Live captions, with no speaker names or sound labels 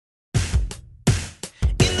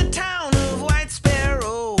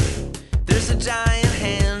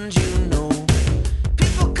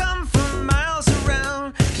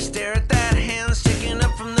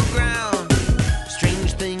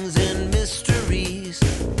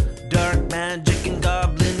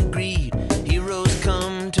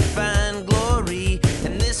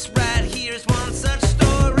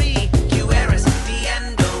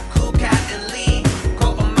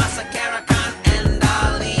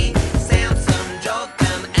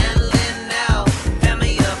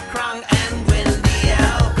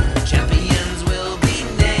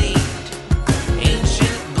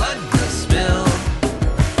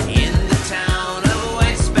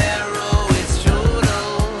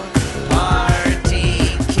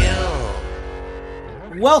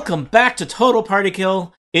welcome back to Total Party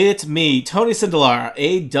Kill. It's me, Tony Sindelar,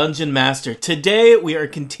 a Dungeon Master. Today we are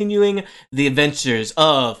continuing the adventures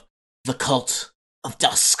of the Cult of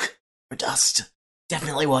Dusk, or Dust.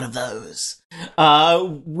 Definitely one of those.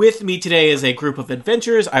 With me today is a group of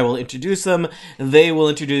adventurers. I will introduce them. They will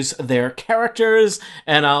introduce their characters,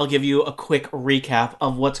 and I'll give you a quick recap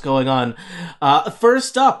of what's going on.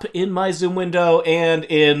 First up in my Zoom window and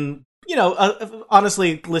in,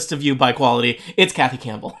 honestly, list of view by quality, it's Kathy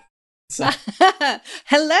Campbell. So.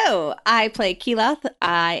 Hello, I play Keeloth.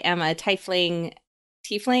 I am a tiefling.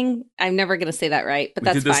 I'm never going to say that right, but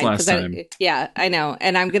that's fine. Last time. I know.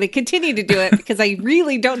 And I'm going to continue to do it because I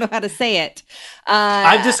really don't know how to say it.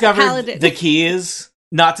 I've discovered the key is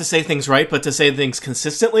not to say things right, but to say things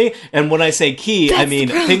consistently. And when I say key, I mean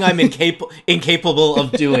thing I'm incapable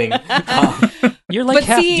of doing. You're like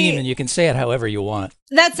half demon. You can say it however you want.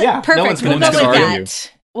 That's perfect. No one's we'll gonna go with that. You.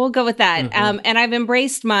 We'll go with that. Mm-hmm. And I've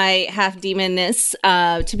embraced my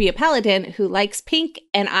half-demonness to be a paladin who likes pink,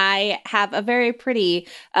 and I have a very pretty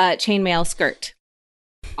chainmail skirt.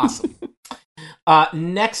 Awesome.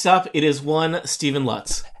 Next up, it is one Stephen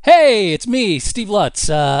Lutz. Hey, it's me, Steve Lutz.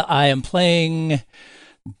 I am playing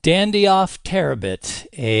Dandioff Terabit,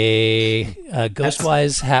 a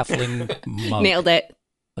Ghostwise halfling monk. Nailed it.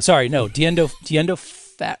 Sorry, no, Diendo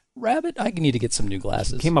Fat Rabbit? I need to get some new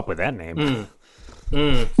glasses. Came up with that name.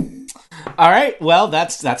 All right, well,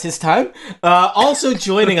 that's his time. Also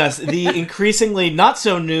joining us, the increasingly not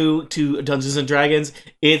so new to Dungeons and Dragons,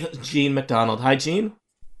 is Jean McDonald. Hi, Jean.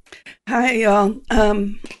 Hi, y'all.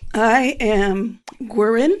 I am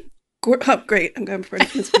Gwyrvin. Great. I'm going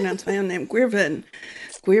to mispronounce my own name. Gwyrvin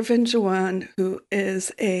Jawan, who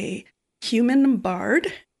is a human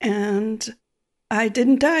bard, and I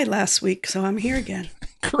didn't die last week, so I'm here again.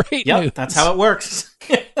 Great Yep, news. that's how it works.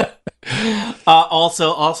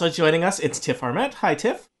 Also joining us, it's Tiff Armett. Hi,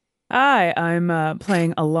 Tiff. Hi, I'm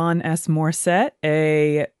playing Alon S. Morset,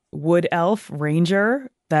 a wood elf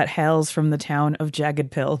ranger that hails from the town of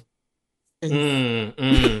Jagged Pill.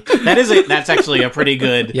 That's actually a pretty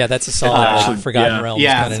good. Yeah, that's a solid Forgotten Realms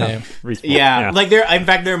kind of name. Yeah, like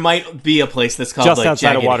there might be a place that's called just like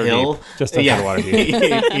outside Jagged of Waterdeep. Hill. Just outside of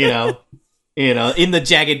Waterdeep. In the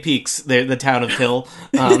Jagged Peaks, the town of Hill.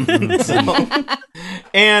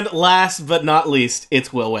 And last but not least,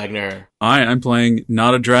 it's Will Wagner. Hi, I'm playing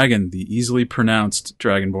Not a Dragon, the easily pronounced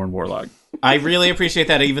Dragonborn Warlock. I really appreciate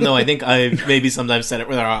that, even though I think I maybe sometimes said it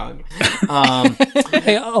wrong.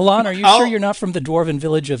 Hey, Alon, are you sure you're not from the dwarven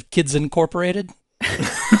village of Kids Incorporated?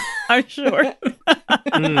 I'm sure.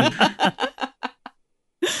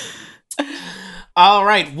 All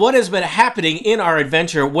right, what has been happening in our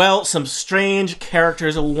adventure? Well, some strange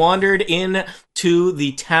characters wandered into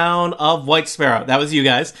the town of White Sparrow. That was you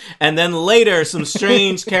guys. And then later, some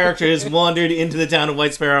strange characters wandered into the town of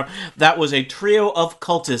White Sparrow. That was a trio of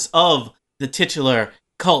cultists of the titular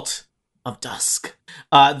Cult of Dusk.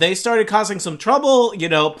 They started causing some trouble,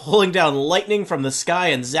 pulling down lightning from the sky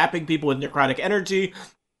and zapping people with necrotic energy.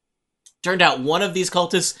 Turned out one of these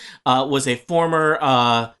cultists was a former...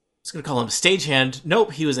 I was going to call him a stagehand.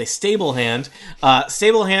 Nope, he was a stable hand.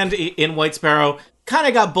 Stable hand in White Sparrow kind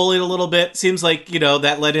of got bullied a little bit. Seems like,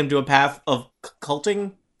 that led him to a path of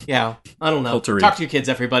culting. Yeah, I don't know. Cultery. Talk to your kids,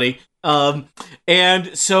 everybody.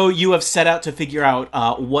 And so you have set out to figure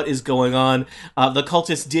out what is going on. The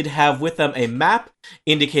cultists did have with them a map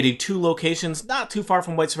indicating two locations not too far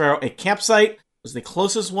from White Sparrow. A campsite was the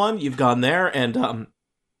closest one. You've gone there and...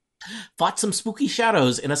 fought some spooky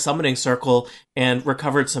shadows in a summoning circle and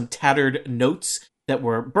recovered some tattered notes that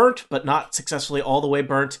were burnt, but not successfully all the way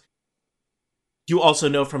burnt. You also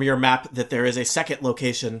know from your map that there is a second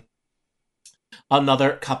location,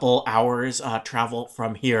 another couple hours travel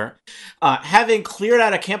from here. Having cleared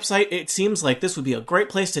out a campsite, it seems like this would be a great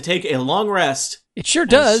place to take a long rest. It sure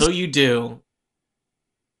does. So you do.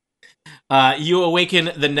 You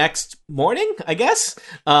awaken the next morning, I guess.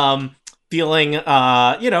 Feeling,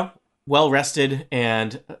 well-rested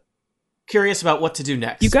and curious about what to do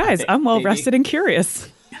next. You guys, I'm well-rested and curious.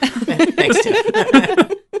 Thanks, Tim.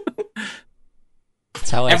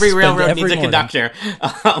 That's how I Every spend railroad every needs a morning. conductor.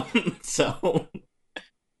 So...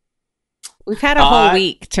 We've had a whole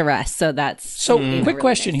week to rest, so that's... So, quick really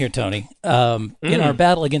question nice. here, Tony. In our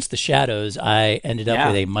battle against the shadows, I ended up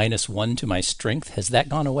with a -1 to my strength. Has that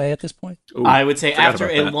gone away at this point? Ooh, I would say forgot after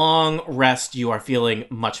about a that. long rest, you are feeling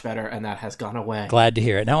much better, and that has gone away. Glad to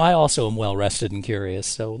hear it. Now, I also am well rested and curious,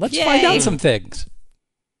 so let's find Yay. out some things.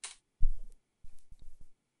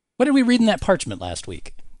 What did we read in that parchment last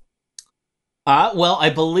week? Well, I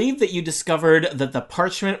believe that you discovered that the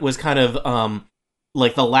parchment was kind of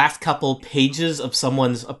like the last couple pages of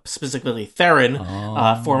someone's, specifically Theron,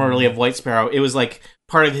 formerly of White Sparrow. It was like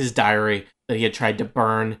part of his diary that he had tried to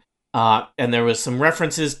burn. And there was some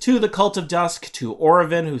references to the Cult of Dusk, to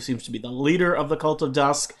Orovin, who seems to be the leader of the Cult of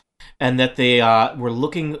Dusk, and that they were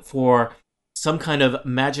looking for some kind of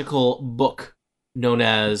magical book known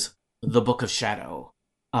as the Book of Shadow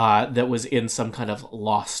that was in some kind of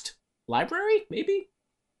lost library, maybe?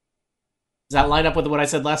 Does that line up with what I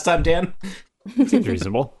said last time, Dan? Seems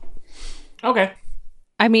reasonable. Okay.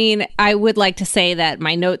 I mean, I would like to say that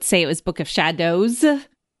my notes say it was Book of Shadows,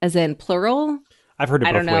 as in plural. I've heard it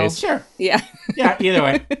I both don't know. ways. Sure. Yeah. Yeah, either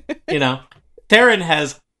way. Theron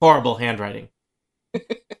has horrible handwriting.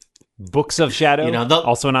 Books of Shadow,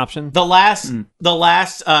 also an option. The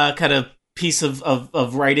last kind of piece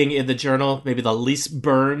of writing in the journal, maybe the least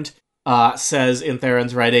burned, says in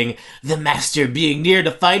Theron's writing, "The master being near to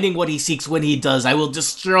finding what he seeks when he does, I will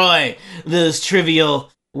destroy those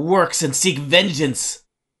trivial works and seek vengeance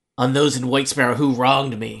on those in White Sparrow who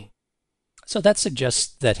wronged me." So that suggests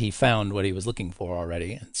that he found what he was looking for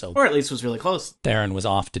already, and so Or at least was really close. Theron was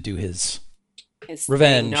off to do his His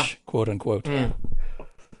revenge, Yeah. quote unquote.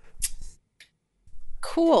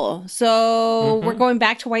 Cool. So we're going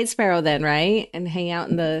back to White Sparrow then, right? And hang out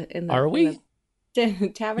in the Are we?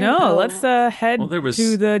 tavern. No, Oh, let's head Well, there was-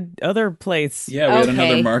 to the other place. Yeah, we had Okay.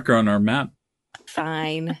 another marker on our map.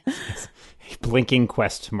 fine. Blinking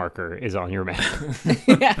quest marker is on your map.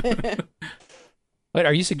 Yeah. Wait,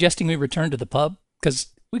 are you suggesting we return to the pub? Because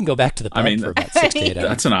we can go back to the pub I mean, for about 6 to 8 hours.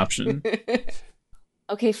 That's an option.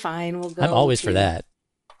 Okay, fine. We'll go. I'm always for to that.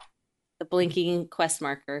 The blinking quest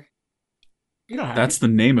marker. You don't have That's the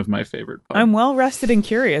name of my favorite pub. I'm well rested and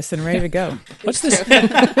curious and ready to go. What's this?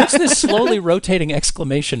 What's this slowly rotating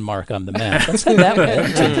exclamation mark on the map? Let's head that way.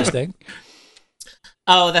 That's interesting.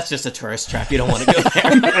 Oh, that's just a tourist trap. You don't want to go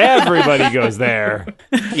there. Everybody goes there.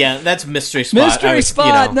 Yeah, that's mystery spot. I Mystery was,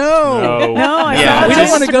 spot. No. No, I Yeah, saw We it don't on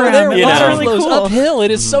want to go Instagram. there. You Water know. It's really flows cool. uphill.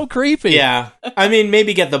 It is so creepy. Yeah, I mean,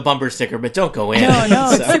 maybe get the bumper sticker, but don't go in. No,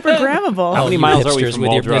 it's So- super grabbable. How many You miles are we hipsters from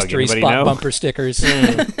with your Waldrug? mystery Anybody spot know? bumper stickers?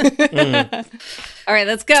 All right,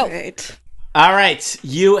 let's go. Right. All right,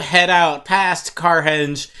 you head out past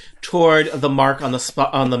Carhenge toward the mark on the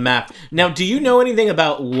spot on the map. Now, do you know anything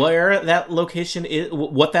about where that location is?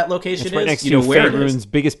 What that location It's right is? next You to know where it is? Faerun's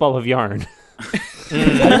biggest ball of yarn. I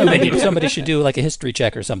don't know. Maybe somebody should do like a history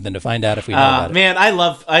check or something to find out if we know about it. Man, I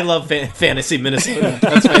love Fantasy Minnesota.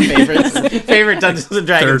 That's my favorite Dungeons and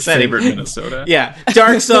Dragons Third setting. favorite Minnesota. Yeah,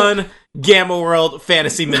 Dark Sun, Gamma World,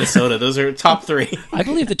 Fantasy Minnesota. Those are top 3. I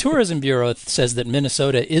believe the Tourism Bureau says that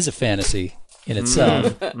Minnesota is a fantasy in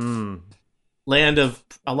itself. Land of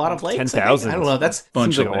a lot of lakes. 10,000. I don't know. That's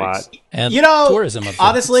Bunch Seems of like a lakes. lot. And tourism of the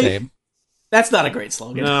honestly, same. that's not a great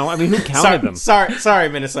slogan. No, I mean, who counted sorry, them? sorry,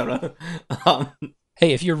 Minnesota.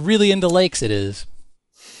 Hey, if you're really into lakes, it is.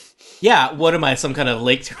 Yeah, what am I, some kind of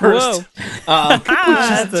lake tourist?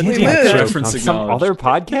 That's a We new moved. joke. Reference On some acknowledged. other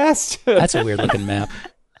podcast? That's a weird looking map.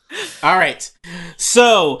 All right,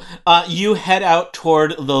 so you head out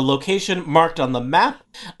toward the location marked on the map.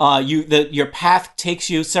 Your path takes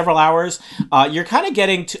you several hours. You're kind of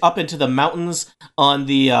getting up into the mountains on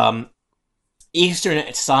the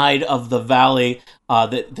eastern side of the valley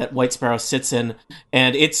that White Sparrow sits in,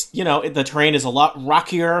 and it's the terrain is a lot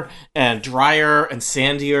rockier and drier and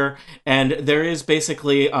sandier, and there is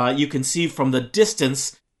basically you can see from the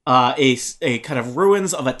distance a kind of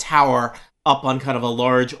ruins of a tower up on kind of a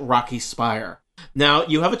large rocky spire. Now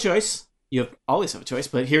you have a choice. You always have a choice,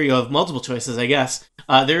 but here you have multiple choices, I guess.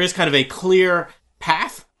 There is kind of a clear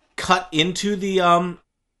path cut into the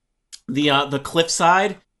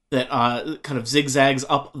cliffside that kind of zigzags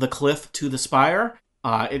up the cliff to the spire.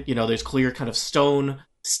 There's clear kind of stone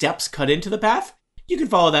steps cut into the path. You can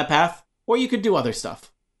follow that path, or you could do other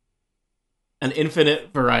stuff. An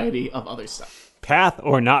infinite variety of other stuff. Path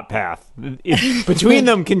or not path? Between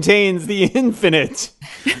them contains the infinite.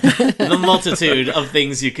 The multitude of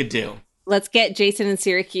things you could do. Let's get Jason and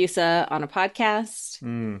Syracuse on a podcast.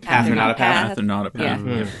 Path or not a path. Path or not a path.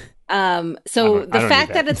 Yeah. So I the don't fact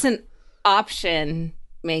need that that. it's an option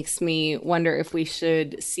makes me wonder if we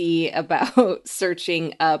should see about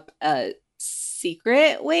searching up a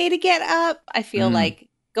secret way to get up. I feel like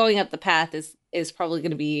going up the path is probably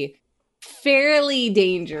going to be fairly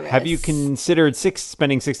dangerous. Have you considered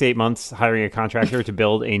spending 6 to 8 months hiring a contractor to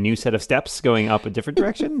build a new set of steps going up a different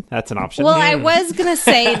direction? That's an option. Well, I was going to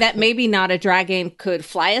say that maybe not a dragon could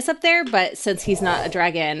fly us up there, but since he's not a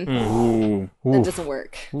dragon, Ooh, that doesn't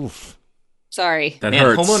work. Oof. Sorry. that Man,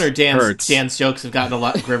 hurts. homeowner Hurts. Dan's jokes have gotten a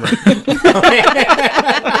lot grimmer.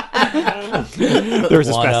 There's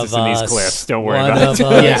One asbestos of in these us. cliffs. Don't worry One about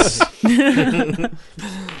of it. us.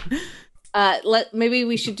 Yes. Maybe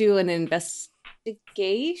we should do an investigation.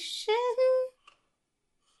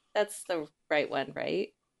 That's the right one, right?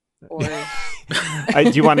 Or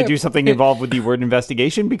Do you want to do something involved with the word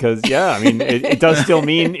investigation? Because, yeah, I mean, it does still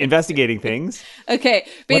mean investigating things. okay,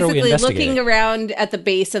 What are we basically investigating? looking around at the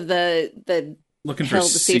base of the Looking hill for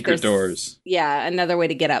to see if secret there's- doors. Yeah, another way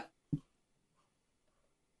to get up.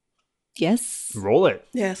 Yes. Roll it.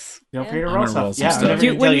 Yes. Feel free to I'm roll gonna roll stuff. some Yeah, stuff. I'm never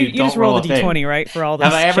You, gonna when tell you don't just roll a the thing. d20, right? For all this.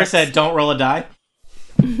 Have I ever checks. said don't roll a die?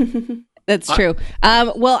 That's true.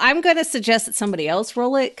 Well, I'm going to suggest that somebody else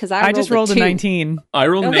roll it because I just rolled a 2. 19. I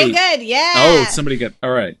rolled an Okay, 8. good. Yeah. Oh, somebody got...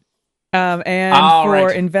 All right. And All for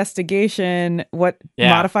right. investigation, what Yeah.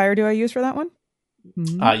 modifier do I use for that one? You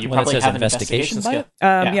When it probably says have an investigation investigation by skill. it?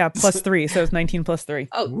 Yeah. Yeah, +3, so it's 19 plus 3.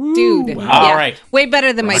 Oh, dude. All Yeah. right. Way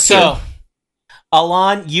better than my 2. So,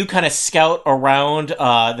 Alon, you kind of scout around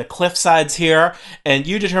the cliff sides here, and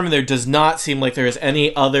you determine there does not seem like there is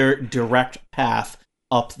any other direct path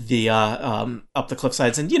up the cliff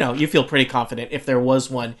sides. And you feel pretty confident if there was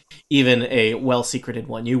one, even a well secreted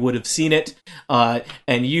one, you would have seen it.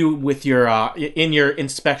 And you, with your in your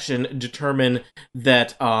inspection, determine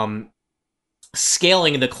that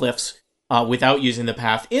scaling the cliffs without using the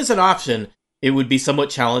path is an option. It would be somewhat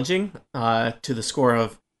challenging to the score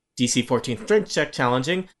of DC 14 strength check,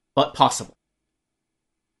 challenging, but possible.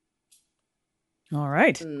 All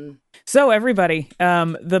right. Mm. So everybody,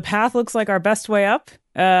 the path looks like our best way up.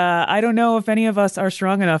 I don't know if any of us are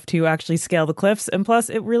strong enough to actually scale the cliffs, and plus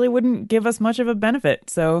it really wouldn't give us much of a benefit.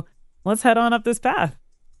 So let's head on up this path.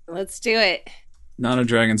 Let's do it. Nana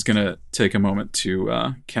Dragon's going to take a moment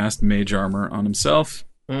to cast Mage Armor on himself.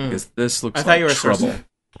 Because this looks I thought like you were a trouble. sorcerer.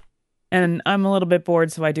 And I'm a little bit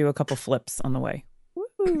bored, so I do a couple flips on the way.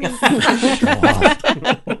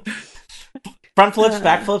 Front flips,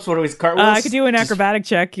 back flips, what are we, cartwheels? I could do an acrobatic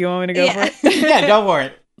check. You want me to go for it? Yeah, go for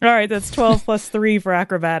it. All right, that's 12 plus 3 for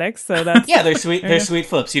acrobatics. So that's Yeah, they're sweet. They're sweet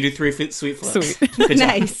flips. You do 3 sweet flips. Sweet. Good job.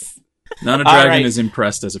 Nice. Nana All Dragon right. is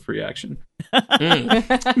impressed as a free action.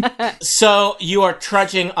 So you are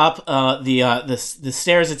trudging up the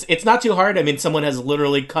stairs. It's not too hard. I mean, someone has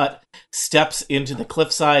literally cut steps into the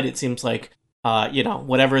cliffside. It seems like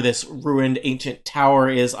whatever this ruined ancient tower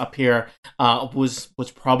is up here was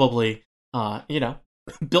probably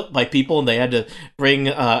built by people, and they had to bring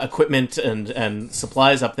equipment and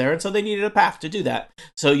supplies up there, and so they needed a path to do that.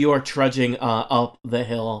 So you are trudging up the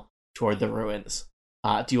hill toward the ruins.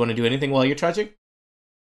 Do you want to do anything while you're trudging?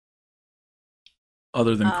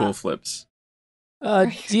 Other than cool flips.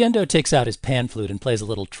 Diendo takes out his pan flute and plays a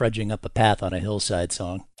little trudging up a path on a hillside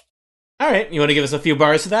song. All right, you want to give us a few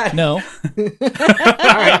bars of that? No. All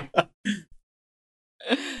right.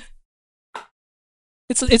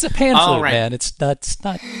 It's a pan All flute, right. man. It's not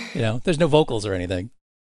there's no vocals or anything.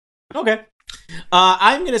 Okay.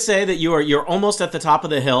 I'm going to say that you're almost at the top of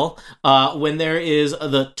the hill when there is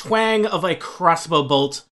the twang of a crossbow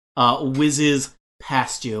bolt whizzes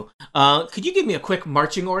past you. Could you give me a quick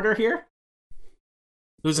marching order here?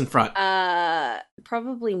 Who's in front?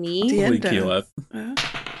 Probably me. Diendo. Holy Keyleth.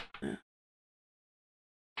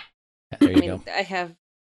 Yeah, there I you mean, go. I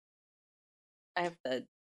have the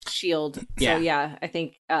shield. Yeah. So yeah, I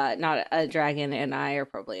think not a dragon and I are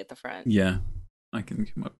probably at the front. Yeah. I can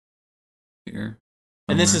come up here.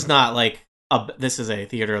 And this is not like this is a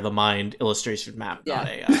Theater of the Mind illustration map, not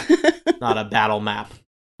not a battle map.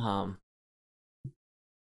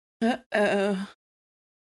 Uh-oh.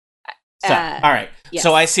 So, all right. yes.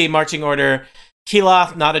 So I see marching order: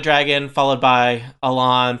 Keeloth, not a dragon, followed by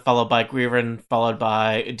Alon, followed by Grievin, followed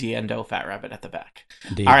by Diendo, Fat Rabbit at the back.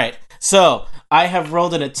 Indeed. All right. So I have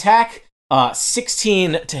rolled an attack,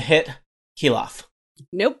 16 to hit Keeloth.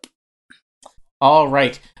 Nope. All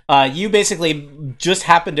right. You basically just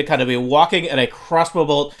happen to kind of be walking, and a crossbow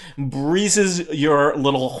bolt breezes your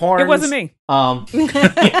little horns. It wasn't me. And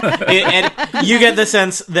you get the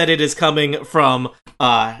sense that it is coming from.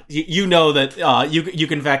 You know that you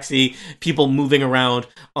can in fact see people moving around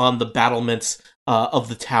on the battlements of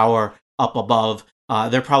the tower up above.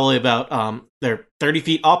 They're probably about they're 30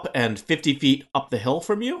 feet up and 50 feet up the hill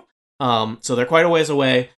from you. So they're quite a ways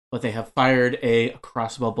away, but they have fired a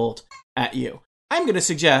crossbow bolt at you. I'm going to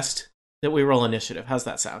suggest that we roll initiative. How's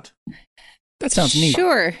that sound? That sounds neat.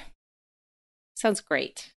 Sure. Sounds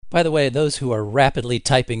great. By the way, those who are rapidly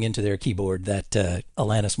typing into their keyboard that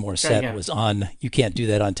Alanis Morissette yeah. was on, you can't do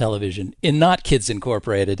that on television in Not Kids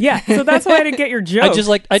Incorporated. Yeah, so that's why I didn't get your joke. I just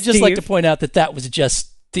like to Steve. point out that was just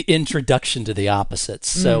the introduction to the opposites.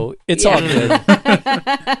 So it's all good.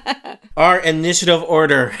 Our initiative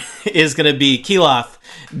order is going to be Keeloth.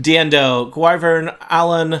 Diendo, Gwyvern,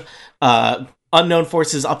 Alan, unknown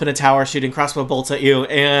forces up in a tower shooting crossbow bolts at you,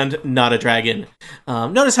 and not a dragon.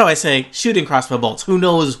 Notice how I say shooting crossbow bolts. Who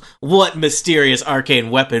knows what mysterious arcane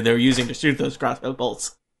weapon they're using to shoot those crossbow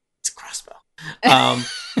bolts? It's a crossbow.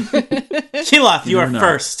 Keyleth, you are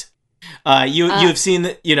first. You have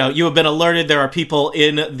seen, you have been alerted. There are people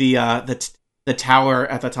in the tower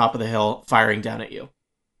at the top of the hill firing down at you.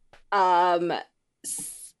 Let's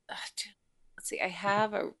see. I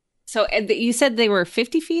have a. So you said they were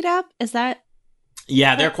 50 feet up. Is that?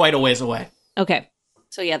 Yeah, they're quite a ways away. Okay.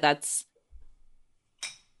 So yeah, that's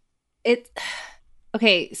it.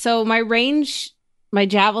 Okay. So my range, my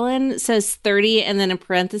javelin says 30, and then in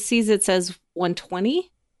parentheses it says 120.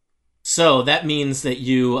 So that means that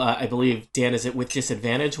you, I believe, Dan, is it with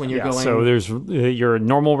disadvantage when you're going? So there's your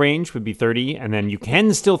normal range would be 30, and then you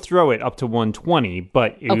can still throw it up to 120,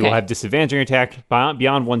 but you will have disadvantage on your attack. Beyond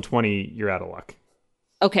 120, you're out of luck.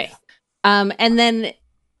 Okay. And then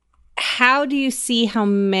how do you see how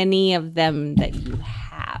many of them that you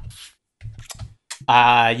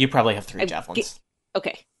have? You probably have 3 javelins.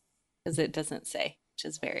 Okay. Because it doesn't say, which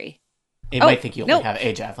is very... It might think you only have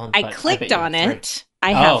a javelin. I clicked on it.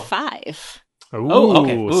 I have 5.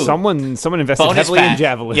 Okay. Ooh. Someone invested Bonus heavily back. in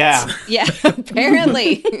javelins. Yeah,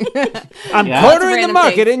 apparently. I'm cornering the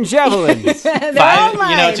market in javelins. They're 5, all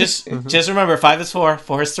mine. just remember, 5 is 4,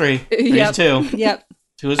 4 is 3, 3 is 2, Yep.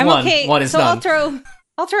 2 is I'm 1, okay. 1 is so none. I'll throw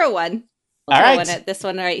 1. I'll All throw right. 1 at this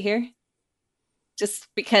one right here. Just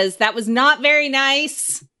because that was not very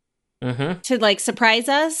nice to surprise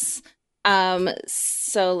us.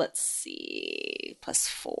 So let's see.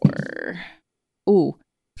 +4. Ooh.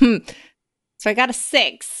 So I got a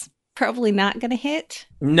 6. Probably not gonna hit.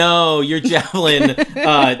 No, your javelin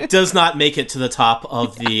does not make it to the top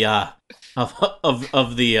of the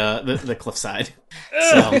the cliffside.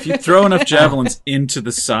 So If you throw enough javelins into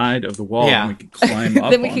the side of the wall, then we can climb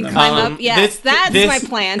up then we on can them. climb up. Yes, that's my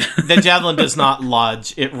plan. the javelin does not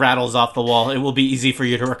lodge; it rattles off the wall. It will be easy for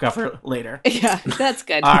you to recover later. Yeah, that's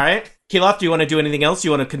good. All right, Keyleth, do you want to do anything else? You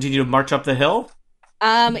want to continue to march up the hill?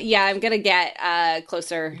 Yeah, I'm gonna get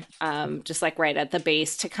closer, just like right at the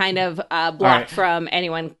base to kind of block from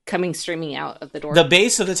anyone coming streaming out of the door. The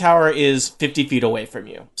base of the tower is 50 feet away from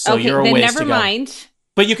you, so okay, you're a then ways never to go. mind.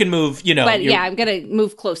 But you can move, But yeah, I'm gonna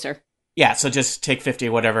move closer. Yeah, so just take 50,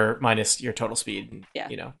 whatever, minus your total speed. And,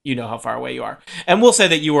 Yeah. you know how far away you are. And we'll say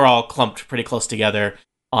that you were all clumped pretty close together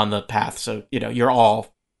on the path, so, you're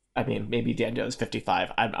all, maybe Diendo is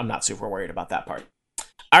 55. I'm not super worried about that part.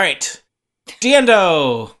 All right.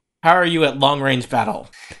 Diendo, how are you at long-range battle?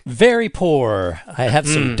 Very poor. I have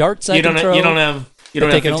some darts I can throw. You don't have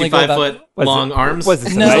they can only go 55-foot long arms? Was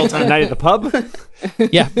this No. a night at the pub?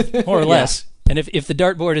 Yeah, more or less. And if the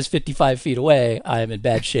dartboard is 55 feet away, I am in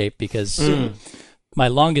bad shape because my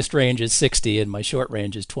longest range is 60 and my short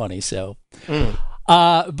range is 20. So,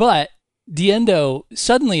 but Diendo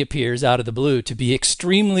suddenly appears out of the blue to be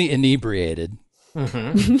extremely inebriated.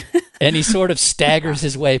 And he sort of staggers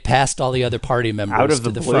his way past all the other party members Out of to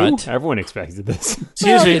the the blue? front. Everyone expected this.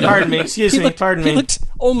 Excuse me, pardon me, He looked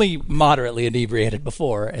only moderately inebriated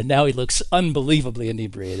before, and now he looks unbelievably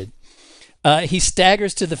inebriated. He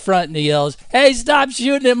staggers to the front and he yells, "Hey, stop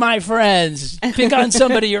shooting at my friends! Pick on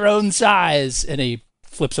somebody your own size!" And he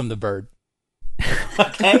flips him the bird.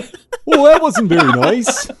 Okay. Well, that wasn't very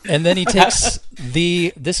nice. And then he takes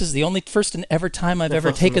this is the only first and ever time I've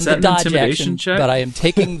ever taken Is the that an dodge intimidation action, check? but I am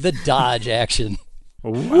taking the dodge action.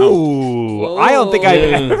 Ooh. I don't think I've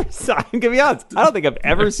ever I'm gonna be honest. I don't think I've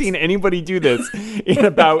ever seen anybody do this in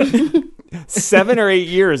about 7 or 8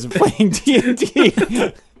 years of playing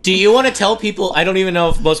D&D. Do you want to tell people? I don't even know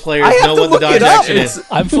if most players I have know to what the look dodge it up. action is.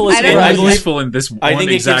 I'm full of I don't We're know. surprises. useful in this I one think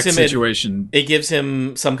it exact gives him situation. It gives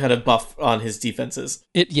him some kind of buff on his defenses.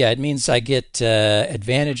 It means I get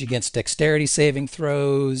advantage against dexterity saving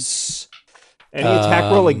throws. Any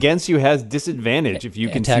attack roll against you has disadvantage if you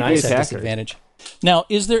can see the Attackers have attacker. disadvantage. Now,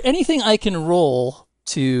 is there anything I can roll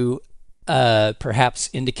to perhaps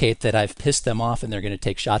indicate that I've pissed them off and they're going to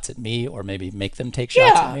take shots at me, or maybe make them take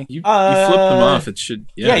shots at me? You flip them off. It should.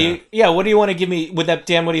 Yeah. What do you want to give me with that?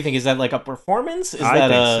 Dan, what do you think? Is that like a performance? Is I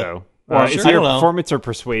that think so. It's I either don't know. performance or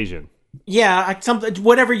persuasion. Yeah,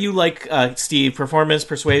 whatever you like, Steve. Performance,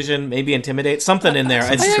 persuasion, maybe intimidate, something in there.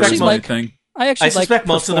 I actually suspect, like- thing. I suspect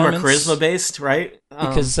most of them are performance charisma based, right?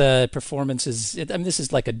 because performance is. This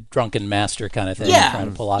is like a drunken master kind of thing. Yeah, I'm trying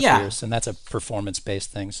to pull off yeah. here, and that's a performance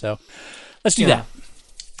based thing. So let's do that.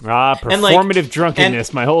 Performative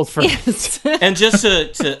drunkenness, my old friend. And just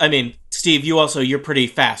to, Steve, you're pretty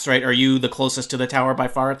fast, right? Are you the closest to the tower by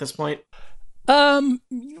far at this point?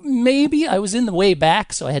 Maybe I was in the way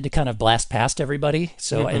back, so I had to kind of blast past everybody.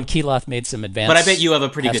 So and Keeloth made some advance. But I bet you have a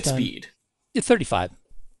pretty good half time. speed. It's 35.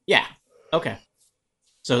 Yeah. Okay.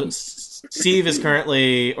 So Steve is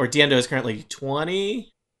currently, or Diendo is currently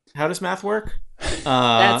 20. How does math work?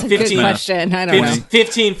 That's a good question. I don't know.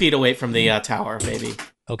 15 feet away from the tower, maybe.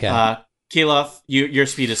 Okay. Keeloth, your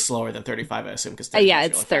speed is slower than 35, I assume. Because Yeah,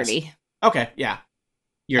 it's 30. Fast. Okay, yeah.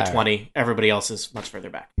 You're All 20. Right. Everybody else is much further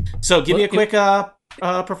back. So give me a quick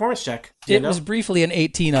performance check. It was briefly an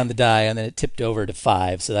 18 on the die, and then it tipped over to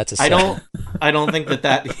 5, so that's a 7. I don't think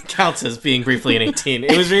that counts as being briefly an 18.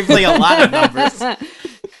 It was briefly a lot of numbers.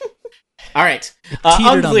 All right.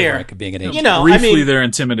 Unclear. On the being an 18. You know, briefly they're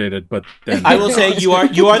intimidated, but then I will say you are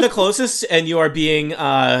the closest, and you are being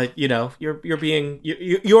you're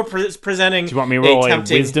presenting. Do you want me to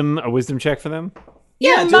roll a wisdom check for them?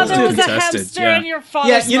 Your mother was a contested, hamster, yeah. and your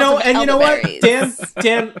father. You know what,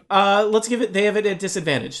 Dan, let's give it. They have it at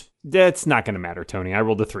disadvantage. That's not going to matter, Tony. I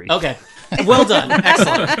rolled a 3. Okay, well done,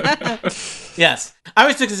 excellent. Yes, I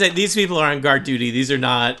was just going to say these people are on guard duty. These are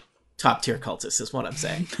not top tier cultists, is what I'm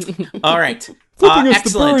saying. All right, Flipping us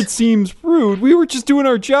excellent. the bird seems rude. We were just doing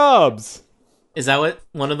our jobs. Is that what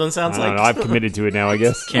one of them sounds I like? don't know. I've committed to it now, I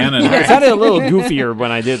guess. canon. It sounded a little goofier when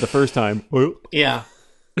I did it the first time. Yeah.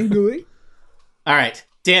 All right,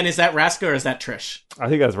 Dan, is that Raska or is that Trish? I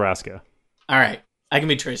think that's Raska. All right, I can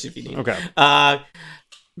be Trish if you need. Okay.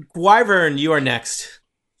 Wyvern, you are next.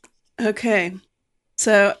 Okay.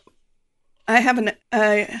 So I have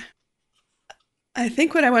I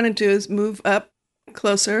think what I want to do is move up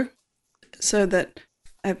closer so that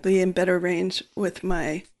I'd be in better range with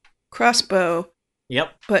my crossbow.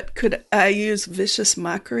 Yep. But could I use vicious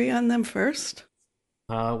mockery on them first?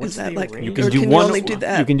 What's Is that the like range? You can or do can one. you only do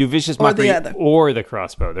that? You can do vicious or the mockery other? or the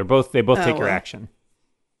crossbow. They both take your well. action.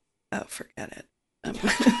 Oh, forget it.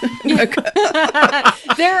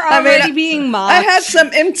 They're already being mocked. I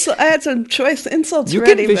had some choice insults You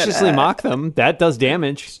ready. can viciously mock them. That does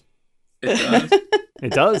damage. It does.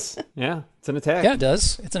 It does. Yeah, it's an attack. Yeah, it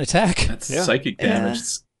does. It's an attack. That's Yeah. psychic damage.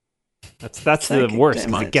 That's the Psychic worst.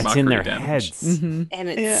 damage. It gets in their Mockery heads. Mm-hmm. and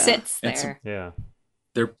it Yeah. sits It's- there. Yeah.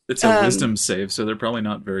 It's a wisdom save, so they're probably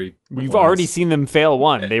not very. We've wise. already seen them fail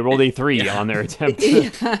one. They rolled a 3 on their attempt.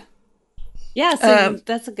 Yeah, so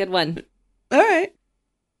that's a good one. All right.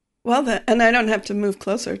 Well, then, and I don't have to move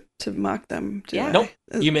closer to mock them. Do Yeah. I? Nope.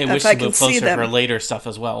 You may If wish I to can move see closer them. for later stuff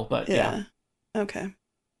as well, but yeah. Okay.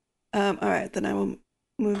 All right, then I will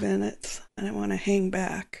move in it, and I want to hang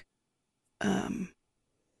back.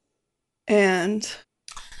 And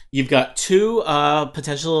You've got two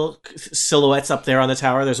potential silhouettes up there on the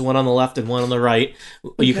tower. There's one on the left and one on the right.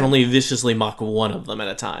 You can only viciously mock one of them at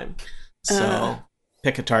a time. So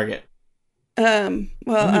pick a target. well,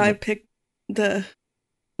 I picked the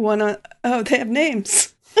one on. Oh, they have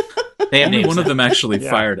names. They have Only names. one of them actually Yeah.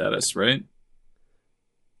 fired at us, right?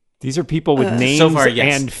 These are people with names So far,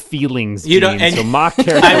 yes. and feelings. You don't- Gene, and- so mock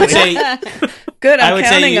carefully. I would say Good, I I'm would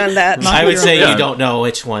say counting you- on that. I would say Yeah. you don't know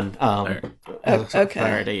which one. okay.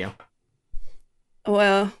 Prior to you.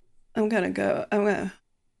 Well, I'm gonna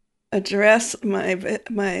address my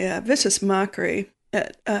vicious mockery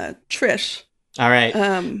at Trish. All right.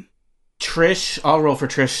 Trish, I'll roll for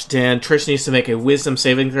Trish, Dan. Trish needs to make a wisdom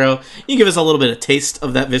saving throw. You give us a little bit of taste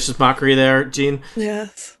of that vicious mockery there, Gene.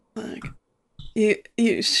 Yes, like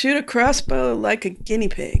you shoot a crossbow like a guinea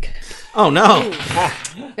pig. Oh no.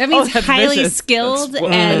 That means that's highly vicious. skilled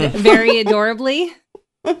and very adorably.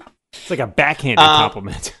 It's like a backhanded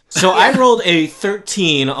compliment. So I rolled a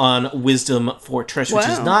 13 on wisdom for Trish, which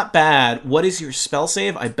is Wow. not bad. What is your spell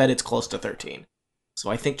save? I bet it's close to 13.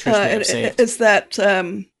 So I think Trish may have saved. Is that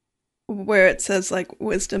where it says like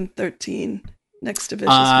wisdom 13 next to vicious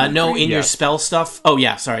No, mockery? in your Yes. spell stuff. Oh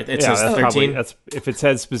yeah, sorry. It says that's 13. that's if it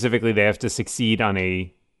says specifically they have to succeed on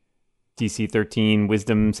a DC 13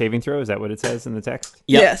 wisdom saving throw. Is that what it says in the text?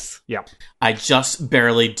 Yep. Yes. Yeah. I just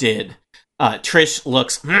barely did. Trish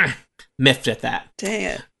looks miffed at that. Dang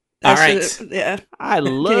it. All I right. should've- Yeah. I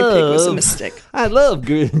Guinea pig was a love mistake. I love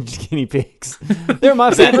good guinea pigs. They're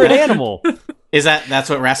my favorite animal. Is that's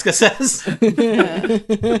what Raska says?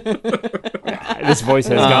 This voice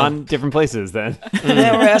has gone different places then.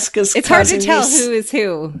 Now Raska's It's hard to causing tell me who is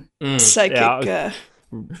who. psychic. Yeah.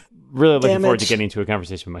 Really looking forward to Damage. getting into a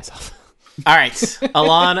conversation with myself. All right.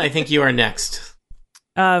 Alon, I think you are next.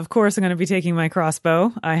 Of course, I'm going to be taking my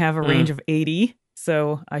crossbow. I have a range of 80,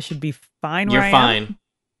 so I should be fine where You're I am. fine.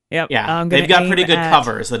 Yep. Yeah. I'm gonna They've got aim pretty good at-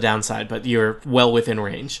 cover is the downside, but you're well within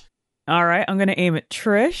range. All right, I'm going to aim at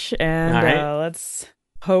Trish, and All right. let's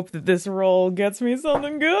hope that this roll gets me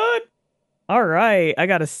something good. All right. I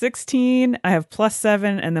got a 16. I have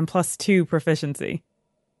 +7 and then +2 proficiency.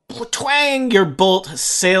 Twang! Your bolt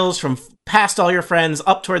sails from past all your friends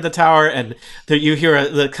up toward the tower, and you hear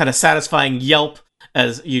the kind of satisfying yelp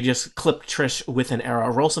as you just clip Trish with an arrow.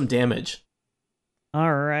 Roll some damage.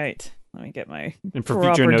 All right. Let me get my And for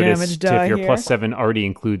proper future notice, damage die Tiff, your here. +7 already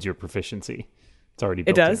includes your proficiency. It's already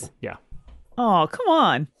built does? in. Yeah. Oh, come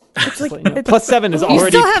on. It's like it's +7 is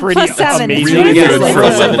already still have pretty +7. amazing. Really Yeah, good it's for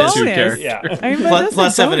like a a level 2 bonus. character. Yeah. I mean, but that's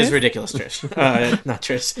Plus a 7 is bonus. ridiculous, Trish. Not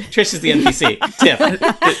Trish. Trish is the NPC. Tiff.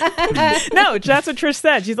 No, that's what Trish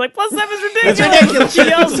said. She's like, +7 is It's ridiculous. ridiculous. She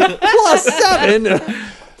yells,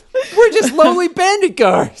 +7? We're just lowly bandit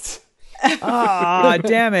guards.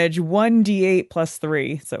 damage 1d8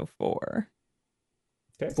 +3, so 4.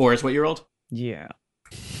 4 is what you rolled? Yeah.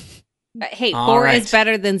 Hey, All 4 right. is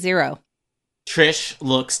better than 0. Trish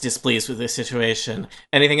looks displeased with this situation.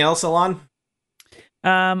 Anything else, Alon?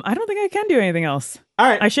 I don't think I can do anything else. All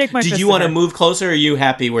right. I shake my Did fist you at want to her. move closer, or are you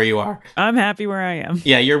happy where you are? I'm happy where I am.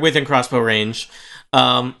 Yeah, you're within crossbow range.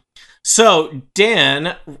 So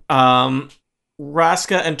Dan,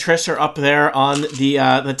 Raska and Trish are up there on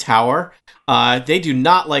the tower. They do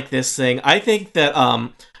not like this thing. I think that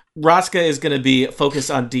Raska is going to be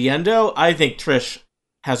focused on Diendo. I think Trish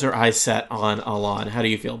has her eyes set on Alon. How do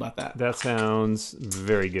you feel about that? That sounds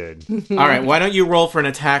very good. All right, why don't you roll for an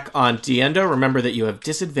attack on Diendo? Remember that you have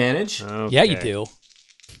disadvantage. Okay. Yeah, you do.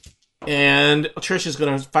 And Trish is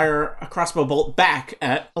going to fire a crossbow bolt back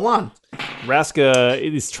at Alon. Raska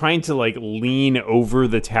is trying to lean over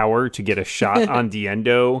the tower to get a shot on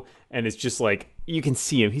Diendo, and it's just you can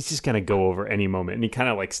see him. He's just going to go over any moment, and he kind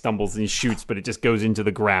of stumbles and he shoots, but it just goes into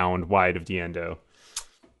the ground wide of Diendo.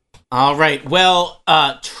 All right. Well,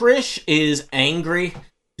 Trish is angry.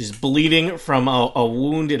 She's bleeding from a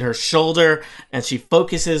wound in her shoulder, and she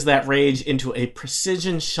focuses that rage into a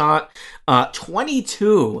precision shot.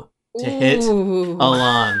 22 to hit Ooh.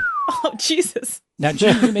 Alon. Oh, Jesus. Now,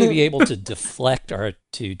 Jim, you may be able to deflect or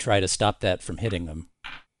to try to stop that from hitting him,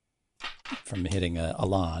 from hitting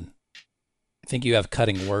Alon. I think you have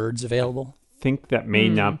cutting words available. Think that may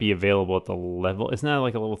not be available at the level. Isn't that a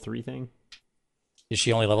level 3 thing? Is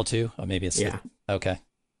she only level 2? Or maybe it's... Yeah. Okay.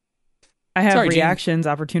 I have Sorry, Jean. reactions,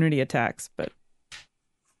 opportunity attacks, but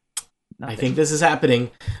I think this is happening.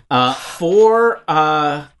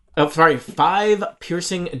 5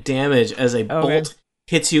 piercing damage as a bolt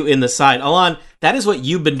hits you in the side. Alon, that is what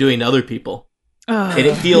you've been doing to other people. And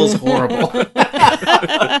it feels horrible.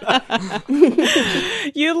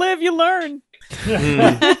 You live, you learn.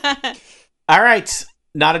 All right.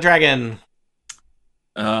 Not a dragon.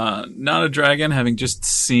 Not a dragon, having just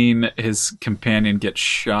seen his companion get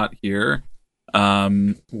shot here,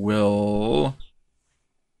 will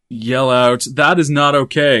yell out, "That is not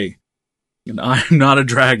okay. And I'm not a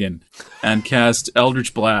dragon," and cast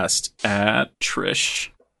Eldritch Blast at Trish.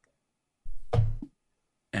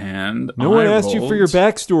 And No one asked you for your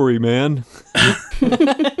backstory, man.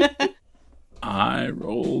 I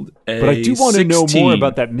rolled a But I do want to know 16. more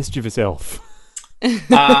about that mischievous elf.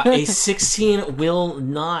 A 16 will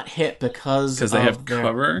not hit because Because they of have their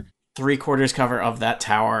cover. 3/4 cover of that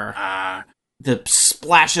tower. The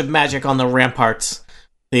splash of magic on the ramparts.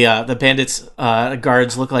 The bandits'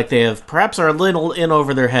 guards look like they have perhaps are a little in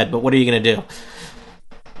over their head, but what are you going to do?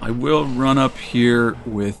 I will run up here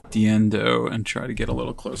with Diendo and try to get a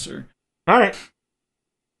little closer. All right.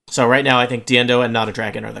 So right now, I think Diendo and Not a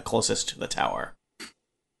Dragon are the closest to the tower.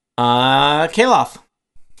 Kaloth.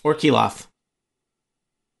 Or Keloth.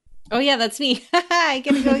 Oh yeah, that's me. I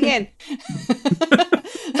get to go again.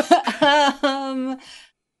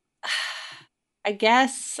 I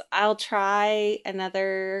guess I'll try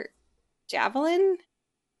another javelin.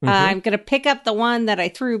 I'm gonna pick up the one that I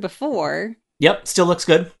threw before Yep, still looks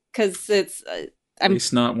good. because it's. I'm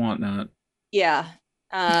Waste not, want not. yeah.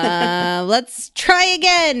 Let's try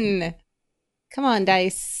again. Come on,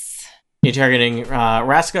 dice. You targeting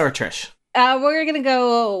Raska or Trish? We're gonna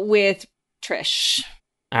go with Trish.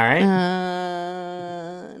 All right.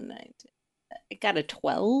 I got a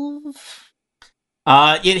 12.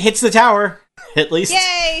 It hits the tower, at least.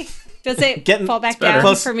 Yay! Does it Getting- fall back it's better. down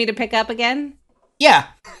Close. for me to pick up again? Yeah,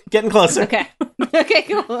 getting closer. Okay. Okay,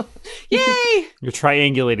 cool. Yay! You're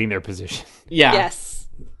triangulating their position. Yeah. Yes.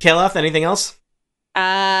 Kaloth, anything else?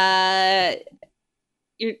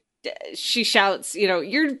 She shouts,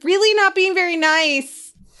 you're really not being very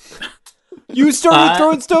nice. You started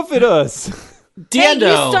throwing stuff at us. Hey, you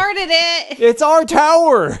Diendo. started it, It's our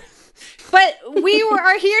tower. but we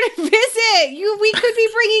are here to visit. We could be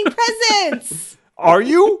bringing presents. Are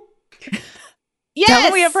you? Yes. Tell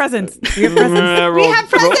them we have presents. We have presents. We have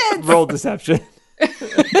presents. Roll deception.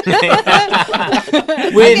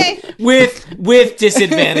 with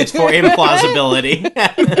disadvantage for implausibility.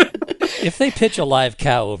 If they pitch a live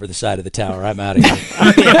cow over the side of the tower, I'm out of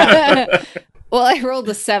here. Well, I rolled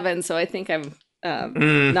a 7, so I think I'm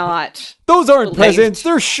not. Those aren't Late. presents.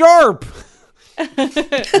 They're sharp.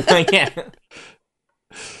 Yeah.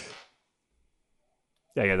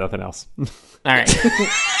 I got nothing else. All right.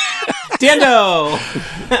 Diendo.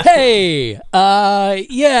 Hey,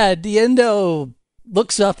 Diendo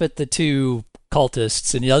looks up at the two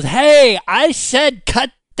cultists and yells, "Hey, I said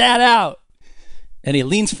cut that out." And he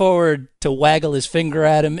leans forward to waggle his finger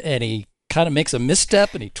at him, and he kind of makes a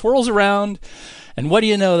misstep, and he twirls around, and what do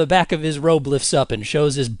you know, the back of his robe lifts up and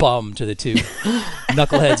shows his bum to the two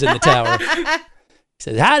knuckleheads in the tower. He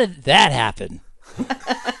says, "How did that happen?"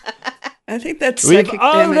 I think that's We've psychic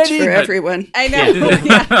damage already- for everyone. I know.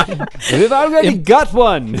 Yeah. We've already got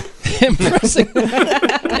one.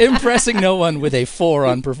 Impressing no one with a 4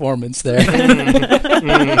 on performance there.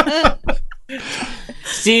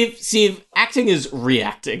 Steve, acting is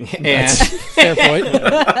reacting, and Fair point.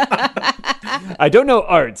 I don't know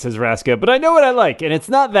art, says Raska, but I know what I like, and it's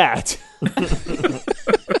not that.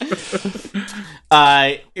 are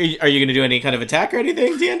you going to do any kind of attack or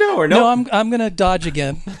anything, Diendo, or no? No, I'm gonna dodge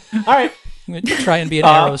again. All right. I'm gonna try and be an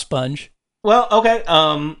arrow sponge. Well, okay.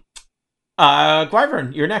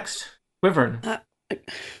 Gwyvern, you're next. Wyvern.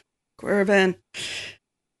 Gwyrvin,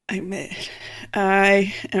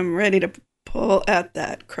 I am ready to pull out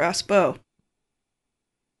that crossbow.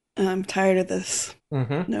 I'm tired of this.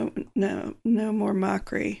 Mm-hmm. No more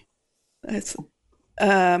mockery. So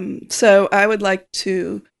I would like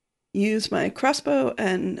to use my crossbow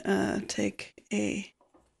and take a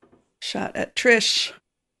shot at Trish.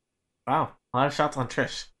 Wow, a lot of shots on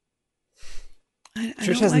Trish. I Trish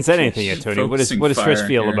don't hasn't like said Trish. anything yet, Tony. What does Focusing Trish fire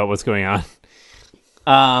feel here. about what's going on?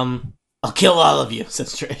 I'll kill all of you,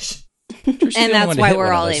 says Trish. Trish is the only that's one to why hit we're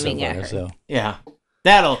one of all us so aiming at far, her. so. Yeah,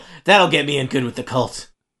 that'll get me in good with the cult.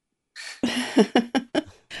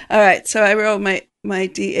 All right, so I roll my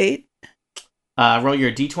D8. Roll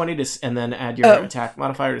your d20 and then add your Oh. attack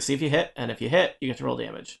modifier to see if you hit. And if you hit, you get to roll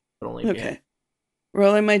damage, but only if you hit. Okay.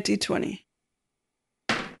 Rolling my D20.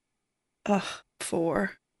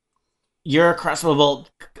 4. Your crossbow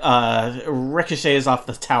bolt ricochets off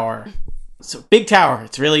the tower. So big tower.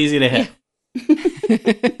 It's really easy to hit.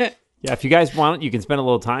 Yeah, if you guys want, you can spend a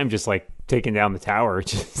little time just like taking down the tower.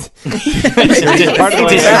 Just Just part of the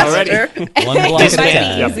way there already. One block at a Might be time.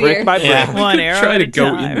 Yeah, easier. brick by brick. Yeah. One arrow Try at to a go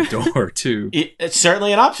time. in the door too. It's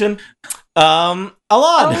certainly an option. Alon.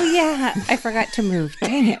 Oh yeah, I forgot to move.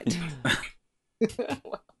 Dang it. A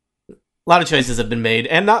lot of choices have been made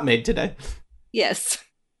and not made today. Yes.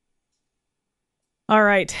 All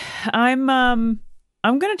right, I'm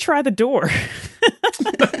gonna try the door.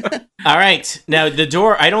 All right. Now, the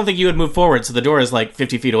door, I don't think you would move forward, so the door is like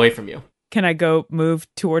 50 feet away from you. Can I go move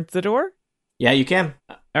towards the door? Yeah, you can.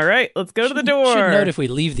 All right, let's go to the door. Should note if we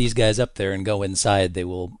leave these guys up there and go inside, they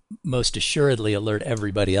will most assuredly alert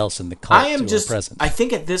everybody else in the cult I am to just, our presence. I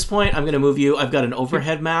think at this point, I'm going to move you. I've got an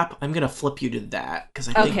overhead map. I'm going to flip you to that, because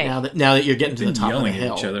I think Okay. now that you're getting to the Been top of the yelling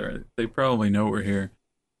hill. at each other. They probably know we're here.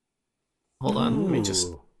 Hold on. Let me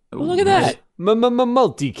just. Well, look at that.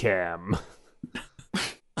 Multicam.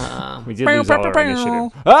 We did lose all our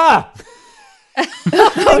initiative. Ah!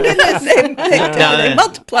 Oh, goodness, they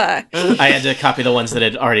multiply. I had to copy the ones that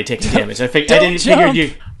had already taken damage. I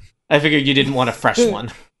Don't figured you didn't want a fresh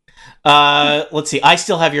one. Let's see. I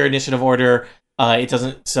still have your initiative order. It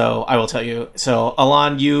doesn't. So I will tell you. So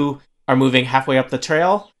Alon, you are moving halfway up the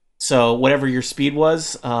trail. So whatever your speed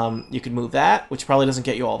was, you can move that, which probably doesn't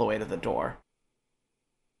get you all the way to the door.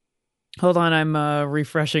 Hold on, I'm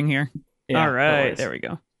refreshing here. Yeah, All no right, worries. there we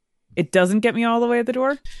go. It doesn't get me all the way at the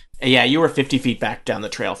door? Yeah, you were 50 feet back down the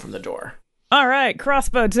trail from the door. All right,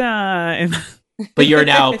 crossbow time. But you're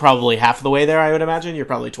now probably half the way there, I would imagine. You're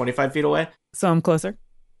probably 25 feet away. So I'm closer.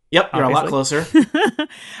 Yep, you're a lot Obviously.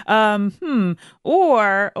 closer.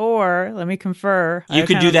 Or let me confer. You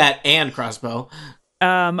could do that and crossbow.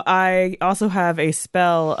 I also have a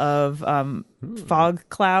spell of fog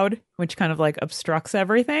cloud, which kind of like obstructs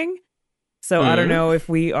everything. So I don't know if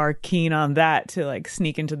we are keen on that to like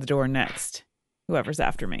sneak into the door next. Whoever's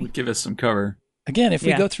after me. Would give us some cover. Again, if we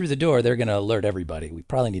Yeah. go through the door, they're going to alert everybody. We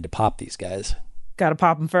probably need to pop these guys, Got to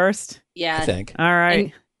pop them first. Yeah. I think. All right.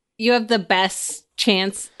 And you have the best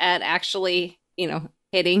chance at actually,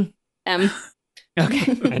 hitting them.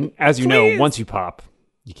 Okay. And as you know, Please. once you pop,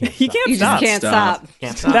 you can't You stop. can't You stop. just can't Stop. stop.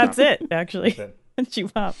 Can't stop. That's it, actually. Once you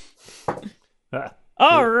pop.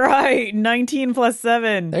 All right. 19 plus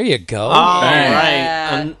 7. There you go. All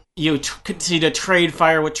Yeah. right. you continue to trade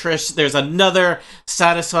fire with Trish. There's another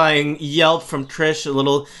satisfying yelp from Trish.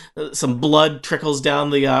 Some blood trickles down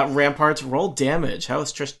the ramparts. Roll damage. How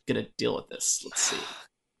is Trish gonna deal with this? Let's see.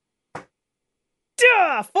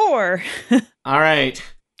 4. All right.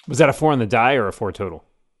 Was that a 4 on the die or a 4 total?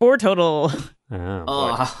 4 total. Oh,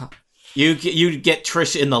 boy. You get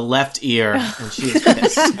Trish in the left ear, and she is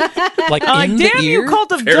pissed. Like Damn in the you, ear?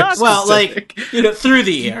 cult of Very ducks! Well, like through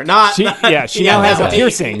the ear, not. She now has a that way.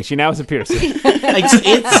 piercing. She now has a piercing.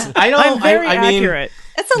 It's I don't. I'm very I mean, accurate.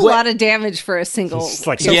 That's a lot of damage for a single. She's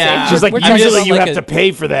like, Yeah. she's like, We're talking usually about you like have a- to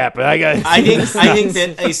pay for that, but I think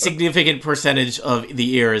that a significant percentage of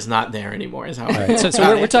the ear is not there anymore. Is how. All right, so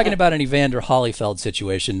we're talking about an Evander Holyfeld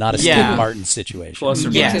situation, not a Stig Yeah. Martin situation. Plus or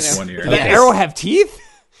Yes. minus 1 year. Does the arrow have teeth?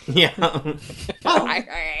 Yeah. All right.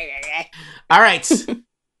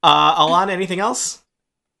 Alana, anything else?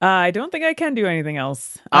 I don't think I can do anything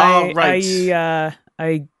else. Right. Yeah,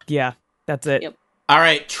 that's it. Yep. All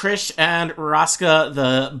right. Trish and Raska,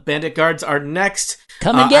 the bandit guards, are next.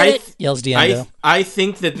 Come and get it, yells Diendo. I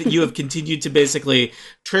think that you have continued to basically.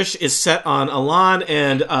 Trish is set on Alan,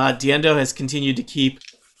 and Diendo has continued to keep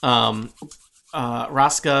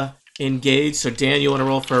Raska engaged. So, Dan, you want to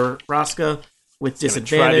roll for Raska with Try to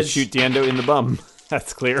disadvantage? shoot Diendo in the bum.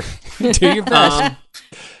 That's clear. Do your best.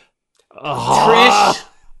 Trish.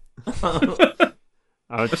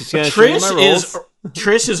 I was just gonna show you my rolls.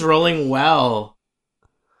 Trish is rolling well.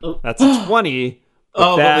 That's a 20.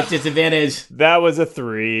 But that- with disadvantage. That was a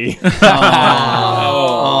 3.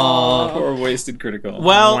 Oh, poor wasted critical.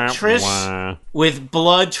 Well, Wah, Trish, wah. with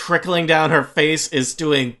blood trickling down her face, is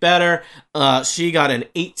doing better. She got an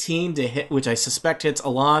 18 to hit, which I suspect hits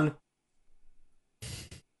Alan.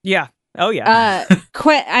 Yeah. Oh yeah.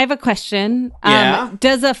 I have a question. Yeah?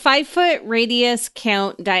 Does a 5-foot radius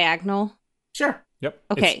count diagonal? Sure. Yep.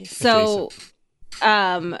 Okay, It's so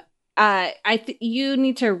adjacent. you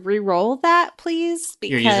need to re-roll that, please,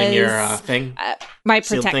 because You're using your thing. my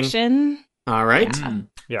shield thing? protection. All right.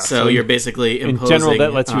 Yeah. So you're basically in imposing. general,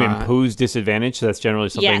 that lets you impose disadvantage. So that's generally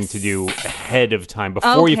something to do ahead of time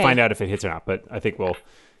before you Okay. find out if it hits or not. But I think we'll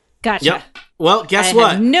Gotcha. Yep. Well, guess I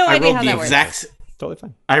what? have no I idea rolled how the that works. exact. totally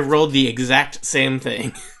fine. I rolled the exact same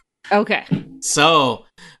thing. Okay. So,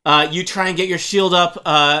 you try and get your shield up,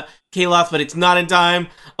 Kaloth, but it's not in time.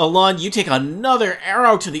 Alon, you take another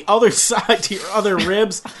arrow to the other side, to your other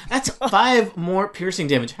ribs. That's 5 more piercing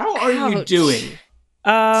damage. How are you Ouch. doing?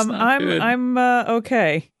 good. I'm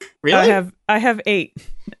okay. Really? I have 8.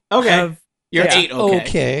 Okay. You're yeah. 8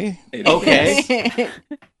 okay. Okay.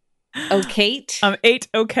 Oh, Kate. I'm 8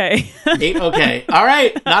 okay. 8 okay. All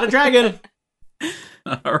right. Not a dragon.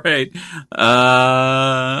 All right.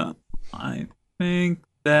 I think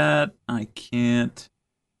that I can't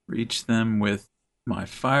reach them with my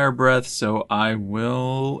fire breath, so I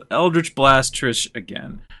will Eldritch Blast Trish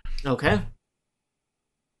again. Okay.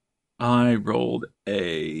 I rolled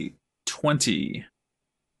a 20.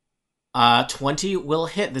 20 will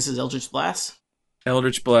hit. This is Eldritch Blast.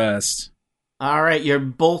 Eldritch Blast. All right. Your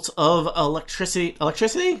bolt of electricity.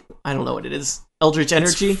 Electricity? I don't know what it is. Eldritch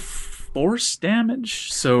energy. Force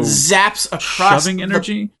damage? So Zaps across shoving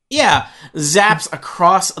energy? Zaps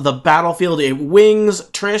across the battlefield. It wings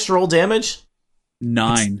Trish. Roll damage.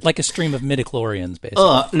 9. Like a stream of midichlorians, basically.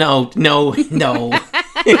 No.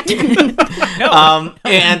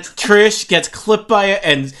 And Trish gets clipped by it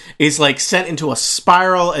and is like sent into a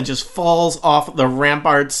spiral and just falls off the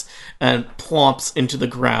ramparts and plumps into the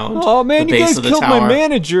ground. Oh man, the you base guys of the killed tower. my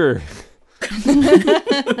manager.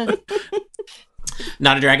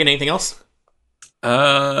 Not a dragon. Anything else?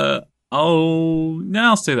 No,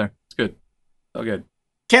 I'll stay there. It's good. All good.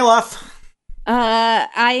 Kaloth.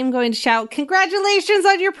 I am going to shout, "Congratulations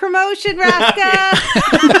on your promotion, Raska!"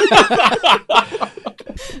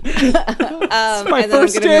 My and then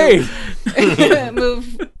first day. I'm gonna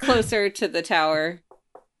move closer to the tower,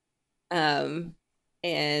 and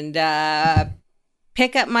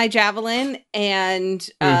pick up my javelin and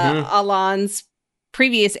Alon's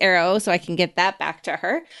previous arrow, so I can get that back to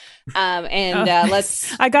her.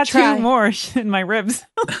 Let's. I got try. 2 more in my ribs.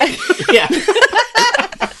 Yeah.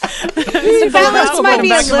 The balance might be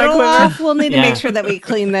a Back in my little quiver. off. We'll need to Yeah. make sure that we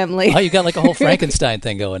clean them later. Oh, you got like a whole Frankenstein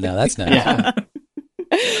thing going now. That's nice. Yeah.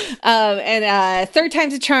 Third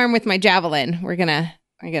time's a charm with my javelin. We're gonna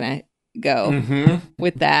go Mm-hmm.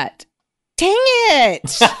 with that. Dang it!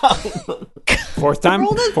 Fourth time.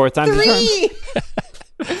 Rolled a Fourth time's a charm.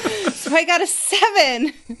 3. So I got a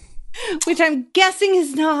 7. Which I'm guessing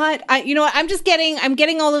is not. You know what? I'm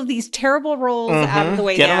getting all of these terrible rolls out of the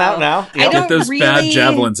way Get now. them out now. I Yep. don't Get those really, bad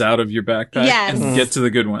javelins out of your backpack Yes. and get to the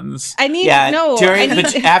good ones. I need Yeah, no. during I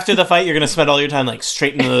need, after the fight, you're gonna spend all your time like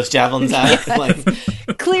straightening those javelins out.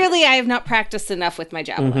 Like, clearly, I have not practiced enough with my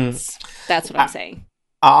javelins. That's what I'm saying.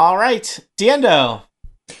 all right, Diendo.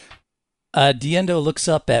 Diendo looks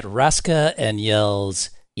up at Raska and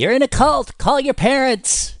yells, "You're in a cult! Call your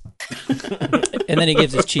parents!" And then he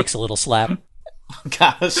gives his cheeks a little slap.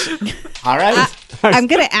 Gosh. All right. I'm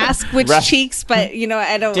gonna ask which Ras- cheeks, but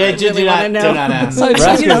I don't Do really want to know. Do not ask. So it's,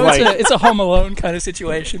 Raska's like- it's a Home Alone kind of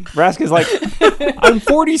situation. Raska's like, I'm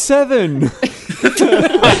 47.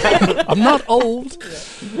 I'm not old.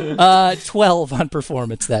 12 on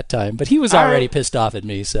performance that time, but he was All already right. pissed off at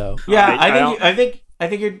me. So Yeah, I I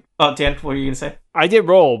think you're. Oh, Dan, what were you gonna say? I did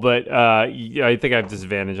roll, but I think I have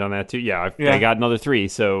disadvantage on that too. Yeah, I got another 3,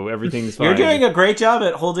 so everything's fine. You're doing a great job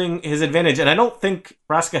at holding his advantage, and I don't think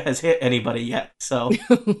Raska has hit anybody yet. So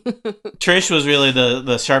Trish was really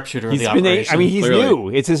the sharpshooter of He's the been operation. he's Clearly. new.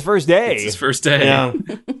 It's his first day. It's his first day.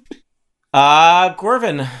 yeah.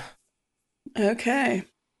 Gorvin. Okay.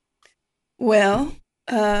 Well,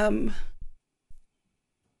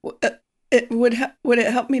 would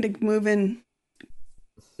it help me to move in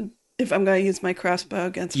if I'm going to use my crossbow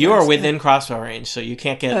against? You are Raska? within crossbow range, so you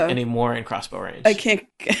can't get Oh. any more in crossbow range. I can't.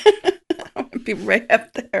 I'm gonna be right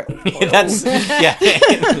up there. That's yeah.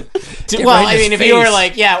 right Well, in I his mean, if you were face.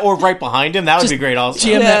 like, yeah, or right behind him, that would Just be great. Also,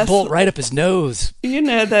 jam that Yes. bolt right up his nose. You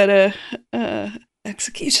know that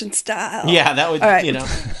execution style. yeah, that would All right.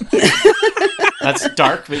 That's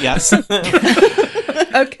dark, but yes.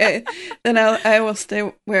 Okay, then I will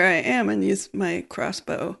stay where I am and use my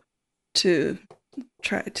crossbow to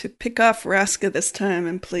try to pick off Raska this time.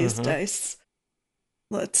 And please, dice,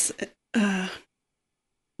 let's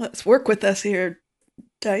work with us here,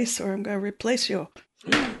 dice, or I'm going to replace you.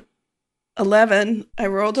 11. I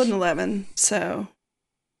rolled an 11, so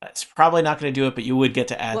That's probably not going to do it, but you would get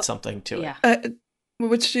to add something to it. Yeah.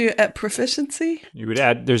 which do you at proficiency? You would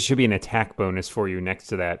add. There should be an attack bonus for you next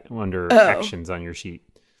to that under Oh. actions on your sheet.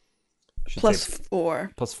 Should Plus say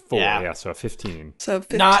 4, plus 4. Yeah. Yeah, so a 15. so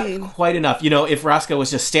 15. Not quite enough. If Raska was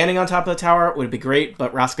just standing on top of the tower, it would be great,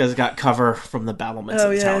 but Raska's got cover from the battlements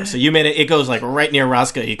of the tower. So you made it goes like right near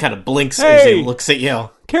Raska. He kind of blinks as he Hey! looks at you.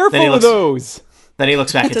 Careful Then he with looks- those. Then he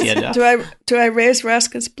looks back at Diendo. Do I raise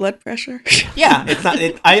Raska's blood pressure? Yeah, it's not.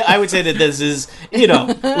 I would say that this is,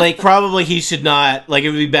 like probably he should not. Like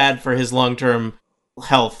it would be bad for his long-term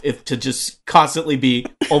health if to just constantly be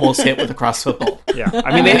almost hit with a crossbow bolt. Yeah,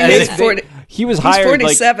 I mean, He's 40. he was He's hired.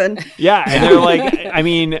 47. Yeah, and they're like, I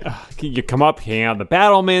mean, you come up, hang out on the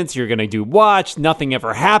battlements, you're gonna do watch. Nothing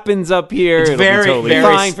ever happens up here. It'll be totally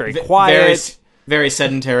fine, very quiet, very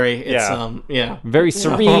sedentary. It's Yeah. very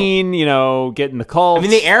serene. Getting the calls. I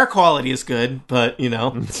mean, the air quality is good, but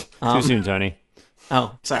Too soon, Tony.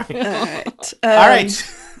 Oh, sorry. All right. All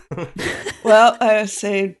right. Well, I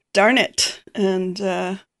say, darn it.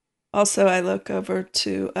 And also, I look over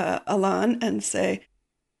to Alan and say,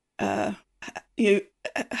 how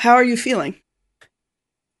are you feeling?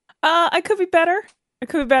 I could be better.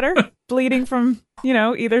 Bleeding from,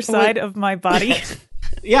 either side of my body.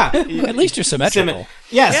 Yeah. At least you're symmetrical.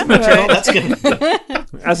 Symmetrical. That's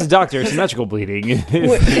good. As a doctor, symmetrical bleeding.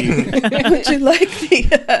 Would you like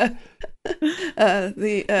the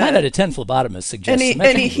 9 out of 10 phlebotomists suggest any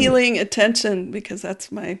symmetrical. healing attention, because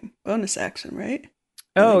that's my bonus action, right?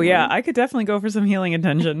 Oh, yeah. I could definitely go for some healing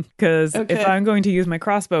attention, because Okay. if I'm going to use my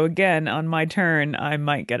crossbow again on my turn, I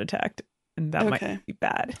might get attacked. And that Okay. might be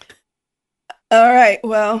bad. All right.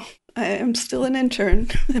 Well, I am still an intern,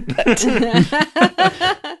 but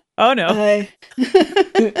Oh, no. I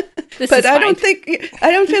This but is I fine. don't think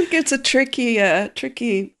it's a tricky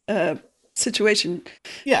situation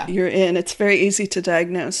Yeah. you're in. It's very easy to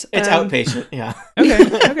diagnose. It's outpatient. Yeah.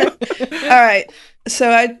 Okay. All right.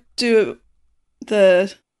 So I do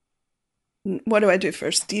what do I do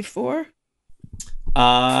first? D4?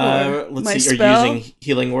 Let's my see. You're spell? using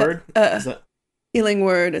healing word. Is that- Healing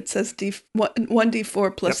word. It says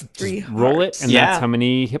 1d4 plus 3 Just roll it, hearts. and Yeah. that's how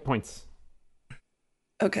many hit points.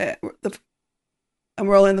 Okay. I'm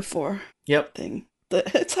rolling the 4 Yep. thing.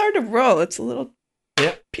 It's hard to roll. It's a little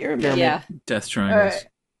Yep. pyramid. Yeah. Death All triangles. right.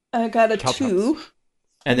 I got a Cow 2,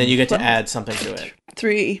 And then you get to Well- add something to it.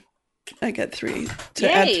 3. I get 3 to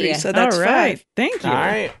Yay. add 3, so that's All right. 5. Thank you. All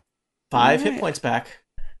right. 5 All hit right. points back.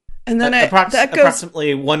 And then that goes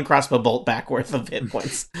approximately 1 crossbow bolt back worth of hit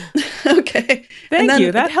points. okay. Thank And then-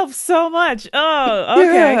 you. That helps so much. Oh,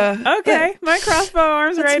 okay. Yeah. Okay. My crossbow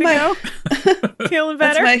arm's That's ready to go. Feeling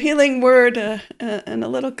That's better? my healing word and a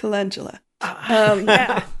little calendula.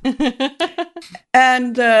 Yeah.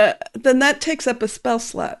 And then that takes up a spell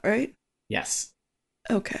slot, right? Yes.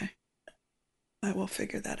 Okay. I will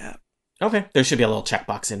figure that out. Okay. There should be a little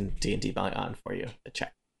checkbox in D&D Beyond for you to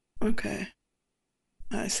check. Okay.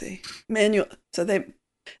 I see. Manual. So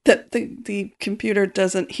the computer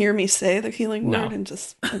doesn't hear me say the healing No. word and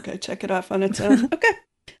just, okay, check it off on its own. Okay.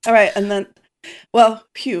 All right. And then, well,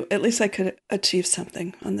 phew, at least I could achieve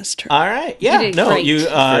something on this turn. All right. Yeah. did No, great. you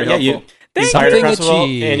Very you helpful. fired Something across the wall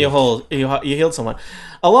achieved. and you healed someone.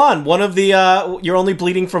 Alon, one of the you're only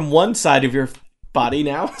bleeding from one side of your body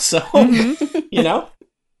now, so you know.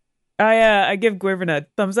 I give Gwyrvin a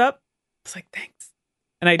thumbs up. It's like, thanks.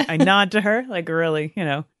 And I nod to her, like, really,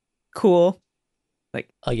 cool. Like,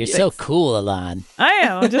 Oh, you're so cool, Alon. I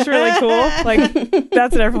am. I'm just really cool. Like,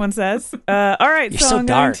 that's what everyone says. All right. You're so so I'm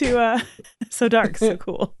dark. going to, so dark, so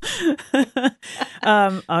cool.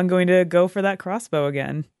 I'm going to go for that crossbow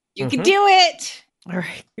again. You can do it. All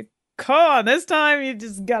right. Come on. This time you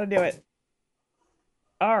just got to do it.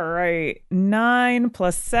 All right. 9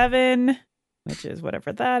 plus 7, which is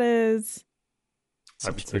whatever that is. I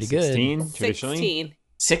would say pretty good. 16, traditionally. 16.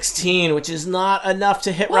 16, which is not enough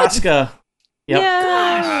to hit What? Raska. Yep.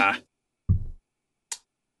 Yeah.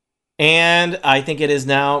 And I think it is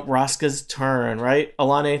now Raska's turn, right?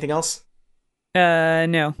 Alon, anything else?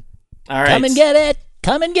 No. All right. Come and get it.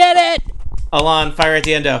 Come and get it. Alon, fire at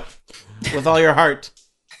the endo with all your heart.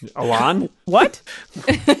 Alon? What?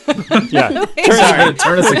 Yeah. Sorry.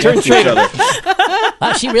 Turn us against each other.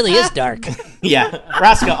 Wow, she really is dark. Yeah.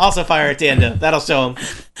 Raska, also fire at the endo. That'll show him.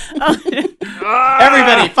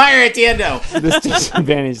 Everybody, fire at the endo. This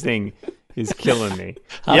disadvantage thing is killing me.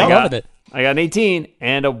 I'm Yep. loving it. I got an 18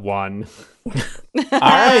 and a 1. All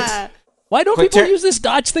right. Why don't Quick people turn. use this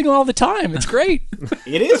dodge thing all the time? It's great.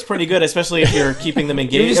 It is pretty good, especially if you're keeping them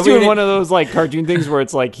engaged. You're just doing one of those like cartoon things where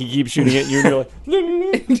it's like he keeps shooting at you and you're like,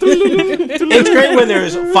 It's great when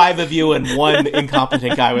there's 5 of you and one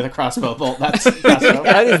incompetent guy with a crossbow bolt. That's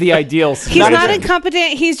that is the ideal He's not scenario.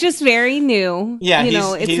 incompetent. He's just very new. Yeah, you he's-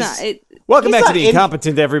 know, it's he's- not. Welcome He's back to not The in-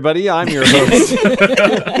 Incompetent, everybody. I'm your host.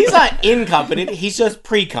 he's not incompetent. He's just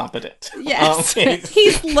pre-competent. Yes, Okay.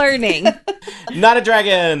 he's learning. Not a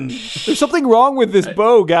dragon. There's something wrong with this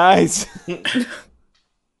bow, guys.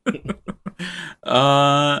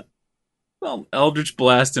 Well, Eldritch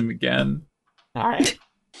Blast him again. All right.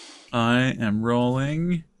 I am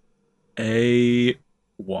rolling a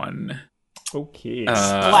 1. Okay.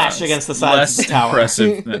 Splash against the sides less of the tower.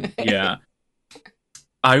 Impressive than, yeah.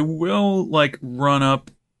 I will run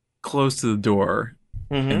up close to the door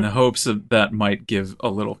in Mhm. the hopes of that might give a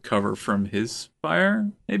little cover from his fire.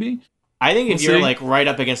 Maybe. I think if We'll you're see. right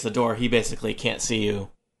up against the door, he basically can't see you.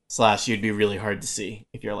 / you'd be really hard to see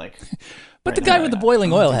if you're like. But the right guy now. with the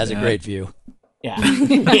boiling oil has a Yeah. great view. Yeah.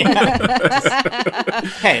 Yeah.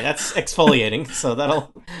 Hey, that's exfoliating, so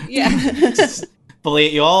that'll Yeah,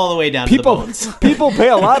 exfoliate you all the way down to people, the bones. people pay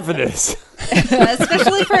a lot for this.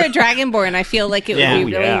 especially for a dragonborn, I feel like it Yeah. would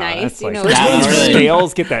be really Yeah, nice. that's You like- know, Yeah, it's that's really-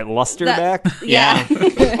 Scales get that luster That- back. Yeah.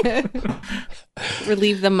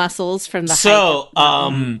 relieve the muscles from the So,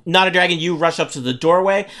 height. not a dragon, you rush up to the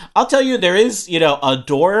doorway. I'll tell you, there is, a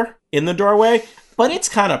door in the doorway, but it's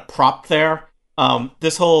kind of propped there.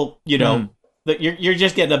 This whole, you're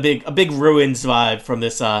just getting a big ruins vibe from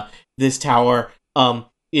this tower.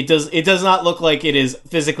 It does not look like it is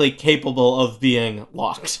physically capable of being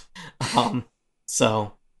locked.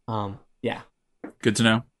 Yeah. Good to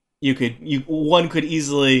know. One could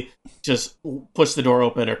easily just push the door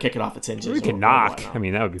open or kick it off its hinges. We or can knock. whatnot. I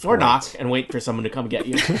mean, that would be Or fun. knock and wait for someone to come get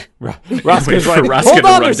you. Roscoe's Wait for like, Roscoe hold to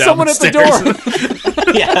on, run there's down someone the at the stairs."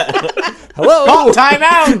 door. Yeah. Hello. Oh, time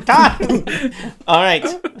out! Time! All right.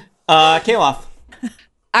 Kaloth.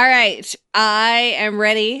 All right, I am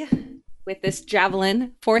ready with this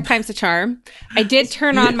javelin. 4 times the charm. I did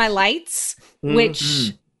turn on my lights,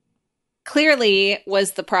 which clearly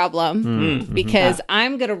was the problem Mm. because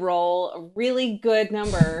I'm gonna roll a really good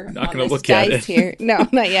number. Not on gonna this look at dice it. here. No,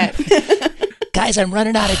 not yet. Guys, I'm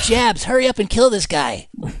running out of jabs. Hurry up and kill this guy.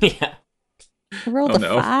 Yeah. I rolled Oh, a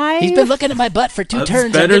no. 5. He's been looking at my butt for 2 That's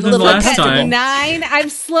turns. better I'm getting a than little last uncomfortable. time. 9. I'm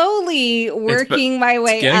slowly working my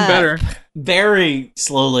way Getting up. better. Very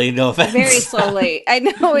slowly, no offense. Very slowly. I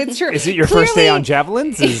know it's true. Is it your first day Clearly- on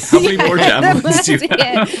javelins? Is How many more that javelins do you must be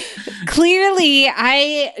have? it. Clearly,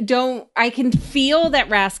 I can feel that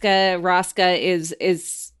Raska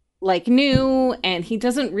is like new and he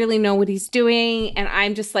doesn't really know what he's doing, and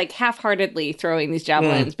I'm just like half-heartedly throwing these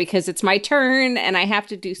javelins because it's my turn and I have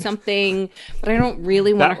to do something, but I don't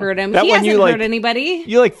really want to hurt him. He hasn't hurt anybody.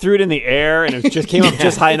 You like threw it in the air and it just came up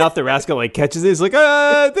just high enough that Raska like catches it. He's like,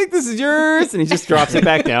 I think this is yours, and he just drops it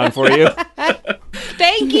back down for you.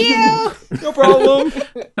 Thank you. No problem.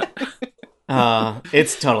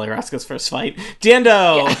 It's totally Raska's first fight.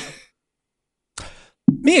 Diendo. Yeah.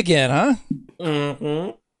 Me again, huh?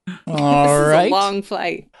 Mm-hmm. All This is right. a long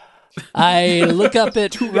flight. I look up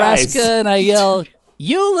at guys. Raska and I yell,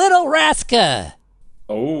 "You little Raska!"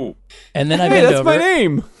 Oh. And then I Hey, bend that's over my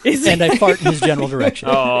name. and I fart in his general direction.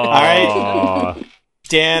 All right.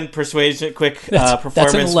 Dan, persuasion, quick That's an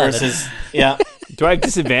performance 11. versus. Yeah. Do I have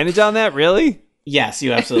disadvantage on that? Really? Yes,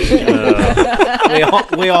 you absolutely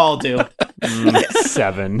do. We all do.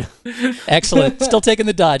 7. Excellent. Still taking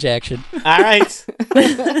the dodge action. All right.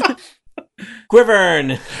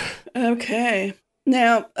 Quivern. Okay.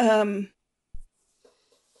 Now,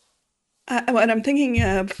 what I'm thinking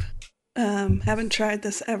of, haven't tried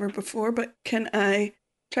this ever before, but can I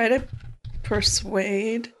try to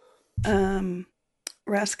persuade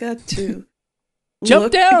Raska to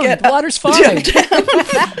Jump down. get The up- water's fine.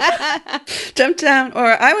 Jump down,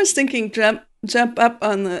 or I was thinking jump up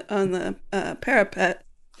on the parapet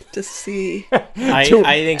to see. I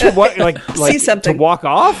think What? Like See something. to walk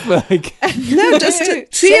off? Like No, just to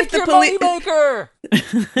see if the police.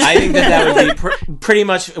 I think that would be pretty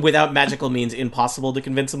much without magical means impossible to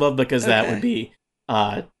convince him of, because that Okay. would be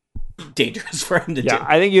dangerous for him to yeah, do.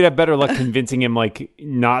 I think you'd have better luck convincing him like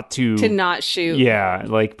not to. To not shoot. Yeah,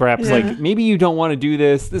 like perhaps Yeah. like maybe you don't want to do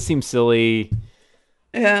this. This seems silly.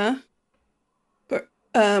 Yeah. But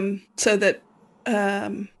so that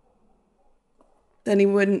then he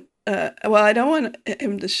wouldn't. Well, I don't want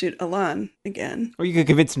him to shoot Alon again. Or you could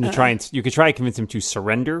convince him to try and you could try to convince him to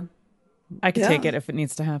surrender. I could Yeah. take it if it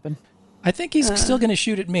needs to happen. I think he's still going to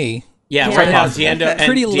shoot at me. Yeah, Yeah. right now, Okay. Diendo and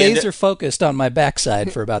Pretty Diendo- laser focused on my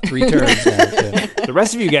backside for about 3 turns now. So. The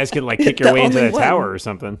rest of you guys could like kick your The way into only the one. tower or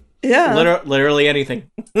something. Yeah. literally anything.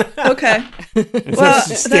 Okay. Instead Well, of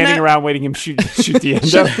just standing then I- around waiting him shoot the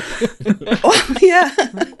end up. Well, yeah.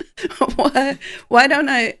 Why don't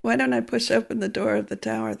I push open the door of the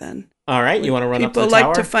tower then? All right, you want to run up to People the like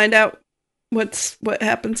tower? to find out what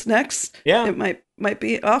happens next. Yeah. It might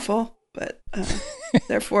be awful, but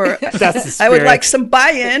therefore That's the I would spirit. like some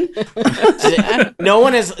buy-in. No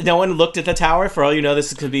one looked at the tower. For all you know,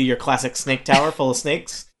 this could be your classic snake tower full of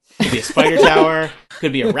snakes. Could be a spider tower.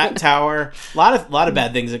 Could be a rat tower. A lot of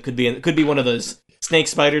bad things. It could be. It could be one of those snake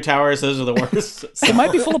spider towers. Those are the worst. So- It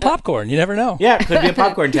might be full of popcorn. You never know. yeah, it could be a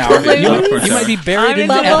popcorn tower. Balloons. You might be buried in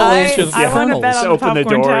the Bubble avalanche Boy. of I wanna kernels. bet Just on the open the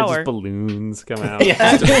popcorn door and tower. just balloons come out.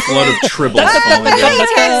 Yeah. A flood of tribbles falling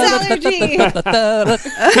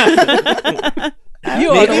down.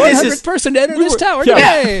 You are the Maybe this is- 100th person to enter this tower Yeah.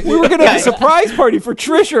 today. We were gonna have a surprise party for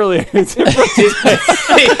Trish earlier.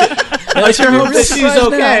 I sure hope that she's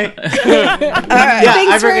surprised okay. All right. Yeah,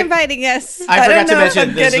 Thanks I for forget- inviting us. I I forgot don't to know if mention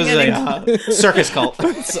I'm this getting was a circus cult.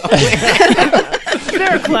 So-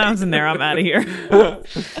 There are clowns in there. I'm out of here.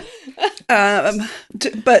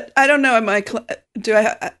 But I don't know. Am I?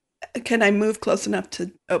 Can I move close enough to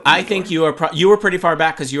open? I the think door? you were pretty far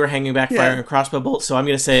back because you were hanging back Yeah. firing a crossbow bolt. So I'm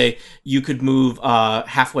going to say you could move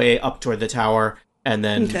halfway up toward the tower, and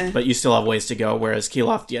then Okay. but you still have ways to go. Whereas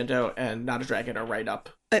Keelof, Diendo, and Not a Dragon are right up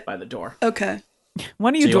by the door. Okay.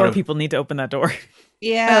 One of you So you door wanna- people need to open that door.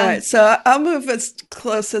 Yeah. All right. So I'll move as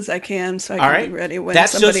close as I can, so I can All right, be ready when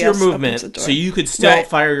that's somebody just your else opens movement. the door. So you could still Right.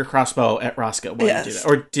 fire your crossbow at Raska while you do Yes. that.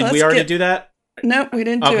 Or did we Let's already get- do that? No, we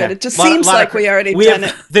didn't do Okay. it. It just Lot- seems lot of like cr- we already we done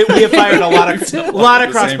have, it. We have fired a lot of The same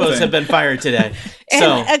crossbows thing. have been fired today. And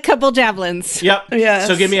So a couple javelins. yep. Yes.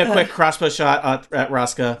 So give me a quick crossbow shot at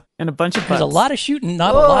Raska. And a bunch of There's a butts. lot of shooting,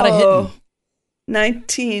 not a lot of hitting.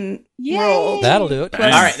 19 Yay. rolled. That'll do it. All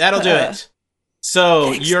right, that'll do Uh, it.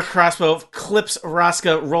 So thanks, your crossbow clips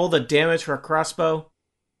Raska. Roll the damage for a crossbow.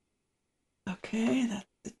 Okay, that's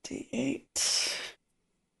the D8.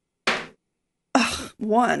 Ugh,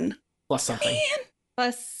 1 Plus something.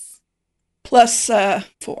 Plus plus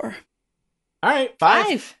 4. All right, 5.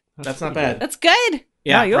 5. That's not bad. That's good.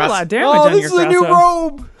 Yeah, you have a lot of damage Oh, on this your is a new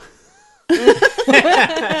crossbow.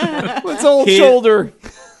 robe. What's old He- shoulder?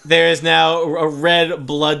 There is now a red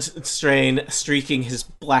blood stain streaking his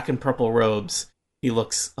black and purple robes. He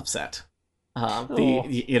looks upset. Oh.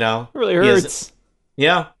 You know, Really he is- hurts.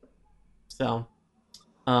 yeah. So,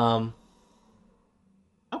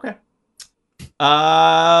 okay.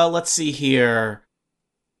 Let's see here.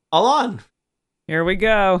 Alon. Here we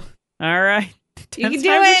go. All right. You can 10 do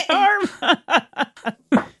times it. the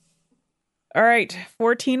charm. All right,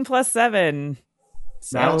 14 plus 7.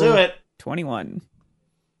 So That'll do it. 21.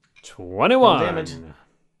 21. Roll damage.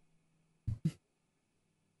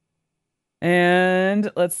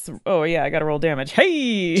 And let's. Oh yeah, I gotta roll damage.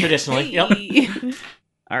 Hey. Traditionally, yep.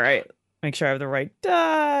 All right. Make sure I have the right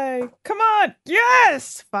die. Come on.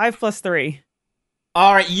 Yes. 5 plus 3.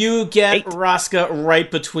 All right, you get 8. Raska right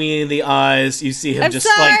between the eyes. You see him I'm just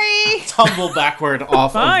sorry. like tumble backward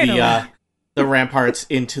off Finally. of the ramparts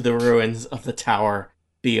into the ruins of the tower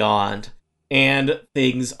beyond. And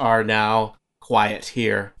things are now quiet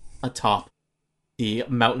here atop the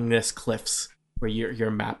mountainous cliffs where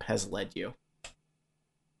your map has led you.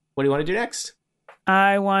 What do you want to do next?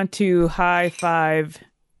 I want to high five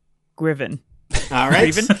Griven. All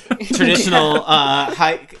right. Traditional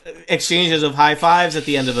high exchanges of high fives at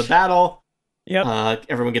the end of a battle. Yep.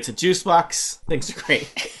 Everyone gets a juice box. Things are great.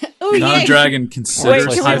 Oh, Not yay. a dragon considers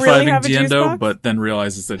Wait, can we high-fiving really have a juice Diendo, box? but then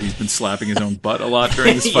realizes that he's been slapping his own butt a lot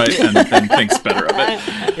during this fight, and then thinks better of it.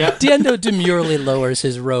 Diendo demurely lowers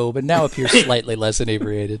his robe and now appears slightly less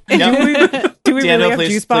inebriated. Do we Diendo, really have please-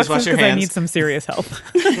 juice please wash boxes? your Because I hands. need some serious help.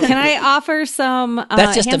 Can I offer some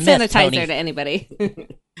That's just hand a myth, sanitizer Tony. to anybody?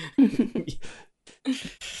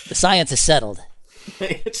 The science is settled.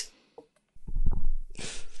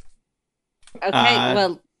 Okay,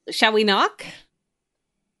 well, shall we knock?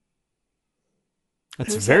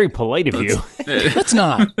 That's very polite of you. Let's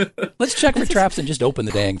not. Let's check for traps and just open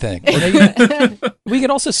the dang thing. Or we could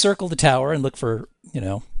also circle the tower and look for,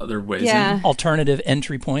 Other ways. Yeah. alternative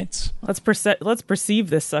entry points. Let's perceive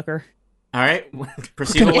this sucker. All right,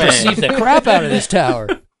 proceed Gonna away. perceive the crap out of this tower.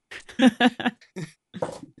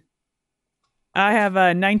 I have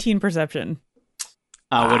a 19 perception.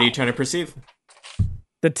 What are you trying to perceive?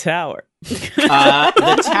 The tower.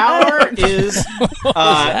 The tower is,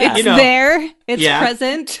 It's there. It's Yeah.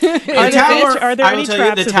 present. the tower. Are there I will any tell you,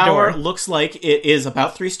 traps the at the tower door? looks like it is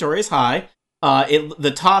about 3 stories high.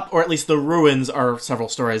 The top, or at least the ruins, are several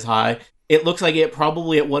stories high. It looks like it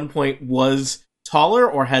probably at one point was taller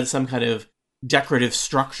or had some kind of decorative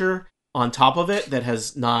structure on top of it that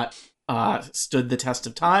has not stood the test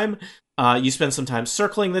of time. You spend some time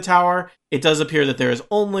circling the tower. It does appear that there is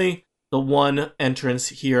only the one entrance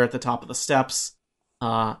here at the top of the steps.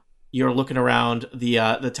 You're looking around the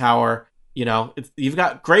tower. You've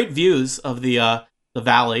got great views of the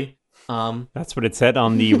valley. That's what it said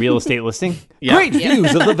on the real estate listing. Yeah. Great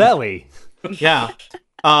views of the valley. Yeah.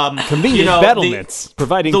 Convenient battlements,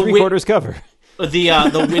 providing the 3/4 cover.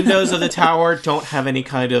 The windows of the tower don't have any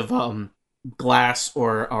kind of glass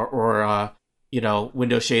or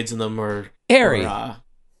window shades in them or Airy. or,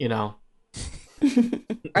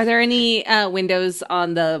 Are there any windows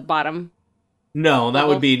on the bottom? No, that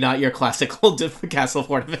would be not your classical castle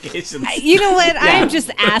fortifications. You know what? I'm just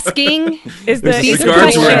asking. Is These The are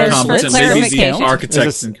guards were questions incompetent. for Maybe the clarification. architect's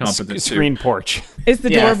There's a incompetent too. screen porch. Is the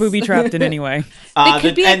Yes. door booby trapped in any way? It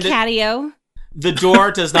could be a and catio. the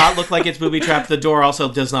door does not look like it's booby trapped. The door also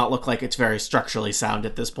does not look like it's very structurally sound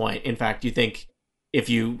at this point. In fact, you think if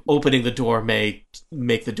you opening the door may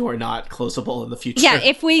make the door not closable in the future. Yeah,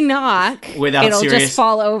 if we knock, Without it'll serious- just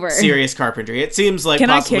fall over. serious carpentry. It seems like Can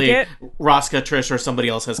I possibly kick Raska, Trish, or somebody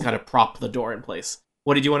else has kind of propped the door in place.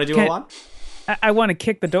 What did you want to do, Can- Alon? I want to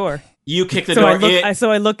kick the door. You kick the So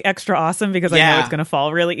door. I look extra awesome because I Yeah. know it's going to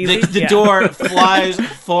fall really easily. The Yeah. door flies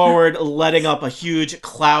forward, letting up a huge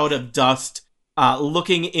cloud of dust.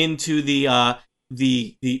 Looking into the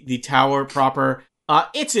tower proper,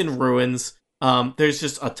 it's in ruins. There's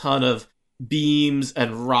just a ton of beams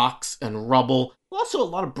and rocks and rubble. Also, a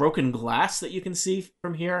lot of broken glass that you can see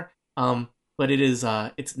from here. But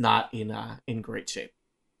it's not in great shape.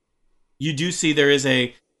 You do see there is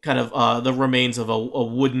a kind of the remains of a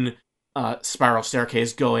wooden spiral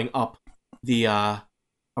staircase going up the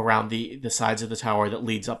around the sides of the tower that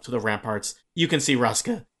leads up to the ramparts. You can see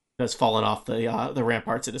Raska has fallen off the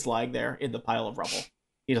ramparts and is lying there in the pile of rubble.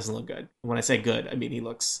 He doesn't look good. When I say good, I mean he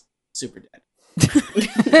looks super dead.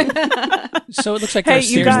 So it looks like Hey,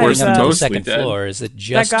 there's you stairs leading guys, up to the mostly second dead. floor. Is it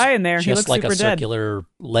just guy in there, he just looks like a super dead. circular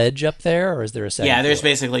ledge up there, or is there a second? Yeah, there's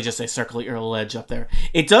floor? basically just a circular ledge up there.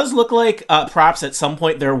 It does look like perhaps at some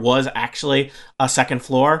point there was actually a second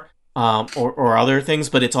floor or other things,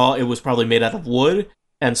 but it was probably made out of wood,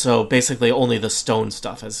 and so basically only the stone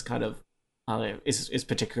stuff is kind of is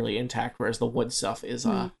particularly intact, whereas the wood stuff is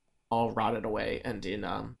all rotted away and in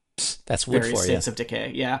That's wood various for you. states of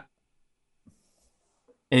decay. Yeah.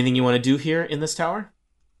 Anything you want to do here in this tower?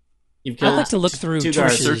 You've I'd killed like to look through two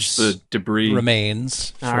guards. Trish's Search the debris.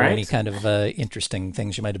 remains All for right. any kind of interesting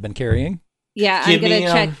things you might have been carrying. Yeah, Give I'm gonna me,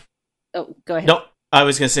 check. Oh, go ahead. No, I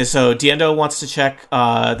was gonna say. So Diendo wants to check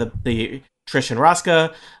the Trish and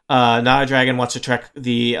Raska. Not a Dragon wants to check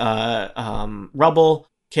the rubble.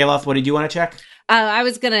 Kaloth, what did you want to check? I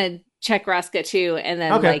was gonna check Raska too, and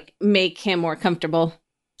then like make him more comfortable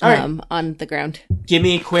on the ground. Give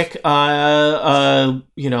me quick,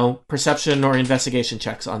 perception or investigation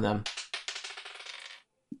checks on them.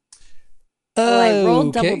 Well, I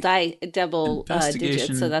rolled Okay. double Investigation.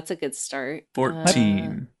 digits, so that's a good start.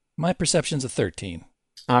 14. My perception's a 13.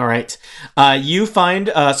 All right. You find,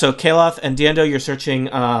 so Kaloth and Diendo, you're searching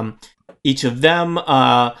each of them.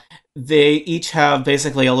 They each have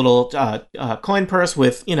basically a little coin purse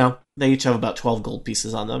with, they each have about 12 gold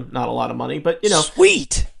pieces on them. Not a lot of money, but,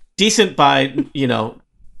 Sweet! decent by,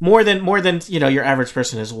 more than your average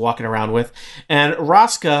person is walking around with. And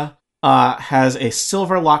Raska has a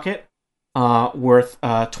silver locket worth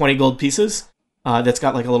 20 gold pieces that's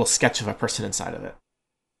got like a little sketch of a person inside of it.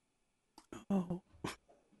 Oh.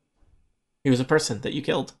 He was a person that you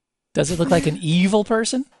killed. Does it look like an evil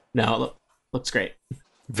person? No, looks great.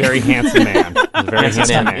 Very handsome man. Very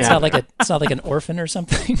handsome man. It's not like an orphan or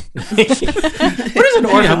something. What does an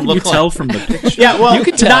orphan You look tell like? from the picture. Yeah, well, You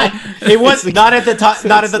can tell. It was not at the time.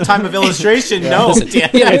 Not at the time of illustration. No. Listen,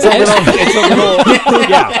 It's a little,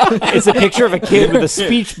 yeah. It's a picture of a kid with a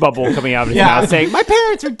speech bubble coming out of his mouth saying, "My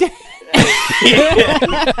parents are dead."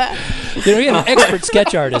 we have an expert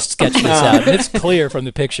sketch artist sketch this out, and it's clear from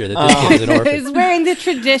the picture that this kid is an orphan. He's wearing the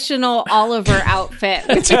traditional Oliver outfit.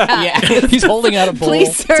 He's holding out a bowl.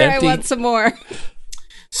 Please, sir, It's I empty. want some more.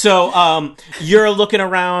 So, you're looking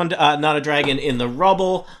around, not a dragon in the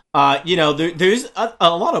rubble. There's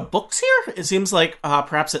a lot of books here. It seems like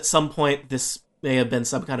perhaps at some point this may have been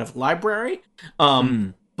some kind of library.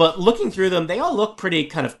 But looking through them, they all look pretty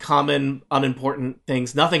kind of common, unimportant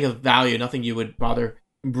things. Nothing of value, nothing you would bother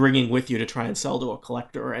bringing with you to try and sell to a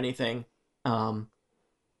collector or anything. That's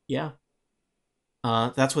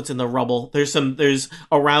what's in the rubble. There's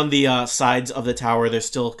around the sides of the tower, there's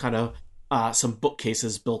still kind of some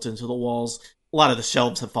bookcases built into the walls. A lot of the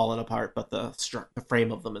shelves have fallen apart, but the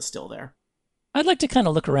frame of them is still there. I'd like to kind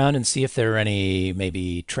of look around and see if there are any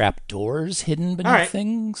maybe trap doors hidden beneath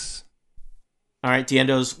things. All right,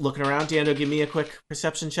 Diendo's looking around. Diendo, give me a quick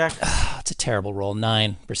perception check. It's a terrible roll.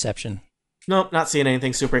 9 perception. Nope, not seeing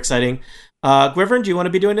anything super exciting. Gwivern, do you want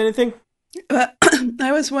to be doing anything?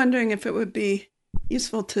 I was wondering if it would be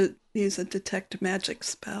useful to use a detect magic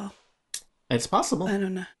spell. It's possible. I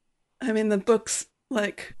don't know. I mean, the books,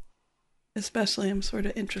 especially, I'm sort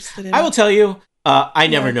of interested in. I will tell you, I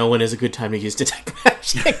never know when is a good time to use detect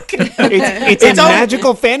magic. It's a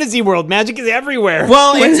magical fantasy world. Magic is everywhere.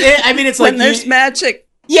 Well, it's like when there's magic.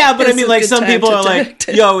 Yeah, but I it's mean, a like good some time people to are like, detect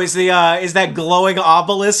it. "Yo, is that glowing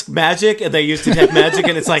obelisk magic?" And they use detect magic,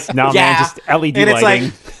 and it's like, No, yeah, man, just LED and it's lighting.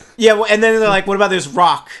 like, yeah, well, and then they're like, "What about this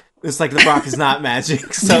rock?" It's like the rock is not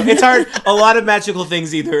magic, so it's hard. A lot of magical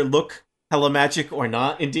things either look hella magic or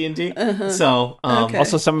not in D&D. So, Okay.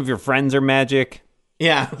 Also, some of your friends are magic.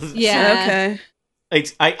 yeah, Yeah. Okay.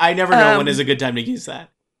 I never know when is a good time to use that.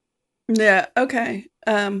 Yeah. Okay.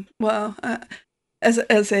 Well,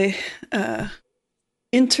 as a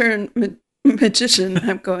intern magician,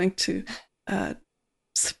 I'm going to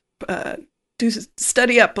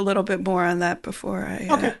study up a little bit more on that before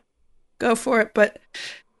I go for it. But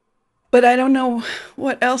I don't know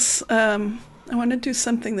what else. I want to do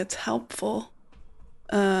something that's helpful.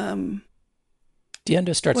 Diendo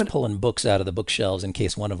starts pulling books out of the bookshelves in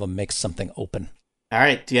case one of them makes something open. All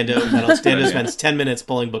right, Diendo spends 10 minutes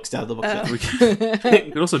pulling books out of the bookshelf. We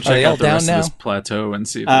could also check they all out the down rest now? of this plateau and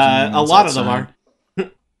see if there's any A ones lot of them outside.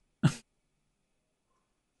 are.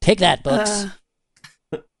 Take that, books.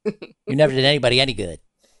 You never did anybody any good.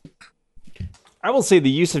 I will say the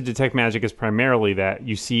use of detect magic is primarily that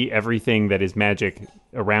you see everything that is magic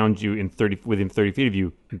around you within 30 feet of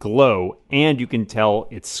you glow, and you can tell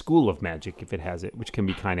its school of magic if it has it, which can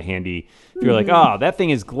be kind of handy. If you're like, that thing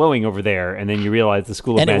is glowing over there, and then you realize the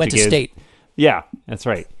school of And it magic went to is... state. Yeah, that's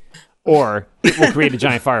right. Or it will create a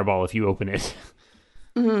giant fireball if you open it.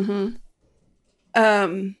 Mm-hmm.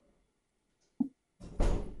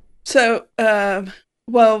 So,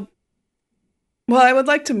 well, I would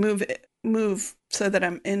like to move so that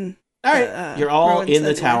I'm in. All right, you're all ruins in the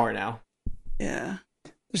anyway. tower now. Yeah.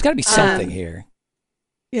 There's got to be something here.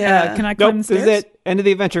 Yeah. Can I climb Nope, the this stairs? is it. End of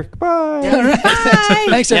the adventure. Goodbye.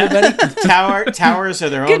 Thanks, Yeah. everybody. Towers are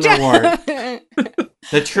their own reward.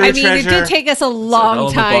 The true I mean, treasure. it did take us a hell long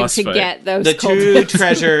of a time boss to fight. get those. the true cultists.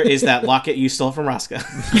 treasure is that locket you stole from Raska.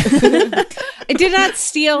 I did not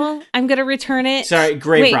steal. I'm going to return it. Sorry,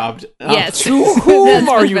 grave Wait. robbed. Yes. To whom That's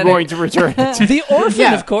are much you better. going to return it? The orphan,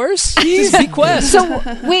 Yeah. of course. He's bequest. So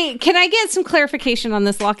wait, can I get some clarification on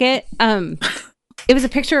this locket? It was a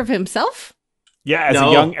picture of himself. Yeah, as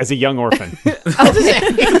No. a young orphan.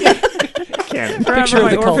 Can't. Picture of my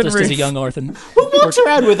the orphan cultist as a roots. young orphan. Who walks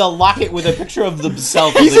around with a locket with a picture of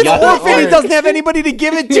themselves? He's as a an young orphan. He doesn't have anybody to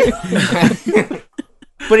give it to.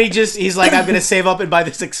 But he's like, I'm going to save up and buy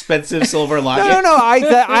this expensive silver locket. No.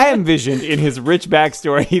 I envisioned in his rich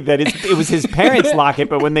backstory that it was his parents' locket,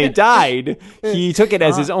 but when they died, he took it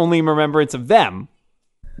as his only remembrance of them.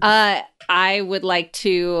 I would like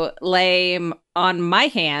to lay on my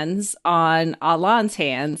hands on Alon's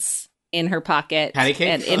hands in her pocket Patty cake?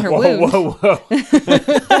 and in her Whoa, wound. whoa.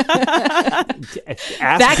 Ask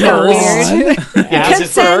That got first. weird. Ask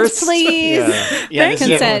Consent, first. please. Yeah, this is-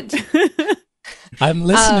 Consent. I'm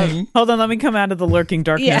listening. Hold on, let me come out of the lurking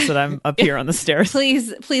darkness Yeah. that I'm up here on the stairs,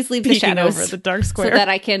 Please leave the peeking shadows over the dark so square. that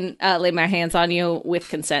I can lay my hands on you with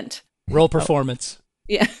consent. Roll performance.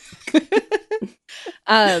 Yeah.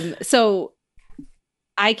 So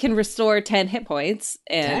I can restore 10 hit points,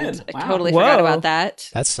 and 10? I Wow. totally forgot Whoa. about that.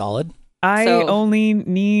 That's solid. I So- only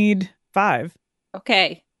need 5.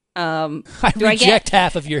 Okay. I Do I reject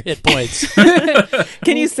half of your hit points.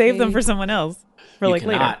 Can you save them Okay. for someone else for You like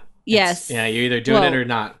later? cannot. Yes. Yeah, you're either doing Well- it or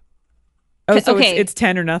not. Oh, so Okay. it's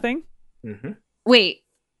 10 or nothing. Hmm. Wait.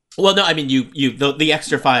 Well, no, I mean, the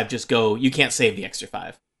extra 5 just go. You can't save the extra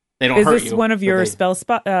 5. They don't Is hurt this you. one of but your they- spell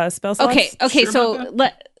slots? Okay. Sure So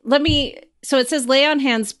about let me. So it says lay on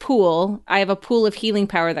hands pool. I have a pool of healing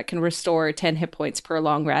power that can restore 10 hit points per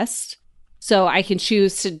long rest. So I can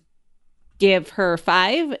choose to give her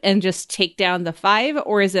 5 and just take down the 5,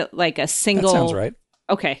 or is it like a That single? sounds right.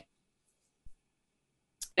 Okay.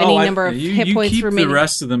 Oh, Any I- number of you, hit you points keep remaining. the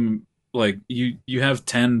rest of them. Like you have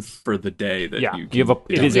 10 for the day that Yeah, you you have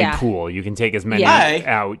can it is Yeah. a pool. You can take as many Yeah.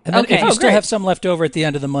 out. And then Okay. if you Oh, still great. have some left over at the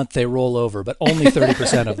end of the month, they roll over, but only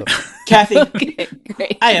 30% of them. Kathy, Okay,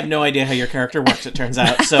 great. I have no idea how your character works. It turns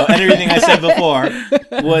out. So everything I said before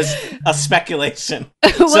was a speculation.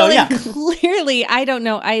 Well, So yeah, and clearly I don't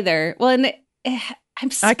know either. Well, and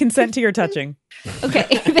I consent to your touching. okay.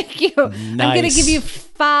 Thank you. I'm gonna Nice. give you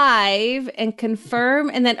 5 and confirm,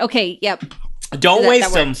 and then okay. Yep. don't That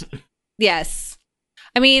waste them. works. Yes.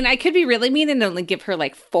 I mean, I could be really mean and only give her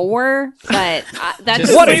like 4, but that Just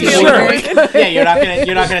doesn't What a seem making to jerk. work. Yeah,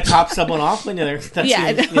 you're not gonna top someone off when you're. That's Yeah, I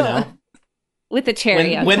your, you know. With the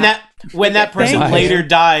cherry on When top. that person Thank you. later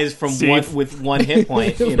dies from Steve. with one hit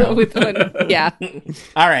point, you know. With one, yeah.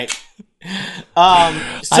 All right. So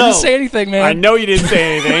I didn't say anything, man. I know you didn't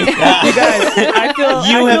say anything. You guys, I feel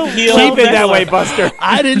You I have feel healed Keep it that Excellent. way, Buster.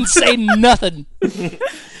 I didn't say nothing.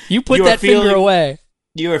 You put You are that finger feeling- away.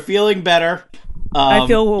 you are feeling better. I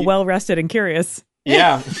feel well rested and curious.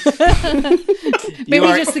 Yeah. Maybe You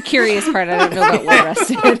are- just the curious part. I don't know about well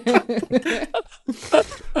rested.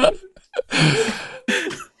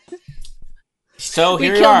 So We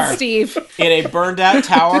here you killed are Steve. in a burned out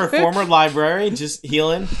tower, former library, just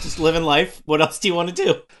healing, just living life. What else do you want to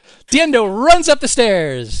do? Diendo runs up the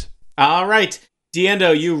stairs. All right,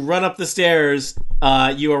 Diendo, you run up the stairs.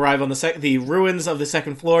 You arrive on the ruins of the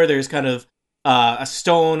second floor. There's kind of a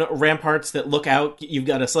stone ramparts that look out. You've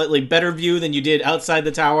got a slightly better view than you did outside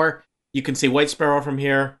the tower. You can see White Sparrow from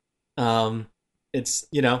here. It's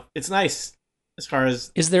it's nice as far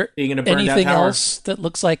as Is there being in a burned anything out tower. else that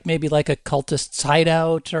looks like maybe like a cultist's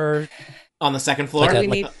hideout, or On the second floor Like a- We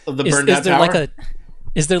need- of the is, burned is out there tower. like a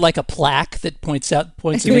is there like a plaque that points of Can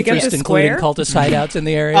we get interest, the including square? cultist hideouts in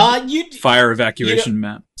the area? You fire evacuation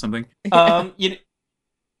map something. you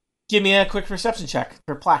give me a quick perception check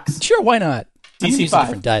for plaques. Sure, why not? I'm DC gonna use a 5.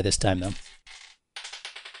 different die this time, though.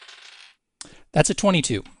 That's a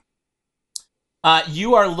 22.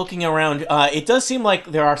 You are looking around. It does seem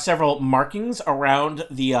like there are several markings around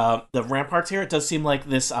the ramparts here. It does seem like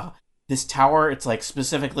this tower. It's like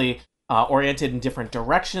specifically oriented in different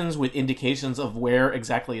directions with indications of where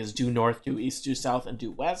exactly is due north, due east, due south, and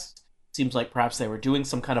due west. Seems like perhaps they were doing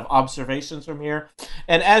some kind of observations from here.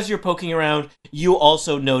 And as you're poking around, you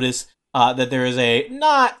also notice that there is a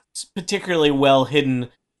not particularly well hidden,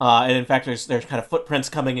 and in fact, there's kind of footprints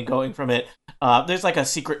coming and going from it. There's like a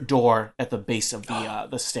secret door at the base of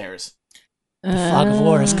the stairs. The fog of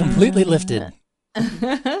war is completely lifted.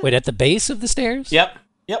 Wait, at the base of the stairs? Yep.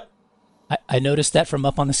 I noticed that from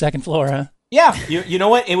up on the second floor, huh? Yeah, you know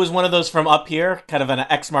what? It was one of those from up here, kind of an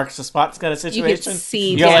X marks the spot kind of You situation. could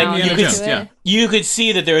see You're down like, you into could- it. You could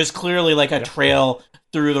see that there is clearly like a trail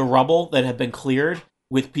through the rubble that had been cleared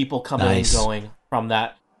with people coming Nice. and going from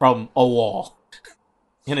a wall.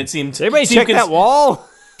 And it seemed Everybody check that wall.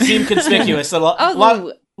 seemed conspicuous. A lot Oh,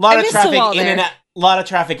 lot I of missed the traffic wall in and there. out, lot of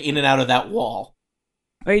traffic in and out of that wall.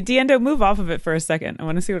 Wait, Diendo, move off of it for a second. I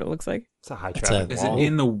want to see what it looks like. It's a high It's traffic Is wall. it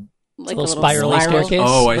in the? like little spirally spiral. staircase.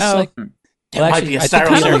 Oh, I Looks see. like- There Well, might actually, be a I think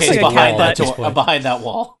spiral it looks staircase like a behind cat that butt. door, behind that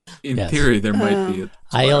wall. In Yes. theory, there might be.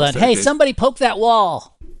 I yell out, "Hey, staircase. somebody poke that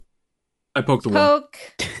wall!" I poked the wall. Poke.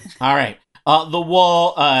 All right. The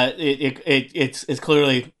wall, it's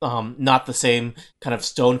clearly not the same kind of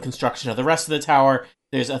stone construction of the rest of the tower.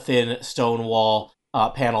 There's a thin stone wall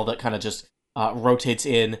panel that kind of just rotates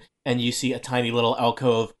in, and you see a tiny little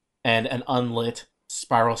alcove and an unlit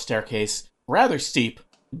spiral staircase, rather steep,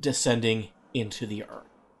 descending into the earth.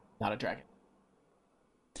 Not a dragon.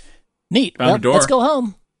 Neat. Found a Well, door. let's go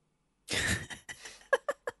home.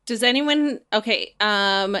 Does anyone? Okay.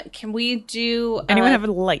 Can we do? Anyone have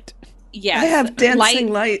a light? Yes. I have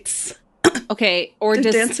dancing lights. Okay. Or Did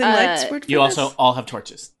does dancing lights work for You this? also all have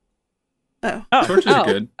torches. Oh. Torches are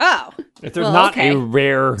good. Oh. If there's Well, not okay. a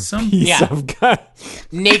rare Some- piece Yeah. of gun.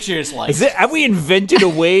 Nature's light. Have we invented a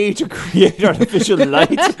way to create artificial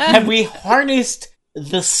light? Have we harnessed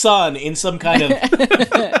the sun in some kind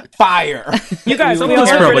of fire? You guys, Some we of all us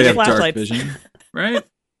have probably British have dark flashlights. vision, right?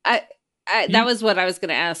 That was what I was going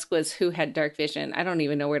to ask. Was who had dark vision? I don't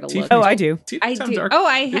even know where to look. Oh, I do. I Some do. dark Oh,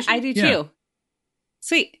 I vision? do Yeah. too.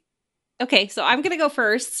 Sweet. Okay, so I'm gonna go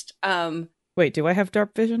first. Wait, do I have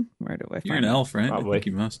dark vision? Where do I find You're an it? elf, right? Probably. I think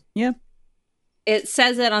you must. It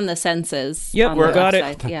says it on the census. Yep, on we the got it.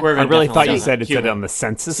 website, Yeah. We're I really thought you definitely said it said human. on the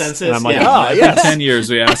census. Census, And I'm like, yeah. oh, Every yes. 10 years,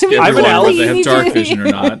 we ask I'm an everyone elf. whether they have dark vision or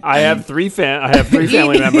not. I have three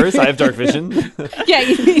family members. I have dark vision. Yeah,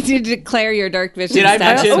 you need to declare your dark vision. Did I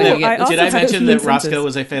status mention when Oh, you get- I also Did I have a mention human that Roscoe census.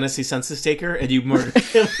 was a fantasy census taker and you murdered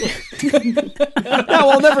him? No,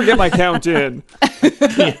 I'll never get my count in.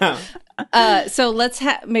 Yeah. So let's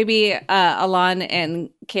maybe Alon and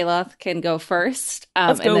Kaloth can go first,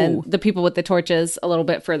 Let's and then go. the people with the torches a little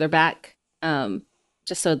bit further back,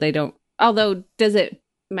 just so they don't. Although, does it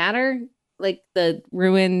matter? Like the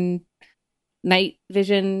ruin night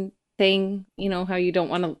vision thing, you know how you don't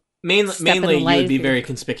want to. Mainly, Step in the you would light be or- very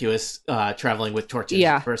conspicuous traveling with torches.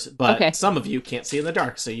 Yeah. But Okay. some of you can't see in the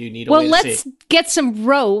dark, so you need a Well, way to let's see. get some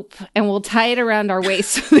rope and we'll tie it around our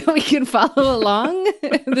waist so that we can follow along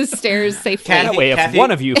the stairs safely. That way, if Kathy-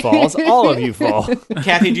 one of you falls, all of you fall.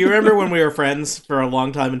 Kathy, do you remember when we were friends for a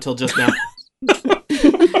long time until just now?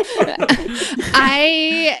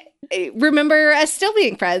 I remember us still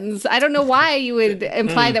being friends. I don't know why you would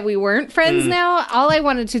imply that we weren't friends now. All I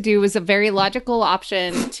wanted to do was a very logical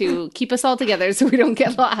option to keep us all together so we don't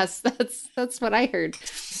get lost. That's what I heard.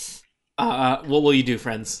 What will you do,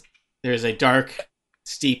 friends? There's a dark,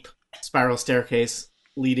 steep spiral staircase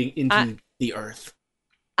leading into the earth.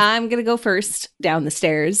 I'm going to go first down the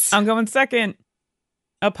stairs. I'm going second.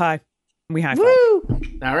 Up high. We high five. Woo!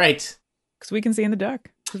 All right. Because we can see in the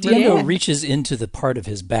dark. Diego Yeah. reaches into the part of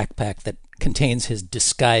his backpack that contains his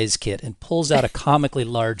disguise kit and pulls out a comically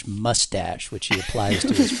large mustache, which he applies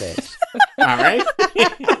to his face. All right.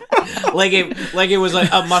 like it was like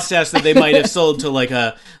a mustache that they might have sold to like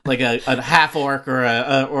a half orc or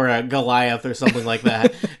a Goliath or something like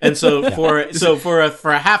that. And so for a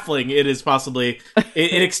halfling, it is possibly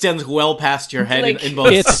it extends well past your head Like- in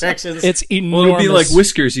both It's directions. it's Well, enormous. it would be like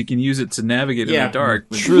whiskers. You can use it to navigate in Yeah. the dark.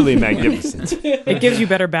 Truly magnificent. It gives you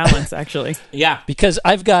better balance, actually. Yeah. because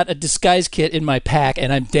I've got a disguise kit in my pack,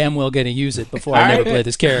 and I'm damn well going to use it before I All never right. play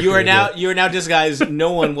this character. You are again. now disguised.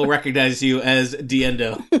 No one will recognize you as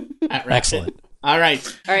Diendo at Rapid. Excellent. All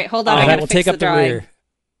right. All right, hold on. And I that got will to fix take up the drawing. rear.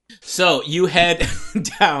 So you head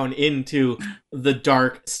down into the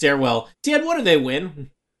dark stairwell. Dan, what do they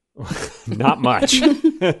win? Not much.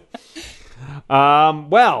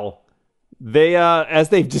 Well, they as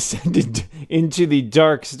they've descended into the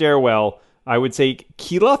dark stairwell, I would say,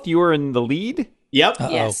 Keeloth, you are in the lead. Yep. Uh-oh.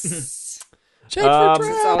 Yes. Check for Um,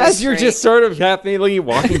 always as you're great. just sort of happily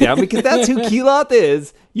walking down, because that's who Keeloth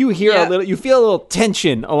is. You hear Yeah. you feel a little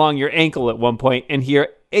tension along your ankle at one point, and hear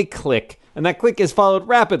a click, and that click is followed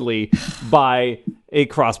rapidly by a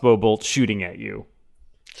crossbow bolt shooting at you.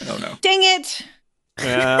 Oh no. Dang it!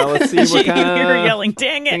 Let's see You what kind hear her of yelling,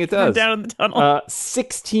 dang thing it, it does. from down in the tunnel.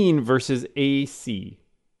 16 versus AC.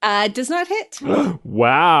 Does not hit.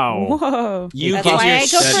 Wow. Whoa. You That's get why your I go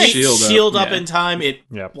first. Shield up, up yeah. in time. It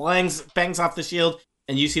Yep. bangs off the shield,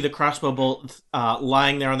 and you see the crossbow bolt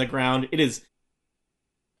lying there on the ground. It is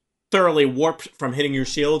thoroughly warped from hitting your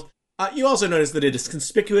shield. You also notice that it is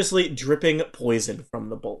conspicuously dripping poison from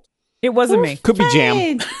the bolt. It wasn't me. Could be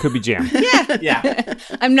jam. Fine. Could be jam. Yeah,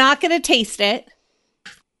 I'm not going to taste it.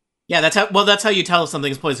 yeah. That's how you tell if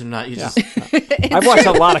something's poison or not. You just I've watched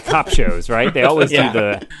a lot of cop shows, right? They always Yeah. do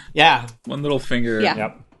the... yeah. One little finger. Yeah.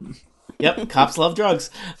 Yep. Yep, cops love drugs.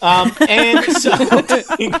 And so,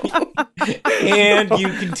 and you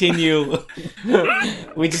continue.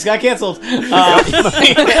 We just got canceled.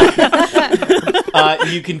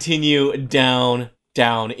 you continue down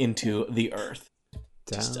into the earth.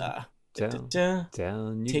 Just down.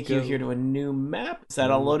 take you here to a new map. Is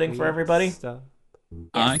that all loading for everybody?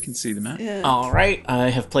 I can see the map. Yeah. All right, I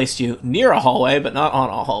have placed you near a hallway, but not on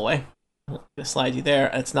a hallway. I'm gonna slide you there.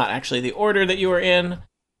 It's not actually the order that you were in. I'm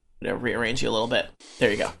gonna rearrange you a little bit.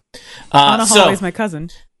 There you go. Anna Hallway's my cousin.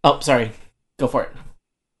 Oh, sorry. Go for it.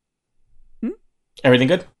 Everything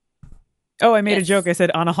good? Oh, I made a joke. I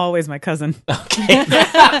said Anna Hallway's my cousin. Okay.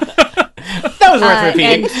 That was worth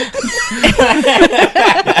repeating.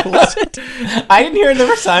 Was it? I didn't hear it the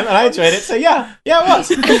first time, and I enjoyed it. So yeah, it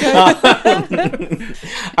was.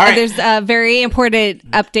 All right. There's a very important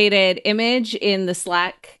updated image in the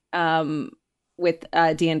Slack with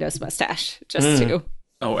Diendo's mustache, just to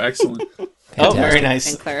Oh, excellent. Oh, very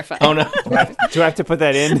nice. and clarify. Oh no. Do I have to put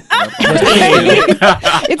that in?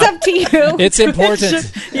 It's up to you. It's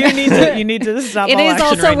important. You need to stop. It all is action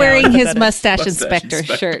also right now wearing and put his that in. mustache Mustache inspector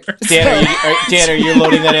inspector. shirt. Dan, are you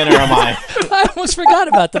loading that in, or am I? I almost forgot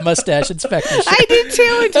about the mustache inspector. I did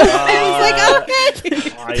too. Until I was like, okay.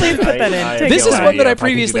 Please put that in. Take This it is away. one that I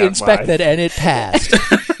previously inspected, and it passed.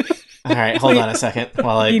 All right, hold on a second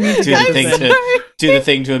while I You do need to the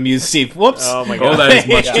thing to amuse Steve. Whoops. Oh my god. Oh, that is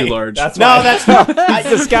much too large. That's No, why that's not. it's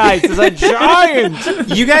disguised as a giant.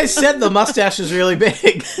 You guys said the mustache is really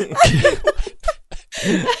big.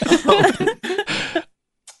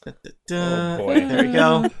 Oh, boy. There we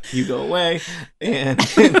go. You go away. And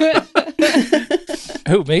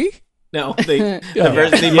Who, me? no,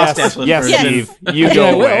 the mustache was Yes, version. Steve. You Yeah, go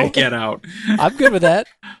I will. away. Get out. I'm good with that.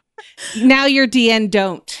 Now you're DN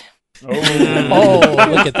don't. Oh,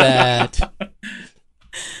 look at that. All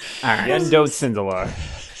right. Yendo Cindelar.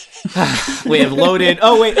 We have loaded.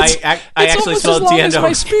 Oh wait, I It's actually almost spelled as long as my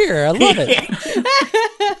Diendo. spear. I love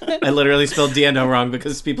it. I literally spelled Diendo wrong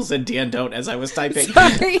because people said Diendon't as I was typing.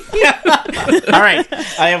 Sorry. All right,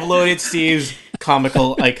 I have loaded Steve's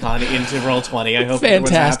comical icon into Roll20. I hope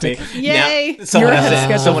Fantastic. everyone's happy. Yay. Now, someone You're ahead of has, to,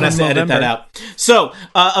 schedule someone has from to edit that November. out. So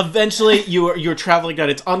eventually, you're traveling down.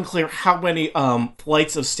 It's unclear how many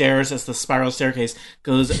flights of stairs as the spiral staircase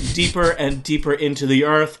goes deeper and deeper into the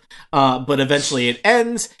earth. But eventually, it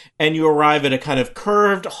ends, and you arrive at a kind of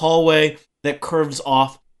curved hallway that curves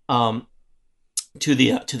off to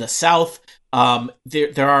the south.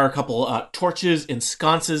 There are a couple torches and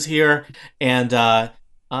sconces here, and yeah,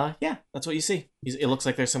 that's what you see. It looks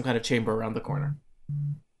like there's some kind of chamber around the corner.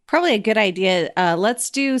 Probably a good idea. Let's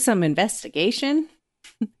do some investigation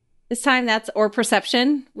this time. Or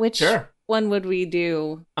perception. Which Sure. one would we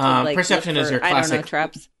do? to, Perception look is for, your I don't know, classic-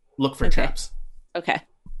 traps. Look for Okay. traps. Okay,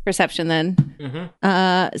 perception then.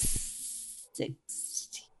 Mm-hmm.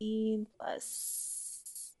 16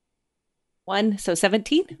 plus 1, so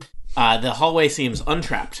 17. The hallway seems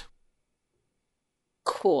untrapped.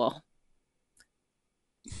 Cool.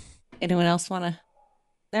 Anyone else want to?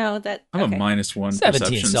 No, that I'm okay. a -1 17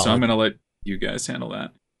 perception, so solid. I'm going to let you guys handle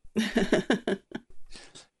that.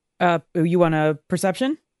 You want a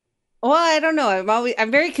perception? Well, I don't know.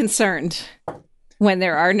 I'm very concerned when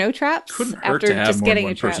there are no traps. Couldn't hurt after to have just more getting than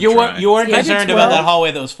a one trap. person. You weren't Yeah, I did concerned about 12. that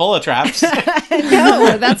hallway that was full of traps.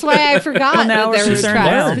 No, that's why I forgot Well, now that there we're were concerned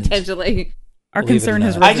traps now. potentially. Our Believe it concern or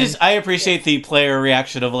has not. risen. I appreciate the player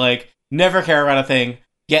reaction of like, never care about a thing,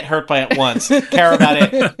 get hurt by it once, care about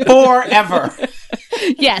it forever.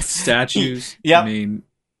 Yes. Statues. Yep. I mean,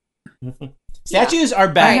 Statues are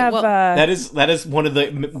I bad. have. well, That is one of the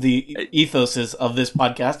ethoses of this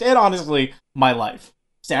podcast, and honestly, my life.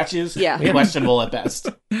 Statues, Yeah. questionable at best.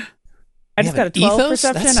 I just Yeah, got a but 12 ethos?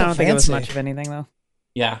 perception. That's I so don't think it was fancy. much of anything though.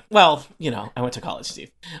 Yeah. Well, I went to college,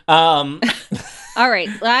 Steve. All right.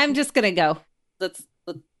 Well, I'm just gonna go. Let's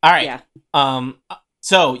All right. yeah.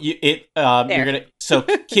 So you're gonna. So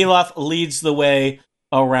Keeloth leads the way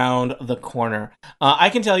around the corner. I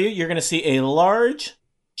can tell you're gonna see a large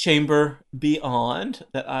chamber beyond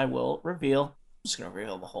that I will reveal. I'm just gonna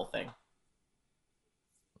reveal the whole thing.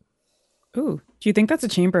 Ooh, do you think that's a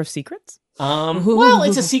chamber of secrets? Well,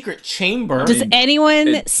 it's a secret chamber. Does anyone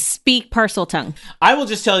it- speak parcel tongue? I will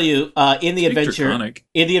just tell you, in the Speak adventure, Draconic.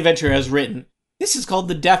 as written, this is called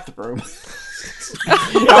the Death Room.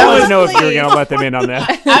 I want to know if you were going to let them in on that.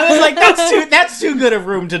 I was like, that's too good a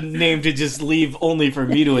room to name to just leave only for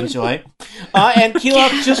me to enjoy. And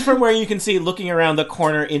Keeloth, just from where you can see, looking around the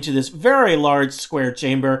corner into this very large square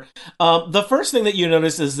chamber, the first thing that you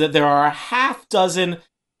notice is that there are a half dozen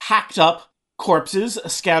hacked up corpses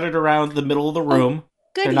scattered around the middle of the room.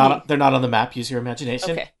 Goody. They're not on the map. Use your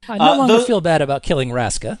imagination. Okay. I no longer those- feel bad about killing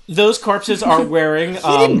Raska. Those corpses are wearing. You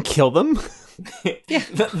didn't kill them.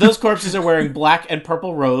 Those corpses are wearing black and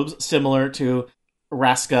purple robes, similar to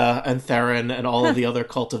Raska and Theron and all of the other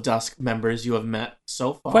Cult of Dusk members you have met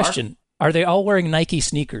so far. Question: are they all wearing Nike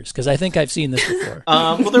sneakers? Because I think I've seen this before.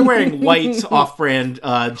 Well, they're wearing white, off-brand,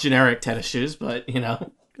 generic tennis shoes, but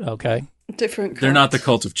Okay. Different. They're not the cards.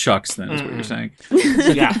 cult of Chucks, then, is what you're saying.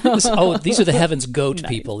 yeah. These are the Heaven's Goat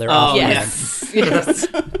people. They're Oh, all Yes. Yes.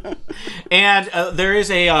 And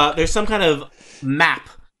there's some kind of map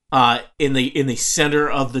in the center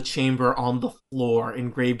of the chamber on the floor,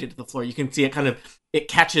 engraved into the floor. You can see it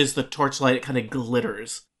catches the torchlight. It kind of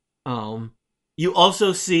glitters. You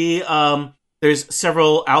also see there's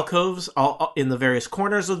several alcoves all in the various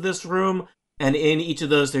corners of this room, and in each of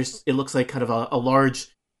those, it looks like kind of a large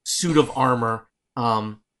suit of armor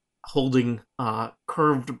holding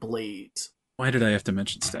curved blades. Why did I have to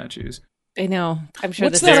mention statues? I know. I'm sure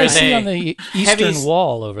What's this that I There's see a on the eastern heavy-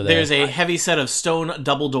 wall over there? There's a heavy set of stone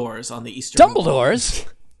double doors on the eastern wall. Dumbledore's.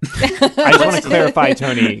 I just want to clarify,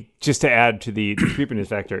 Tony, just to add to the creepiness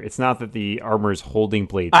factor. It's not that the armor is holding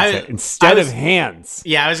blades. It's that instead of hands.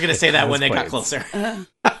 Yeah, I was going to say that when they got blades. closer.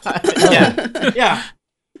 Yeah.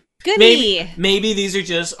 Goody. Maybe these are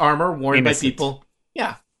just armor worn Innocent. by people.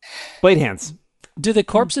 Yeah. Blade hands. Do the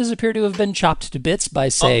corpses appear to have been chopped to bits by,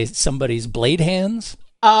 say, somebody's blade hands?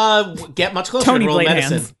 Get much closer Tony and roll blade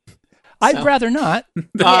medicine. hands. I'd rather not.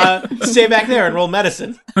 Stay back there and roll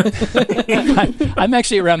medicine. I'm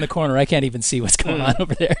actually around the corner. I can't even see what's going on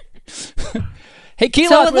over there. Hey, Keeloth,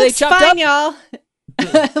 So it were they looks chopped fine, up?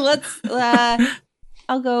 y'all. Let's.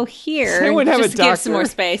 I'll go here. Anyone have just a to give some more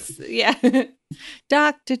doctor? space. Yeah.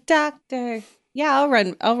 Doctor. Yeah,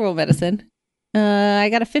 I'll roll medicine. I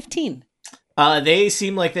got a 15. They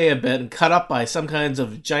seem like they have been cut up by some kinds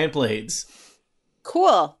of giant blades.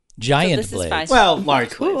 Cool. Giant So this is blades. fine. Well,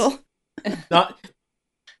 large Cool. blades. Not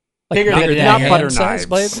Like bigger bigger than than not hand butter size knives.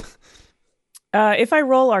 blades? If I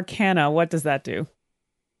roll Arcana, what does that do?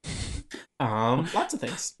 lots of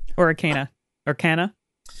things. Or Arcana? Arcana?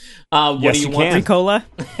 What Yes, do you you want? can.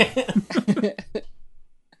 Ricola?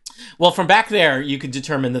 Well, from back there, you could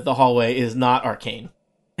determine that the hallway is not arcane.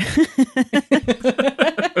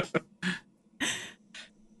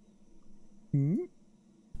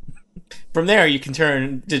 From there, you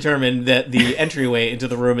can determine that the entryway into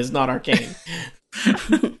the room is not arcane.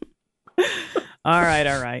 All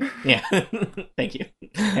right. Yeah. Thank you.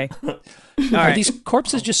 Okay. All Are right. these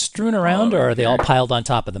corpses just strewn around, or are they all piled on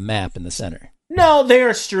top of the map in the center? No, they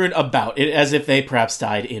are strewn about it as if they perhaps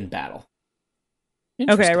died in battle. Okay,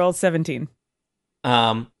 I Interesting. rolled 17.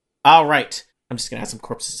 All right. I'm just gonna add some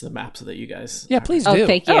corpses to the map so that you guys. Yeah, please Oh, do.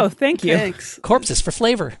 thank you. Oh, thank you. Thanks. Corpses for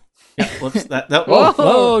flavor. Yeah, whoops. Whoa.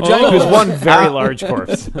 Whoa, It giant was one very large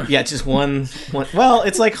corpse. Yeah, just one. Well,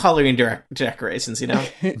 it's like Halloween decorations, you know.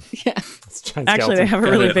 Yeah. It's giant Actually, they skeleton. have a Got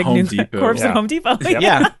it really at big Home new Depot. corpse Yeah. at Home Depot. Yep.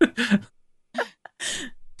 Yeah.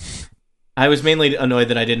 I was mainly annoyed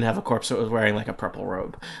that I didn't have a corpse that was wearing like a purple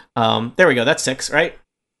robe. There we go. That's 6, right?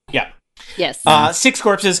 Yeah. Yes. 6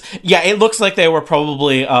 corpses. Yeah, it looks like they were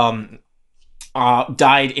probably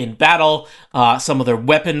died in battle. Some of their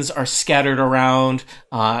weapons are scattered around.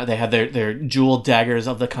 They had their jeweled daggers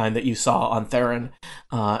of the kind that you saw on Theron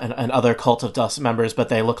and other Cult of Dust members, but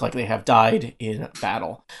they look like they have died in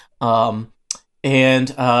battle.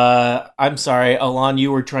 And I'm sorry, Alon,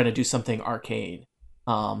 you were trying to do something arcane.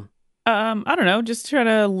 I don't know. Just trying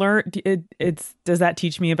to learn. Does that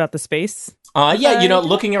teach me about the space? Yeah,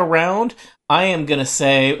 looking around, I am gonna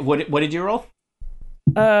say, what did you roll?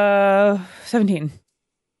 17.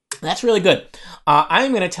 That's really good. I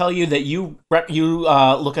am going to tell you that you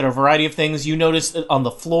look at a variety of things. You notice that on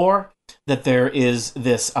the floor that there is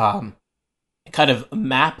this kind of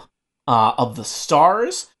map of the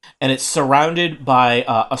stars, and it's surrounded by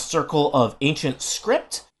a circle of ancient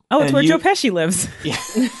script. Oh, it's And where you- Joe Pesci lives. Yeah.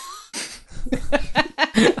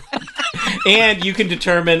 And you can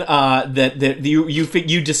determine that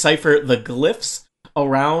you decipher the glyphs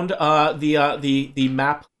around the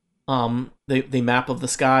map, the map of the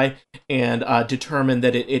sky, and determine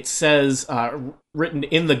that it says written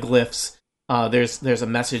in the glyphs. There's a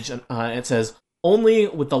message. It says, "Only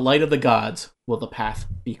with the light of the gods will the path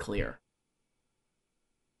be clear."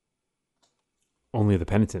 Only the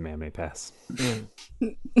penitent man may pass.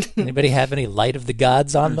 Anybody have any light of the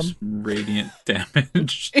gods on There's them? radiant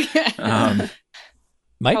damage.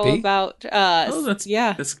 Might How be. about that's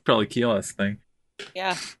yeah. That's probably Keeloth's thing.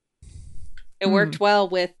 Yeah. It worked well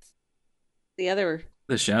with the other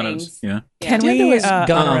The shadows. Things. Yeah. Can Diendo we? has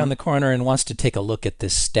gone around the corner and wants to take a look at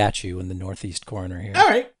this statue in the northeast corner here. All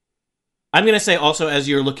right. I'm going to say also, as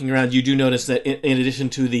you're looking around, you do notice that in addition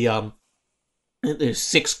to the there's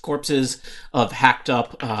 6 corpses of hacked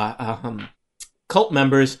up cult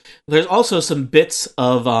members. There's also some bits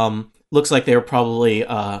of looks like they're probably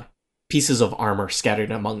pieces of armor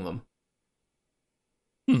scattered among them.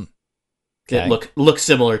 That look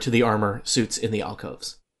similar to the armor suits in the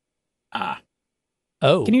alcoves.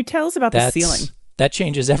 Oh, Can you tell us about the ceiling? That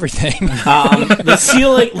changes everything. The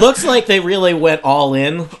ceiling looks like they really went all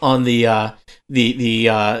in on the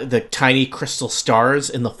tiny crystal stars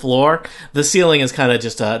in the floor. The ceiling is kind of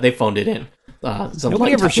just they phoned it in.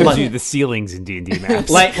 Nobody ever shows you the ceilings in D&D maps.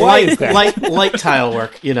 light tile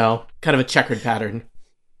work, kind of a checkered pattern.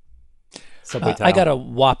 I got a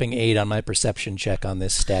whopping 8 on my perception check on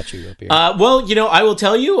this statue up here. Well, I will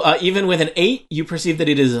tell you, even with an 8, you perceive that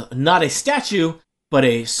it is not a statue, but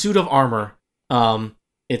a suit of armor.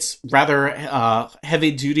 It's rather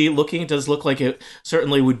heavy duty looking. It does look like it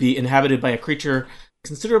certainly would be inhabited by a creature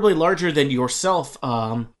considerably larger than yourself,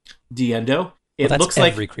 Diendo. That's looks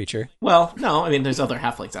every like creature. Well, no, I mean there's other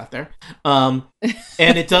halflings out there, and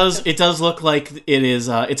it does look like it is.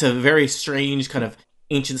 It's a very strange kind of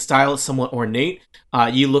ancient style. It's somewhat ornate.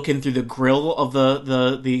 You look in through the grill of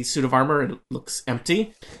the suit of armor, and it looks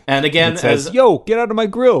empty. And again, it says, "Yo, get out of my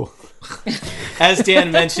grill." As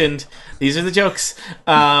Dan mentioned, these are the jokes.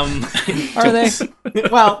 Are they?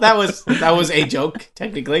 Well, that was a joke,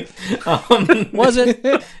 technically. Was it?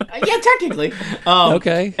 Yeah, technically.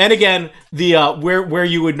 Okay. And again, the where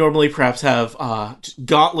you would normally perhaps have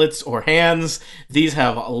gauntlets or hands, these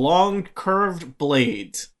have long curved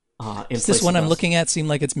blades. Does this one I'm looking at seem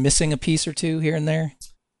like it's missing a piece or two here and there?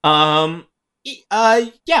 Yeah,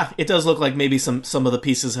 it does look like maybe some of the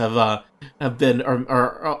pieces have been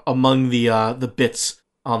are among the bits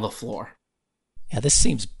on the floor. Yeah, this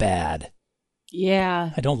seems bad.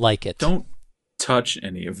 Yeah. I don't like it. Don't touch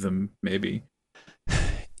any of them, maybe.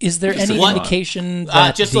 Is there any What? indication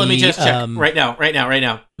that let me just check right now.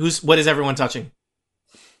 What is everyone touching?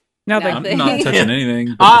 Nothing. I'm not touching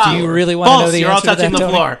anything. Do you really want to know the you're all answer to touching that,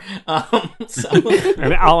 the floor.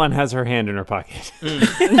 And Alan has her hand in her pocket.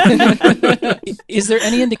 Is there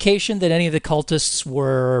any indication that any of the cultists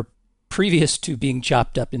were, previous to being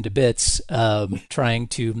chopped up into bits, trying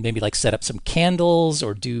to maybe like set up some candles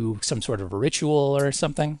or do some sort of a ritual or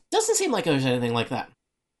something? Doesn't seem like there's anything like that.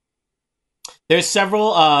 There's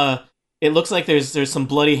several. It looks like there's some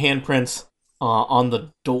bloody handprints on the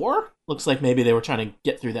door. Looks like maybe they were trying to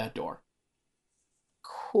get through that door.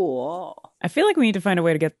 Cool. I feel like we need to find a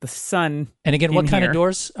way to get the sun. And again, what in kind here. of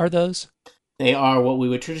doors are those? They are what we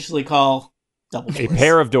would traditionally call double A doors.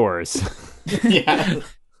 pair of doors. Yeah.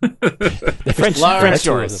 French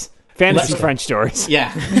doors. Fantasy French doors.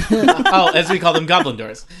 Yeah. As we call them, goblin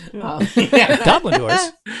doors. Yeah. Goblin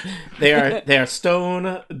doors? They are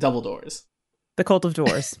stone double doors. The Cult of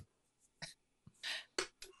Doors.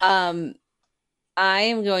 I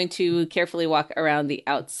am going to carefully walk around the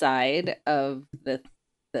outside of the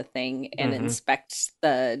thing and inspect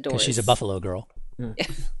the doors. Because she's a buffalo girl.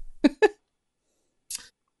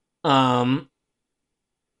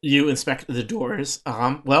 You inspect the doors.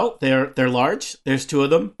 Well, they're large. There's 2 of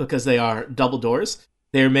them because they are double doors.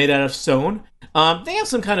 They're made out of stone. They have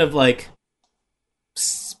some kind of like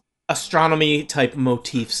astronomy type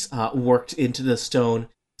motifs worked into the stone.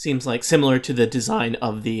 Seems like similar to the design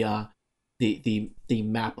of the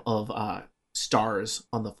map of stars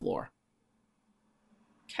on the floor.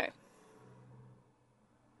 Okay.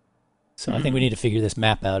 So I think we need to figure this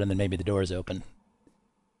map out and then maybe the doors open.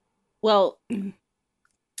 Well,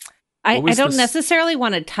 I was don't this- necessarily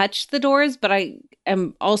want to touch the doors, but I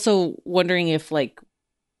am also wondering if like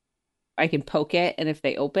I can poke it and if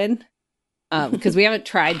they open. Because we haven't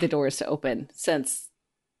tried the doors to open since,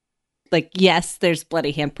 like, yes, there's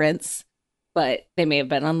bloody handprints, but they may have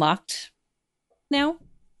been unlocked now.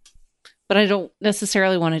 But I don't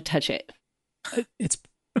necessarily want to touch it.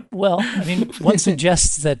 One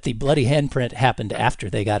suggests that the bloody handprint happened after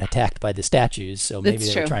they got attacked by the statues, so maybe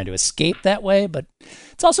That's they were true. trying to escape that way, but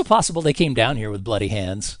it's also possible they came down here with bloody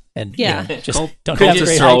hands and Yeah. just don't have Cultists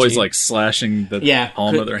great are always hygiene. like slashing the Yeah,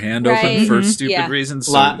 palm of their hand open Right. for stupid Yeah. reasons.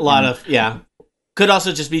 So, Lot of Could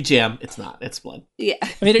also just be jam. It's not. It's blood. Yeah.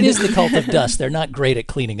 I mean, it is the cult of dust. They're not great at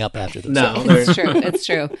cleaning up after themselves. No, It's true. It's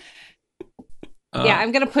true. uh, Yeah,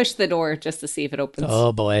 I'm going to push the door just to see if it opens.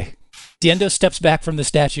 Oh boy. Diendo steps back from the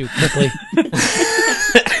statue quickly.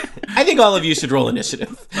 I think all of you should roll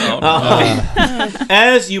initiative. oh,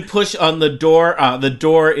 As you push on the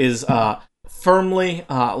door is firmly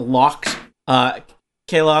locked.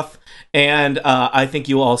 Kaloth, and I think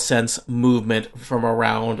you all sense movement from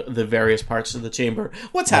around the various parts of the chamber.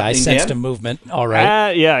 What's I happening, sensed Dan? a movement. All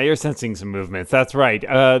right. Yeah, you're sensing some movements. That's right.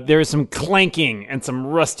 There's some clanking and some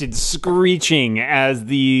rusted screeching as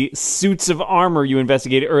the suits of armor you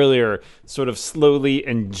investigated earlier sort of slowly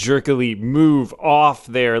and jerkily move off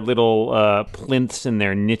their little plinths and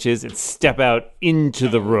their niches and step out into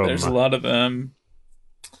the room. There's a lot of them.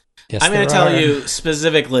 Yes, I'm going to there tell are. you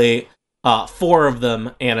specifically 4 of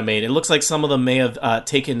them animated. It looks like some of them may have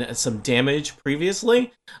taken some damage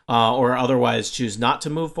previously or otherwise choose not to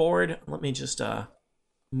move forward. Let me just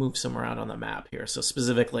move some around on the map here. So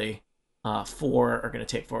specifically, 4 are going to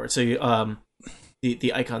take forward. So you,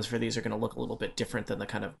 the icons for these are going to look a little bit different than the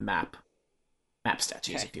kind of map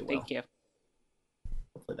statues, Okay, if you will. thank you.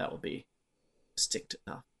 Hopefully that will be distinct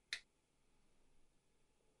enough.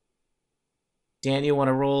 Dan, you want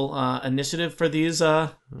to roll initiative for these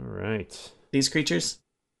All right. these creatures?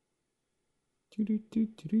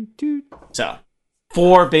 Doo-doo-doo-doo-doo-doo. So,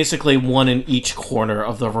 4, basically 1 in each corner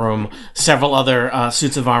of the room. Several other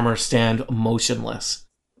suits of armor stand motionless.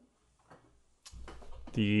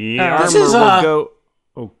 The This armor is, will go.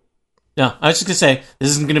 Oh, No, I was just going to say, this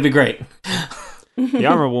isn't going to be great. the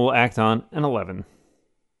armor will act on an 11.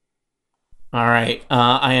 All right,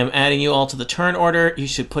 I am adding you all to the turn order. You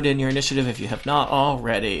should put in your initiative if you have not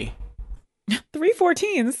already. 3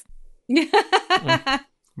 14s.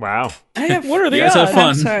 Wow. I have. What are the You guys have odds? fun.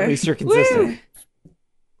 I'm sorry. At least you're consistent.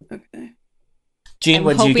 Okay. Gene, I'm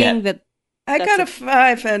what did you hoping get? that I That's got a- a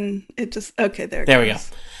 5 and it just okay. There There we go.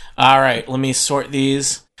 goes. All right, let me sort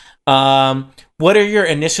these. What are your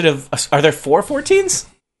initiative? Are there 4 14s?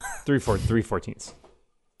 3 14s.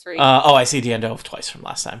 3. I see Diendo twice from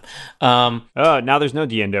last time. Oh, now there's no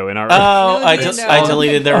Diendo in our. Oh, I Diendo.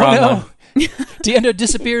 deleted the Oh, wrong no. one. Diendo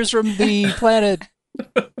disappears from the planet.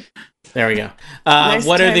 There we go. Nice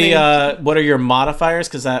what are the timing. what are your modifiers?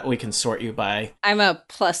 Because that we can sort you by. I'm a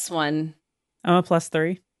 +1. I'm a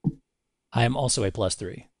 +3. I am also a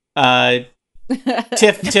 +3.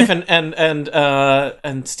 Tiff,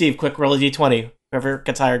 and Steve. Quick, roll a d20. Whoever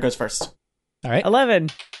gets higher goes first. All right. 11.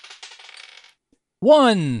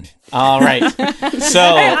 1. All right. So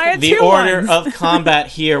I had the 2 order ones. of combat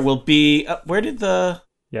here will be. Where did the?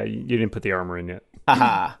 Yeah, you didn't put the armor in yet.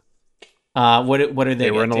 Haha. What are they?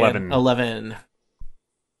 They were get, an Dan? 11. 11.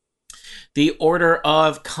 The order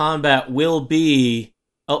of combat will be.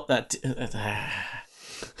 Oh, that.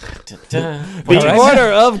 The right.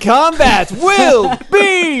 order of combat will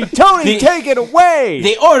be Tony. Take it away.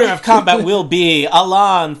 The order of combat will be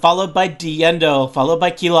Alan, followed by Diendo, followed by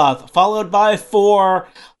Kiloth, followed by 4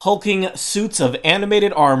 hulking suits of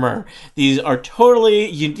animated armor. These are totally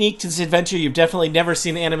unique to this adventure. You've definitely never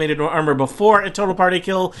seen animated armor before at Total Party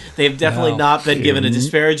Kill. They've definitely No. not been given a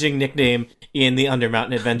disparaging nickname in the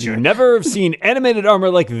Undermountain adventure. You never have seen animated armor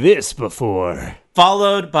like this before.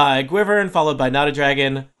 Followed by Gwivern, followed by Not a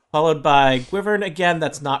Dragon, followed by Gwivern again.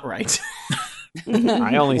 That's not right.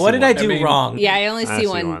 I only. What see did I one. do mean- wrong? Yeah, I only I see see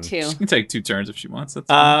one, one. too. She can take 2 turns if she wants. That's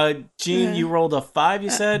fine. Gene, you rolled a 5, you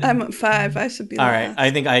said? I'm at 5. I should be. All right. last.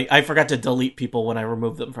 I think I forgot to delete people when I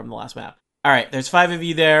removed them from the last map. All right. There's 5 of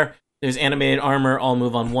you there. There's animated armor. All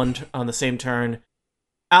move on on the same turn.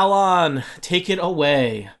 Alon, take it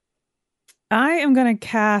away. I am going to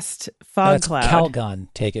cast Fog That's Cloud. Calgon.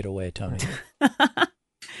 Take it away, Tony.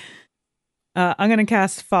 I'm going to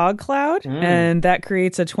cast Fog Cloud, Mm. and that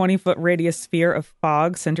creates a 20-foot radius sphere of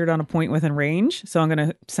fog centered on a point within range. So I'm going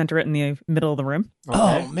to center it in the middle of the room. Okay.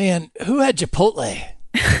 Oh, man. Who had Chipotle?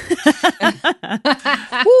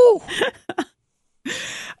 Woo!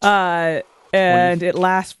 And it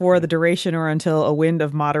lasts for the duration or until a wind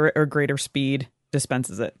of moderate or greater speed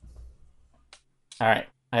dispenses it. All right.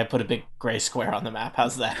 I put a big gray square on the map.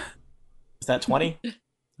 How's that? Is that 20?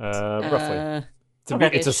 Roughly. It's a,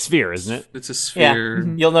 okay. it's a sphere, isn't it? It's a sphere.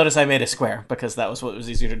 You'll notice I made a square because that was what was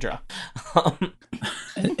easier to draw.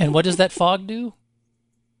 And what does that fog do?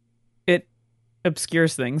 It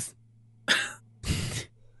obscures things.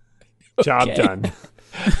 Job Okay. done.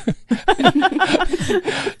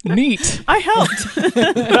 Neat. I helped.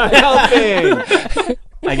 Helping.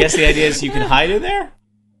 I guess the idea is you can hide in there?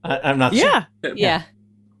 I'm not sure. Yeah. Yeah.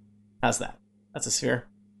 How's that? That's a sphere.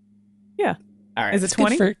 Yeah. All right. Is it It's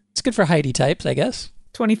good 20? it's good for Heidi types, I guess.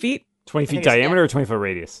 20 feet? 20 feet I guess, diameter or 20 foot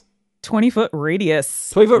radius? 20-foot radius.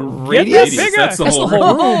 20 foot Yes, radius? bigger. That's the That's whole the room.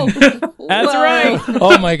 whole room. That's right.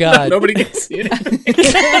 Oh my god. Nobody can see it.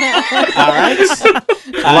 All right.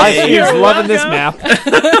 Life is You're loving this welcome.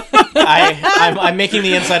 map. I'm making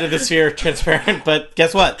the inside of the sphere transparent, but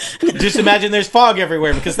guess what? Just imagine there's fog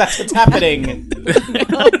everywhere because that's what's happening.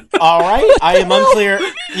 All right, I am unclear.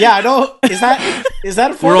 Yeah, I know. Is that Is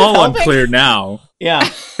that a form We're of all helping? unclear now. Yeah.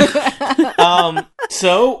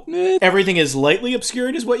 So everything is lightly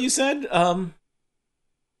obscured, is what you said.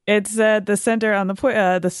 It's the center on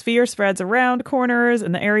the sphere spreads around corners,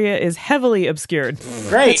 and the area is heavily obscured.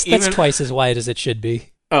 Great. That's twice as wide as it should be.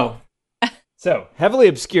 Oh, So, heavily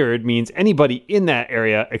obscured means anybody in that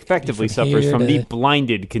area effectively From suffers here from the to-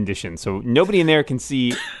 blinded condition. So, nobody in there can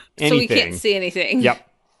see anything. So we can't see anything. Yep.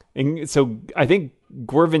 And so, I think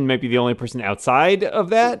Gwyrvin might be the only person outside of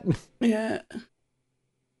that. Yeah.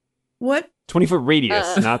 What? 20-foot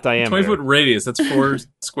radius, not diameter. 20-foot radius. That's 4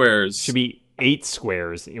 squares. Should be 8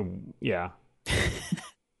 squares. Yeah.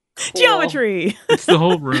 Geometry. It's the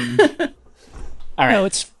whole room. all right. No,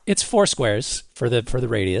 it's 4 squares for the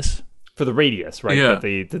radius. For the radius, right? Yeah. But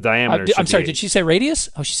the diameter should I'm sorry, be did she say radius?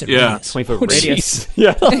 Oh, she said Yeah, radius. 20-foot Oh, radius. jeez.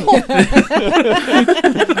 Yeah.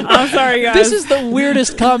 I'm sorry, guys. This is the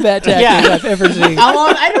weirdest combat tactic Yeah. I've ever seen.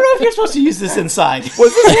 Alon, I don't know if you're supposed to use this inside.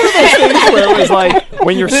 Was this one of those things where it was like,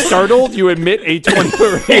 when you're startled, you emit a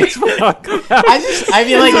 20-foot radius? I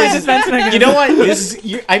feel like my this defense is, mechanism. you know what?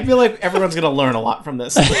 I feel like everyone's gonna learn a lot from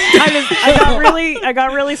this. I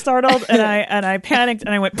got really startled, and I panicked,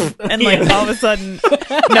 and I went, "Pfft," and like all of a sudden,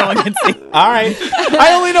 no one can see. All right.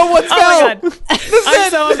 I only know one Oh spell. my god, I'm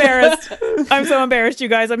so embarrassed. I'm so embarrassed, you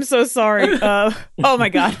guys. I'm so sorry. Oh my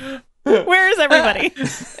god, where is everybody?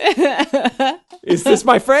 Is this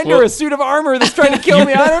my friend or a suit of armor that's trying to kill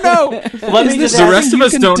me? I don't know. Let me just The ask, rest of you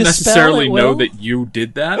us can don't dispel necessarily it, know Will? that you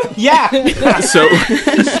did that. yeah. So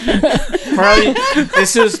Probably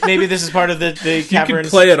this is part of the cavern's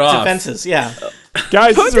play it off. defenses. Yeah.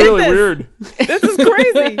 Guys, Who this is did really this? weird. This is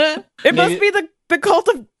crazy. It must be the cult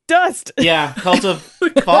of dust. Yeah. Cult of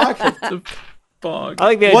fog. fog. I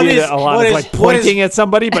like the What idea is- that Alana what is is- like what is- pointing at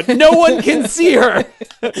somebody, but no one can see her.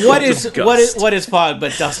 What is Gust. fog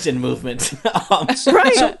but dust in movement?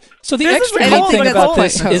 Right. So the This is extra the neat cult, thing the about cult.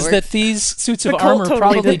 this is Howard. that these suits of The cult armor totally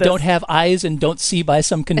probably did this. don't have eyes and don't see by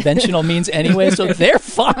some conventional means anyway, so they're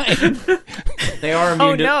fine. They are immune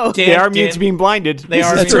Oh, to no. They are immune to being blinded. They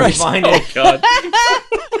are That's immune right. to blinded. God.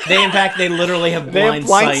 They in fact they literally have They have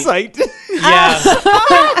blind sight. Yeah.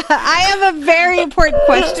 I have a very important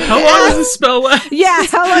question. How to long ask. does this spell last? Yeah,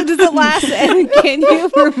 how long does it last, and can you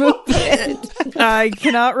remove it? I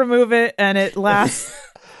cannot remove it, and it lasts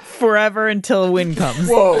forever until wind comes.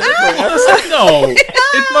 Whoa. No,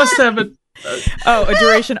 it must have a. Oh, a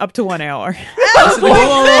duration up to 1 hour.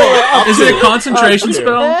 Is it a concentration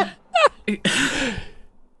spell?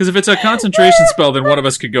 Because if it's a concentration spell, then one of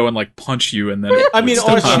us could go and like punch you, and then it I mean,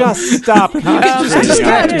 would or stop. Just stop concentrating.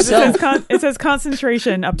 distract It yourself. says, it says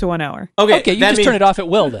concentration up to 1 hour. Okay, you that just means, turn it off at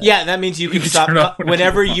will then. Yeah, that means you can can stop turn it off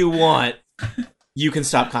whenever you want. You can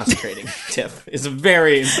stop concentrating. Tiff is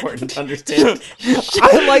very important to understand.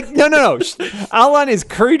 I like no. Alan is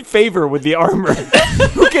curried favor with the armor,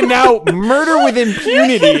 who can now murder with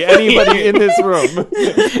impunity anybody in this room.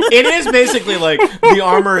 It is basically like the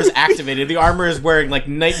armor is activated. The armor is wearing like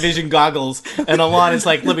night vision goggles, and Alon is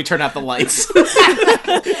like, "Let me turn out the lights."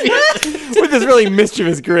 With this really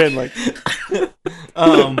mischievous grin, like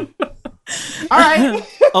All right,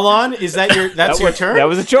 Alon, is that that's your turn? that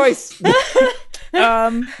was a choice.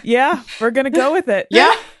 Yeah, we're gonna go with it.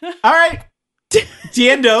 Yeah. All right.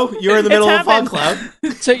 Diendo, you're in the middle of a fog happened.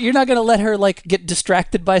 cloud. So you're not going to let her like get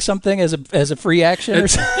distracted by something as a free action or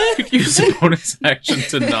something? You could use a bonus action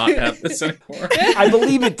to not have this anymore. I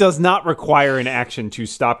believe it does not require an action to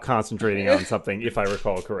stop concentrating on something, if I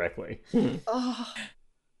recall correctly.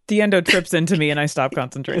 Diendo trips into me, and I stop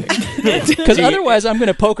concentrating. Because otherwise, I'm going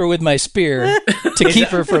to poke her with my spear to keep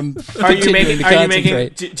her from Are you continuing making? to Are you making?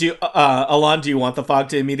 concentrate. Do you, Alon? Do you want the fog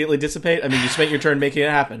to immediately dissipate? I mean, you spent your turn making it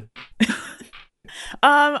happen.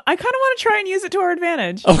 I kind of want to try and use it to our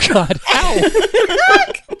advantage. Oh God!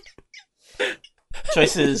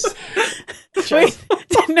 Choices. Wait,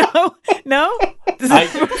 no.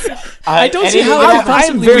 I don't see how anything it that-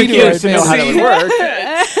 possibly I'm very be to our curious to know how that would advantage.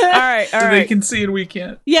 work. All They right. can see and we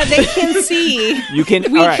can't. Yeah, they can see. You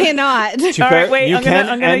can. We all right. cannot. To All clar- right, wait, you I'm gonna- can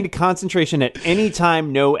I'm gonna- end concentration at any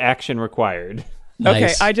time, no action required. Okay,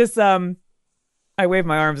 Nice. I just I wave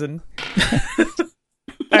my arms and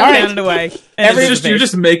I right. ran it away. And You're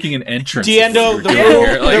just making an entrance. Diendo, the Here,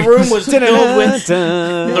 room, like- the room was filled with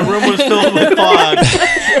the room was filled with fog,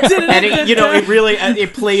 and it really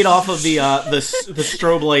it played off of the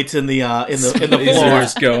strobe lights in the floor,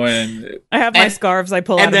 Lasers going. I have my and- scarves I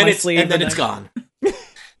pull out and of then my it's sleeve. and then it's gone.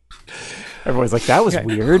 Everyone's like, that was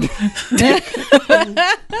weird.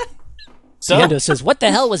 So Diendo says, "What the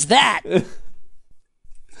hell was that?"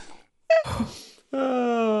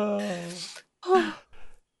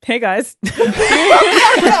 Hey guys.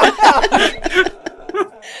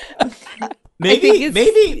 Maybe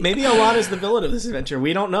Alana's the villain of this adventure.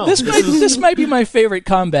 We don't know. This might be my favorite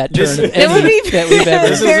combat turn of It would any be that we've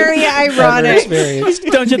ever very ironic. experienced.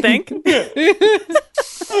 Don't you think?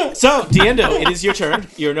 So, Diendo, it is your turn.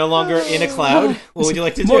 You're no longer in a cloud. What would you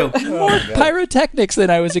like to do? More pyrotechnics than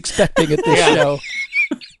I was expecting at this show.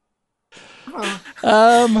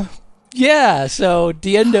 Yeah, so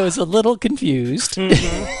Diendo is a little confused.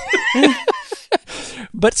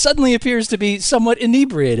 But suddenly appears to be somewhat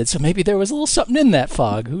inebriated, so maybe there was a little something in that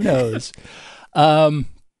fog. Who knows? And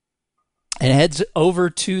heads over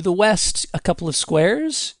to the west a couple of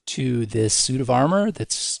squares to this suit of armor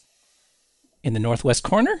that's in the northwest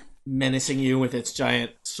corner. Menacing you with its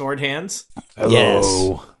giant sword hands.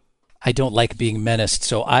 Yes. I don't like being menaced,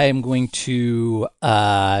 so I am going to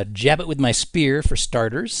jab it with my spear for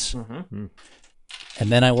starters. Mm-hmm. And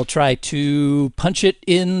then I will try to punch it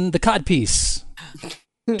in the codpiece.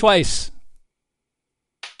 Twice.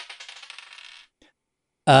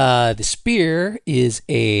 The spear is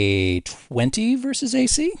a 20 versus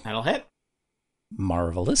AC. That'll hit.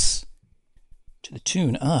 Marvelous. To the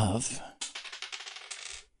tune of...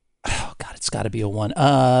 Oh, God, it's got to be a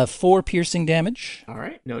 1. 4 piercing damage. All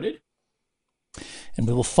right, noted. And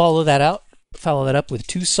we will follow that up with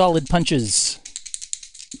 2 solid punches.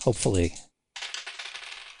 Hopefully.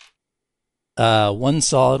 1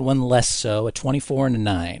 solid, 1 less so, a 24 and a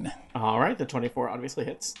 9. All right, the 24 obviously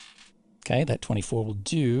hits. Okay, that 24 will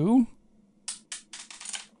do...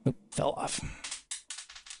 Oop, fell off.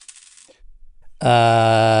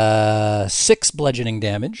 6 bludgeoning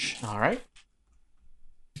damage. All right.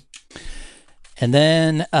 And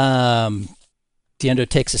then Diendo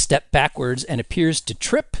takes a step backwards and appears to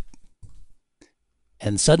trip.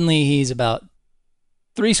 And suddenly he's about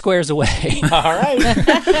 3 squares away. All right.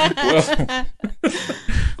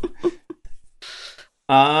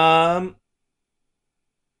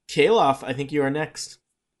 Kalof, I think you are next.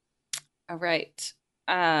 All right.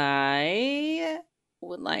 I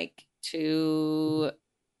would like to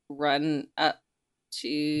run up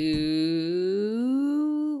to...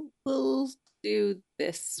 We'll do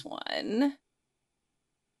this one.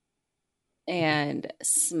 And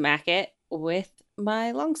smack it with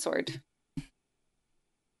my longsword.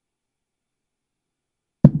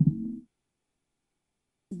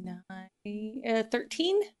 Nine,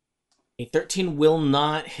 13? A 13 will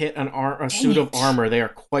not hit a suit of armor. They are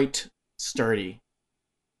quite sturdy.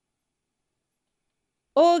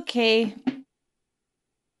 Okay.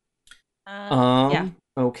 Yeah.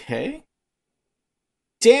 Okay.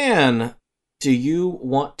 Dan, do you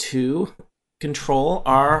want to control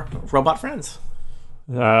our robot friends?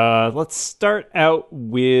 Let's start out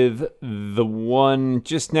with the one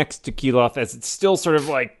just next to Keeloth as it's still sort of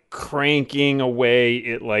like cranking away.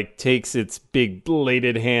 It like takes its big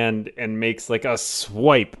bladed hand and makes like a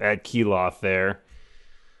swipe at Keeloth there.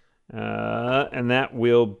 And that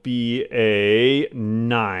will be a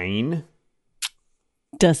 9.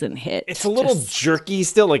 Doesn't hit. It's a little jerky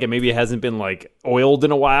still, like maybe it hasn't been like oiled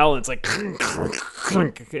in a while. And it's like,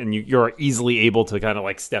 and you're easily able to kind of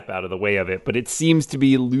like step out of the way of it. But it seems to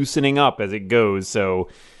be loosening up as it goes, so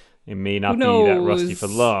it may not be that rusty for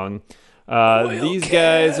long. These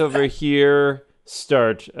guys over here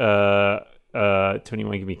start. Tony, you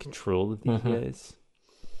want to give me control of these guys?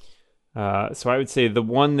 So I would say the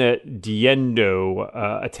one that Diendo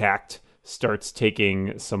attacked starts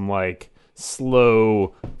taking some like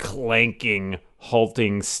slow, clanking,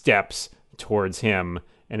 halting steps towards him.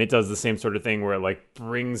 And it does the same sort of thing where it like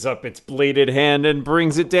brings up its bladed hand and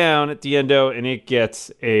brings it down at Diendo, and it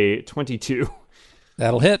gets a 22.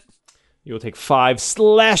 That'll hit. You'll take 5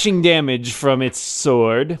 slashing damage from its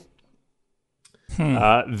sword.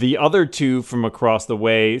 The other 2 from across the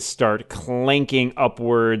way start clanking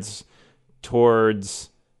upwards towards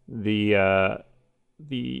the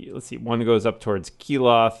let's see, one goes up towards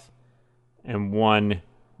Keeloth, and one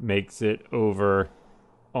makes it over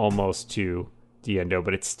almost to Diendo,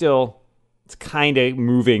 but it's kind of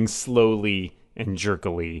moving slowly and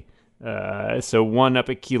jerkily. So one up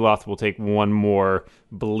at Keeloth will take one more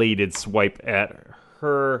bladed swipe at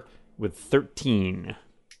her with 13.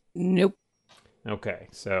 Nope. Okay,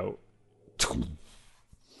 so...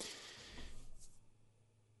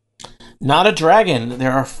 Not a dragon.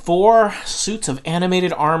 There are 4 suits of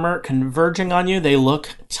animated armor converging on you. They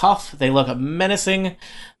look tough. They look menacing.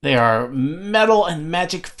 They are metal and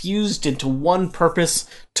magic fused into one purpose: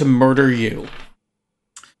 to murder you.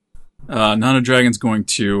 Nana Dragon's going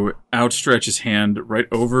to outstretch his hand right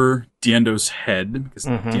over Diendo's head, because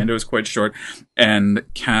Diendo is quite short, and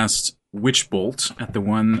cast Witch Bolt at the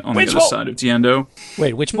one on the other side of Diendo.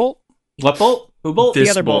 Wait, which bolt? What bolt? Who bolt?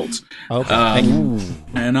 This other bolt. Okay.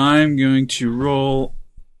 And I'm going to roll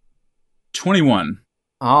 21.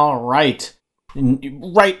 All right.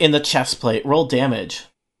 Right in the chest plate. Roll damage.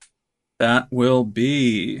 That will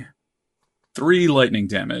be 3 lightning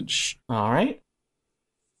damage. All right.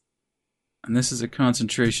 And this is a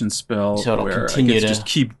concentration spell So it'll where I continue get to to- just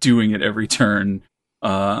keep doing it every turn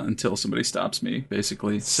until somebody stops me,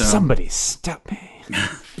 basically. So Somebody stop me.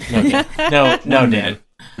 No, Dan. No, Dan.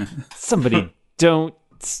 Somebody don't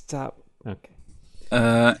stop. Okay.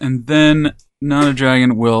 And then Not a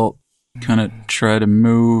Dragon will kind of try to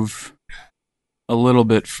move a little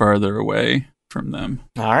bit farther away from them.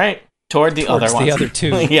 All right. Toward the Towards other ones. the other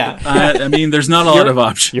two. Yeah. I mean, there's not a lot of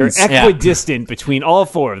options. You're equidistant between all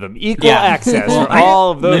 4 of them. Equal Yeah. access Well, for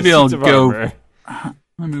all of those maybe I'll suits of go- armor.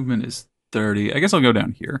 My movement is 30. I guess I'll go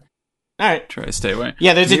down here. All right. Try to stay away.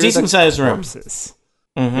 Yeah, there's a Near the decent sized room. corpses.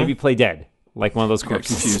 Mhm. Maybe play dead, like one of those I got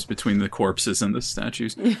corpses. confused between the corpses and the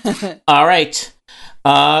statues. All right.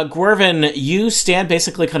 Gwyrvin, you stand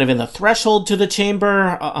basically kind of in the threshold to the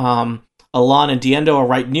chamber. Alon and Diendo are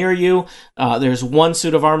right near you. There's 1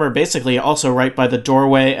 suit of armor basically also right by the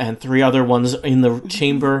doorway and 3 other ones in the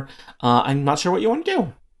chamber. I'm not sure what you want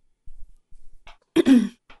to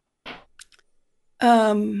do.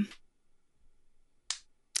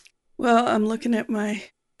 Well, I'm looking at my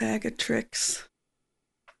bag of tricks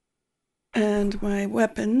and my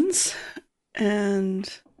weapons and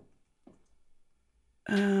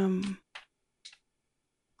Pew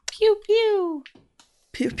pew.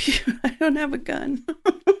 pew pew. I don't have a gun. I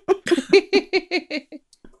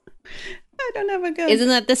don't have a gun. Isn't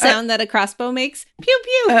that the sound that a crossbow makes? Pew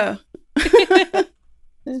pew.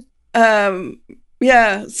 Oh.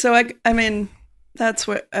 Yeah, so I mean that's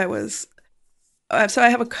what I was so I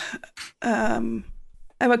have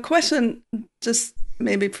a question just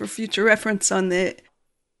maybe for future reference on the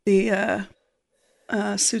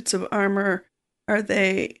suits of armor. Are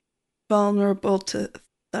they vulnerable to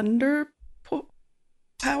thunder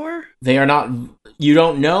power? They are not. You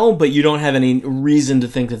don't know, but you don't have any reason to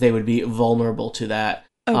think that they would be vulnerable to that.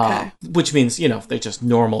 Okay. Which means, they're just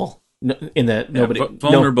normal. In that nobody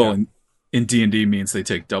vulnerable in D&D means they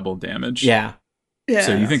take double damage. Yeah. Yeah.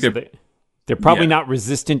 So you think So they're they're probably not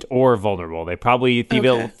resistant or vulnerable. They probably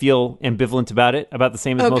feel ambivalent about it, about the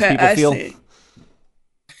same as most people feel. See.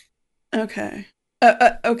 Okay.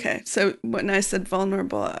 Okay. So when I said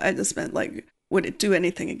vulnerable, I just meant like, would it do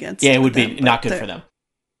anything against? Yeah, it would them? be not But good for them.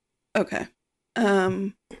 Okay.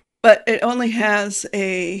 But it only has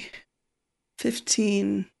a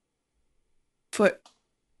 15-foot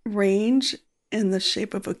range in the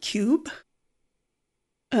shape of a cube.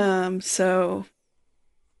 And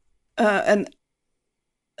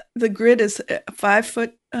the grid is 5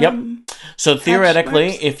 foot. Yep. So theoretically,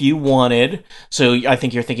 marks? if you wanted, so I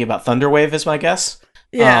think you're thinking about Thunderwave is my guess.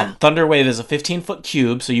 Yeah. Thunderwave is a 15-foot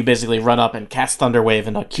cube, so you basically run up and cast Thunderwave,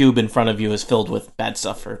 and a cube in front of you is filled with bad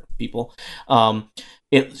stuff for people. So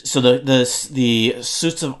the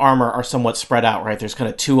suits of armor are somewhat spread out, right? There's kind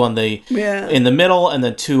of 2 on the in the middle, and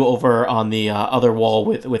then 2 over on the other wall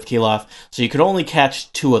with Keloth. So you could only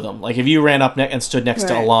catch 2 of them. Like if you ran up and stood next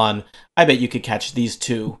to Right. Alon, I bet you could catch these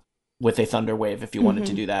 2 with a Thunderwave if you wanted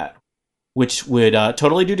to do that, which would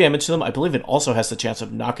totally do damage to them. I believe it also has the chance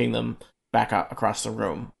of knocking them back out across the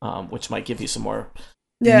room, which might give you some more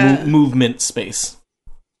movement space.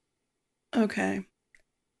 Okay.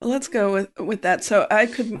 Well, let's go with that. So I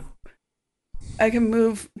can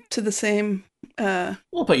move to the same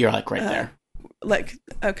We'll put your right there.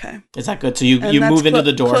 okay. Is that good? So you And that's move into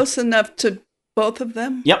the door. close enough to both of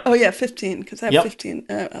them? Yep. Oh yeah, 15 because I have Yep. 15.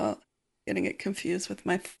 Getting it confused with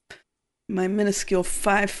my minuscule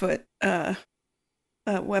 5-foot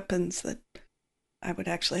weapons that I would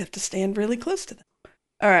actually have to stand really close to them.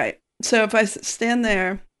 All right. So if I stand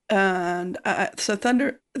there, and so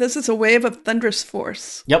this is a wave of thunderous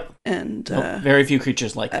force. Yep. And Very few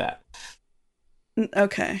creatures like that.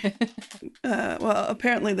 okay. Well,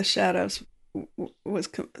 apparently the shadows was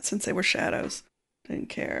since they were shadows, didn't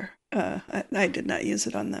care. I did not use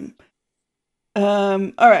it on them.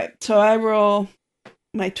 All right. So I roll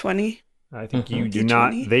my 20. I think you do D20?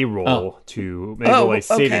 not. They roll to make a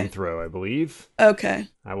saving throw, I believe. Okay.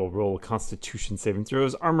 I will roll Constitution saving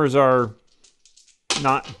throws. Armors are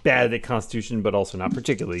not bad at Constitution, but also not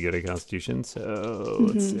particularly good at Constitution. So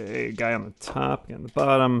let's say guy on the top, guy on the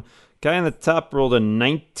bottom. Guy on the top rolled a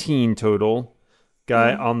 19 total.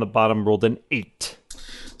 Guy on the bottom rolled an 8.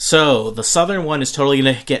 So the southern one is totally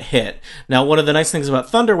going to get hit. Now, one of the nice things about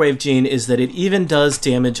Thunderwave, Gene, is that it even does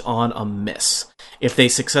damage on a miss. If they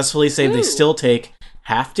successfully save, they still take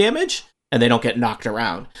half damage. and they don't get knocked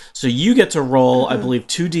around. So you get to roll, I believe,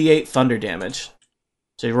 2d8 thunder damage.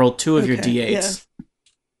 So you roll 2 of your d8s.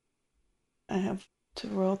 Yeah. I have to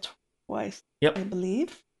roll twice, Yep. I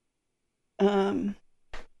believe. All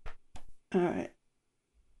right.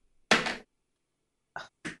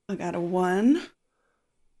 I got a 1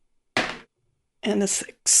 and a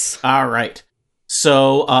 6. All right.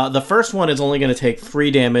 So the first one is only going to take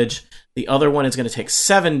 3 damage. The other one is going to take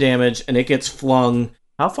 7 damage, and it gets flung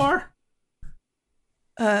how far?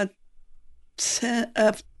 A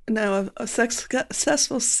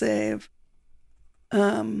successful save. I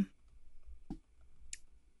don't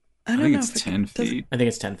think know it's if it 10 does- feet. I think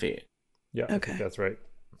it's 10 feet. Yeah, I Okay. think that's right.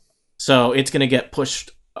 So it's going to get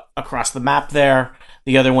pushed across the map there.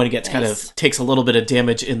 The other one gets kind of takes a little bit of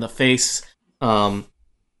damage in the face, and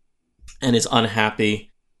is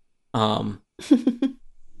unhappy.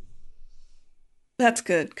 That's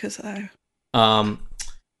good because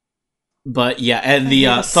But yeah, and the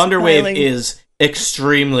hear the thunder wave smiling. is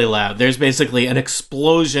extremely loud. There's basically an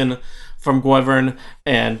explosion from Gwevern,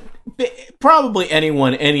 and probably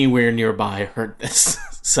anyone anywhere nearby heard this.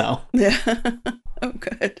 So yeah. Oh,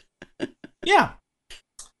 good. yeah,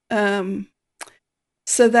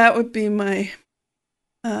 So that would be my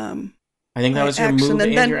I think that My was your action, move and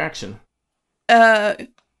and then- your action.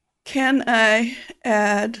 Can I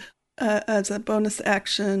add as a bonus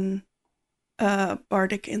action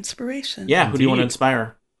bardic inspiration? Yeah, who do you want to Indeed.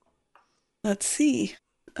 inspire? Let's see.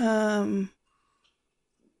 I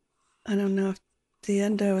don't know if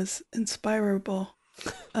Diendo is inspirable.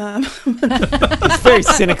 It's very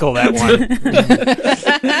cynical, that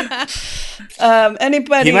one.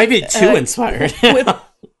 Anybody? He might be too inspired. with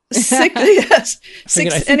 6, yes, I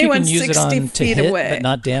six. think Anyone you can use it 60 on to feet hit, away. but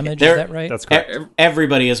not damage. There- Is that right? That's correct.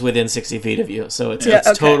 Everybody is within 60 feet of you, so it's, Yeah, it's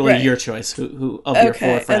okay, totally right. your choice. Who of your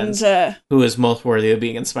 4 friends and who is most worthy of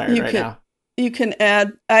being inspired you right could- now? you can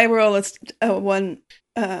add. I roll a 1,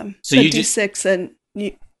 So a you just- d6, and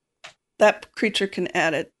that creature can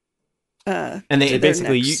add it. And to they their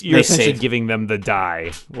Basically, next- you're They essentially save. giving them the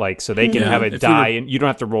die, like so they can Yeah, have a if we die, were- and you don't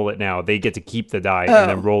have to roll it now. They get to keep the die Oh. and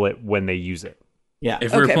then roll it when they use it. yeah.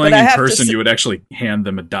 If we were Okay, playing but I in have to person, s- you would actually hand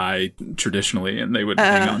them a die traditionally, and they would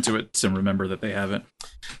hang Uh. on to it to remember that they have it.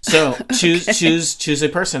 So choose a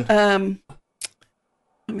person.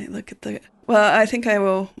 Let me look at the. Well, I think I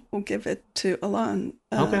will give it to Alon.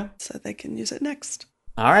 Okay. So they can use it next.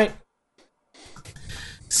 All right.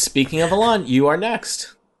 Speaking of Alon, you are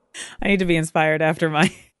next. I need to be inspired after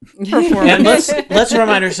my And performance. let's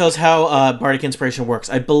remind ourselves how Bardic Inspiration works.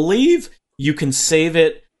 I believe you can save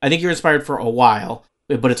it. I think you're inspired for a while,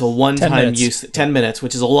 but it's a 10 one-time minutes. use. 10 minutes,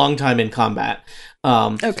 which is a long time in combat.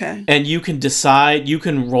 Okay. And you can decide. You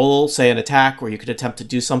can roll, say, an attack, or you could attempt to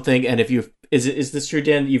do something. And if you is this true,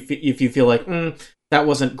 Dan? If you feel like that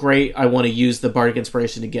wasn't great, I want to use the Bardic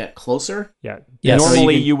Inspiration to get closer. Yeah. Yes.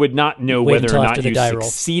 Normally, So you you would not know wait whether until or after not the you die roll.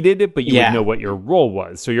 succeeded, but you Yeah. would know what your roll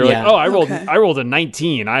was. So you're Yeah. like, oh, Okay. I rolled a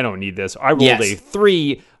 19. I don't need this. I rolled Yes. a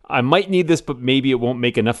 3. I might need this, but maybe it won't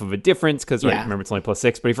make enough of a difference because Yeah. remember it's only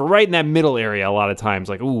 +6. But if you're right in that middle area, a lot of times,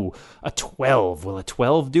 like, ooh, a 12. Will a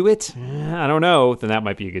 12 do it? I don't know. Then that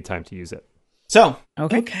might be a good time to use it. So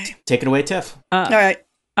Okay. Okay. take it away, Tiff. All right.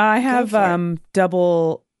 I have for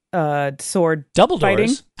double sword Double fighting.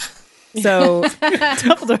 doors. So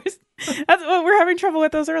double doors. That's what we're having trouble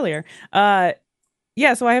with those earlier.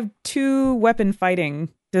 Yeah, so I have 2 weapon fighting.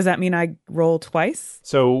 Does that mean I roll twice?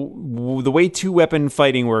 So the way 2-weapon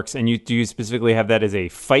fighting works, and do you specifically have that as a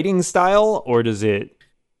fighting style, or does it?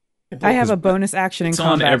 I have a bonus action in It's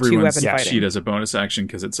on combat, 2 everyone's weapon fighting. sheet as a bonus action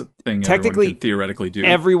because it's a thing Technically, everyone can theoretically do.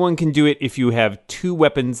 Everyone can do it if you have 2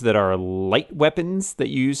 weapons that are light weapons that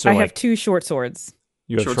you use. So I like have 2 short swords.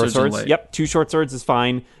 you have Short short swords and swords. light. Yep, 2 short swords is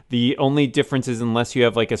fine. The only difference is unless you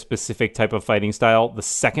have like a specific type of fighting style, the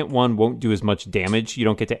second one won't do as much damage. You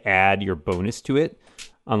don't get to add your bonus to it.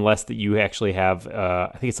 Unless that you actually have,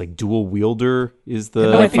 I think it's like dual wielder is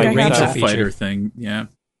the I think I fighting have Ranger that. style. feature. fighter thing, yeah.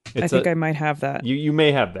 I think I might have that. You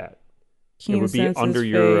may have that. It would be Senses, under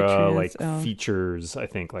your Fey, like trans- features, I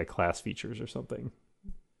think, like class features or something.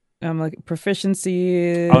 like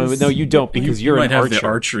proficiency. Oh no, you don't because you're might an have archer. the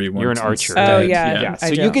archery one. You're an archer. Oh, yeah. Yeah, I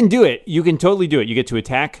so you don't. can do it. You can totally do it. You get to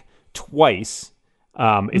attack twice. It's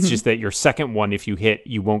Mm-hmm. just that your second one, if you hit,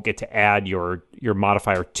 you won't get to add your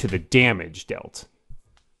modifier to the damage dealt.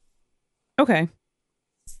 Okay.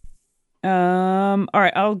 All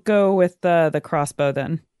right, I'll go with the crossbow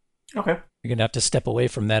then. Okay. You're gonna have to step away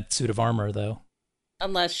from that suit of armor, though.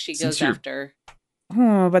 Unless she Since goes you're- after.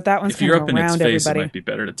 Oh, but that one's If kind you're of up in its around face, it everybody. might be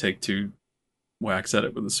better to take 2 whacks at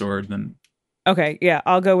it with a sword than. Okay, yeah,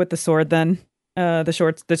 I'll go with the sword then.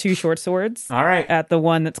 the two short swords All right. at the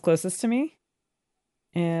one that's closest to me.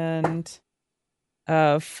 And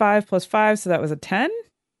 5 + 5, so that was a 10.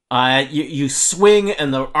 You swing,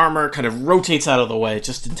 and the armor kind of rotates out of the way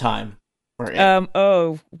just in time. For it.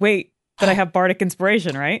 Oh, wait. But I have Bardic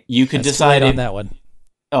Inspiration, right? You could That's decide right on if- that one.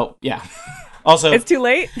 Oh, yeah. Also, It's too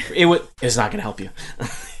late? it's not going to help you.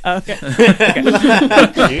 Okay.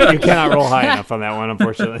 You cannot roll high enough on that one,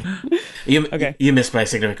 unfortunately. You missed by a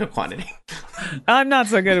significant quantity. I'm not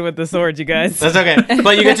so good with the swords, you guys. That's okay.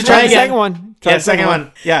 But you get to try Try the again. second one. Try Yeah, the second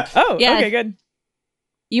one. Yeah. Oh, Yeah. okay, good.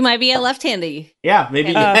 You might be a left-handy. Yeah,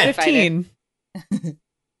 maybe you Uh, can. 15.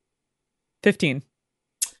 15.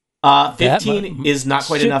 15 is not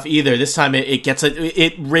quite enough either. This time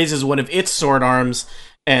it raises one of its sword arms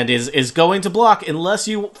and is going to block unless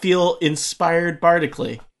you feel inspired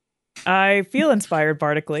bardically. I feel inspired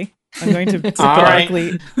bardically. I'm going to All right. bardically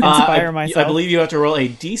inspire myself. I believe you have to roll a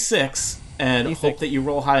d6 and D6. hope that you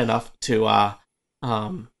roll high enough to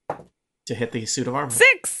hit the suit of armor.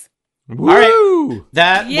 6! Woo!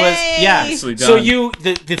 That Yay! was yeah. Nicely So done.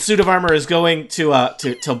 the suit of armor is going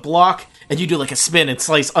to block, and you do like a spin and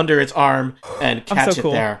slice under its arm and catch so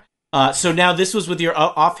cool. it there. So now this was with your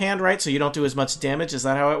offhand, right? So you don't do as much damage. Is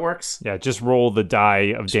that how it works? Yeah, just roll the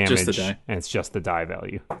die of damage, Just the die. and it's just the die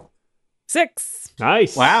value. 6!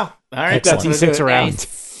 Nice. Wow. All right. Keep that That's gonna do D6 it. around.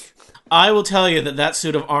 I will tell you that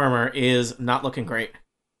suit of armor is not looking great.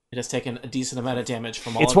 It has taken a decent amount of damage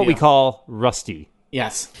from all It's of what we you. call rusty.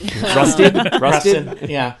 Yes. Rusted? Rusted? Rustin,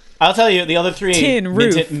 yeah. I'll tell you, the other three, Tin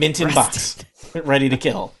roof. mint in box. Ready to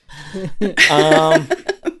kill.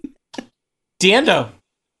 Diendo.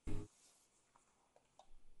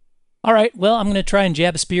 All right. Well, I'm going to try and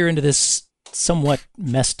jab a spear into this somewhat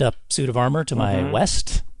messed up suit of armor to my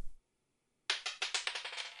west.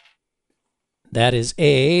 That is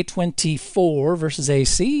a 24 versus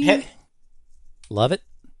AC. Hit. Love it.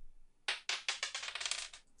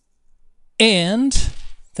 And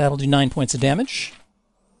that'll do 9 points of damage.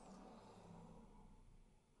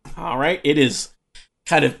 All right. It is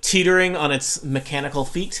kind of teetering on its mechanical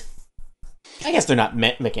feet. I guess they're not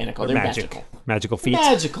mechanical. They're magical. Magical feet.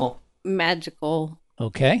 Magical. Magical.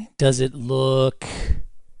 Okay. Does it look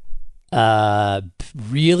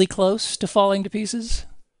really close to falling to pieces?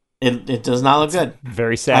 It does not look good.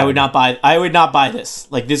 Very sad. I would not buy this.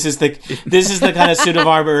 Like this is the kind of suit of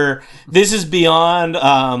armor. This is beyond.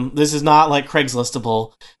 This is not like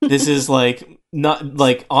Craigslistable. This is like not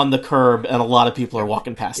like on the curb, and a lot of people are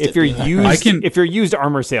walking past it. If your being like, used, I can- if your used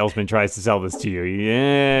armor salesman tries to sell this to you, you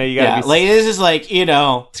gotta yeah, be. like this is like Scratch and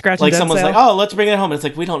like dent someone's sale. like, oh, let's bring it home. And it's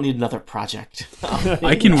like we don't need another project.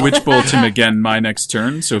 I can Witch Bolt him again my next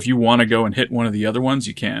turn, so if you want to go and hit one of the other ones,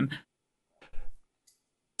 you can.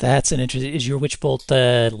 That's an interesting. Is your Witch Bolt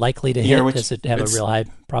likely to Your hit? witch- Does it have a it's- real high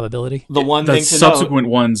probability? The one The thing to subsequent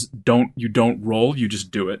note, ones you don't roll, you just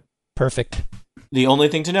do it. Perfect. the only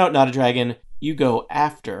thing to note, not a dragon. You go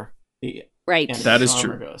after the Right. enemy That is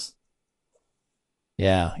armor true. goes.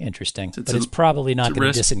 Yeah, interesting. It's But a- it's probably not it's a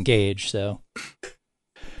going to risk. disengage, so.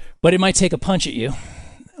 But it might take a punch at you,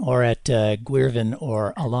 or at Gwyrvin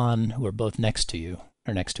or Alan, who are both next to you,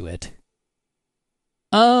 or next to it.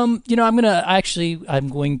 I'm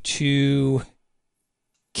going to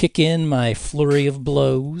kick in my flurry of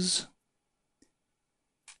blows.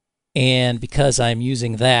 And because I'm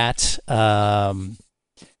using that, I'll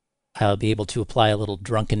be able to apply a little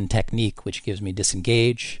drunken technique, which gives me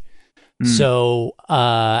disengage. So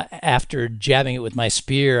after jabbing it with my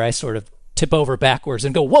spear, I sort of tip over backwards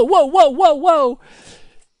and go, whoa, whoa, whoa, whoa, whoa,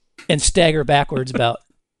 and stagger backwards about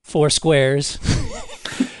 4 squares.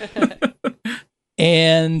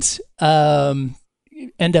 And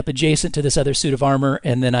end up adjacent to this other suit of armor,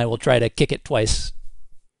 and then I will try to kick it twice.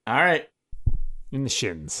 All right, In the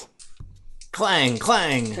shins. clang,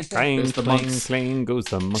 clang. Clang, There's the clang, monks. clang goes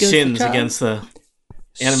the monkey. Shins against the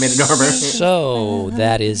animated armor. So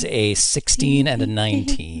that is a 16 and a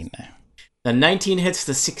 19. The 19 hits,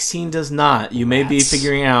 the 16 does not. You may be Rats.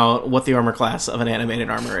 figuring out what the armor class of an animated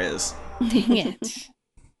armor is. Dang it.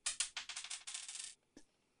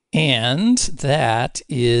 And that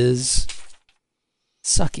is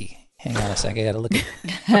sucky. Hang on a second, I gotta look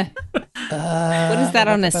at What is that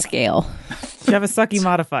on a scale? You have a sucky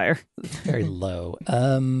modifier. very low.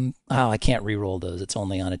 I can't re-roll those. It's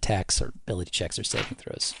only on attacks or ability checks or saving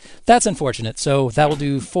throws. That's unfortunate. So that will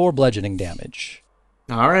do 4 bludgeoning damage.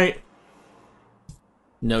 All right.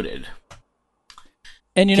 Noted.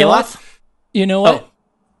 And you know what? Kiloth? You know what? Oh,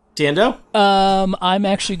 Diendo? I'm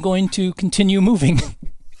actually going to continue moving.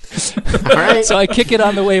 All right. So I kick it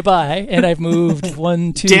on the way by, and I've moved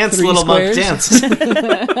 1, 2, Dance, 3 little squares. monk,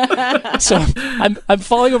 dance. So I'm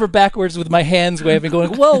falling over backwards with my hands waving,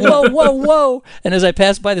 going, whoa, whoa, whoa, whoa. And as I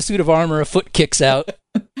pass by the suit of armor, a foot kicks out,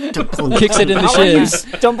 kicks it in the How are you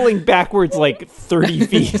shins. stumbling backwards like 30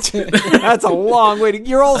 feet? That's a long way to...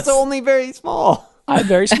 You're also only very small. I'm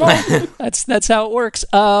very small. That's how it works.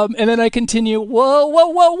 And then I continue, whoa, whoa,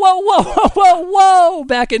 whoa, whoa, whoa, whoa, whoa, whoa,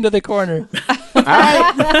 back into the corner. All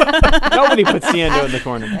right. Nobody puts Diendo in the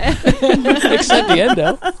corner. Except the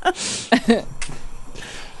endo.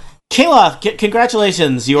 Kayla,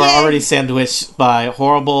 congratulations. You are already sandwiched by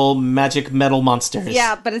horrible magic metal monsters.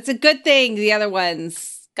 Yeah, but it's a good thing the other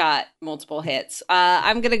ones got multiple hits.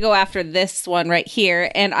 I'm going to go after this one right here,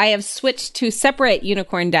 and I have switched to separate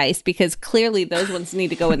unicorn dice because clearly those ones need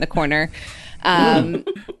to go in the corner. And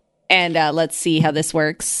let's see how this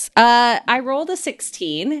works. I rolled a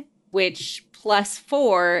 16, which plus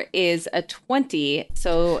 4 is a 20.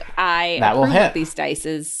 So That will approve hit. of these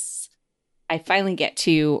dices. I finally get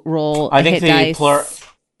to roll I a think hit the dice.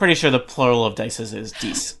 pretty sure the plural of dices is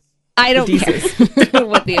dice. I don't care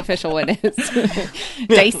what the official one is.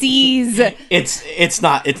 Dices. It's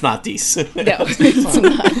not dice. No, it's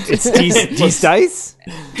not. It's dice. These dice?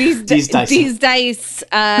 These These dice. These dice.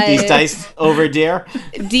 These dice over dear.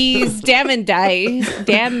 These damage dice.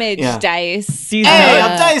 Damage Yeah. dice. These Hey,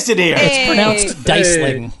 I'm diced in here. Hey. Pronounced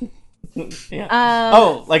diceling.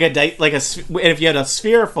 Oh, like a dice, and if you had a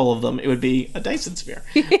sphere full of them, it would be a Dyson sphere.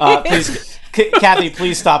 Please, Kathy,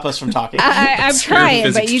 please stop us from talking. I'm Sphere trying,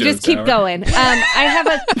 but physics you joke just keep hour. going. I have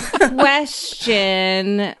a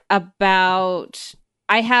question about.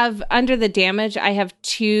 I have under the damage. I have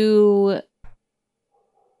 2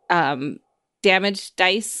 damage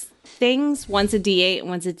dice things. One's a D8 and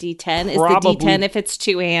one's a D10. Is Probably- the D10 if it's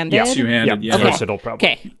two-handed? Yeah. Two-handed, yeah. Okay. Versatile,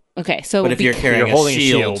 probably. Okay. So But if you're carrying You're holding a a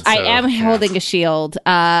shield, shield. I So, am yeah. holding a shield.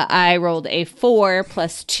 I rolled a 4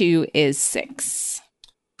 plus 2 is 6.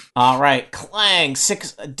 all right, clang,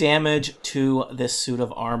 6 damage to this suit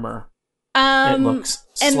of armor. It looks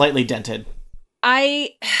and- slightly dented. I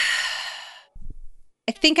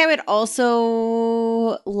think I would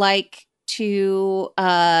also like to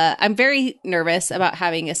I'm very nervous about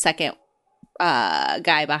having a second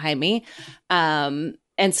guy behind me. And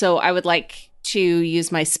so I would like to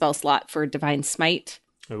use my spell slot for Divine Smite.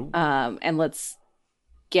 Ooh. And let's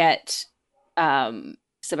get some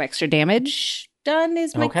extra damage done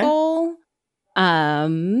is my Okay. goal.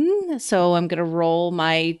 So I'm gonna roll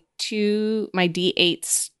my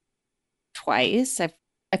D8s twice.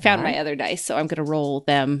 I found my other dice, so I'm gonna roll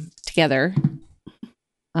them together.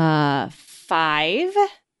 5.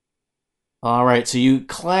 All right, so you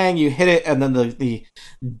clang, you hit it, and then the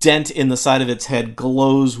dent in the side of its head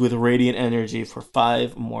glows with radiant energy for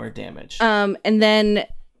 5 more damage. And then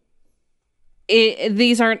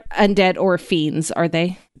these aren't undead or fiends, are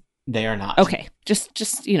they? They are not. Okay, just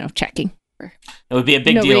checking. It would be a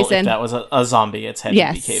big No deal reason. if that was a zombie. Its head would be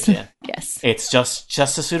Yes. caved in. Yes, It's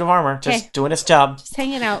just a suit of armor, just Okay. doing its job. just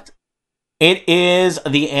hanging out. It is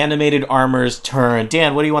the animated armor's turn.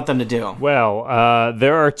 Dan, what do you want them to do? Well,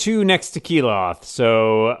 there are 2 next to Keloth,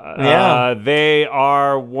 so Yeah. they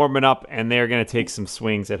are warming up, and they're going to take some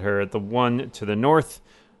swings at her. The one to the north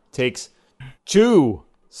takes 2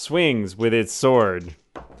 swings with its sword.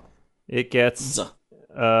 It gets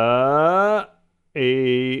a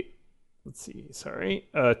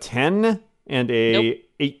 10 and a Nope.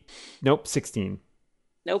 8. Nope, 16.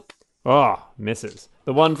 Nope. Oh, misses.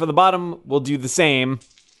 The one for the bottom will do the same.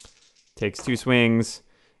 Takes 2 swings.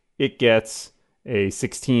 It gets a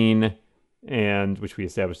 16, and which we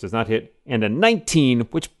established does not hit, and a 19,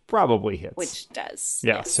 which probably hits. Which does.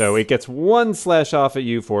 Yeah, yes. so it gets 1 slash off at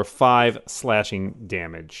you for 5 slashing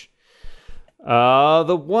damage.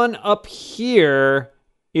 The one up here,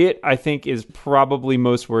 I think, is probably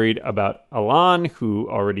most worried about Alan, who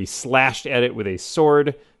already slashed at it with a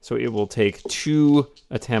sword. So it will take 2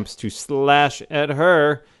 attempts to slash at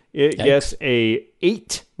her. It Yikes. gets a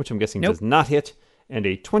 8, which I'm guessing Nope. does not hit, and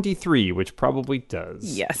a 23, which probably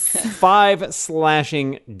does. Yes. 5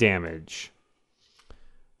 slashing damage.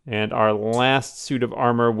 And our last suit of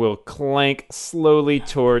armor will clank slowly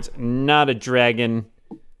towards not a dragon,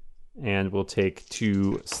 and we'll take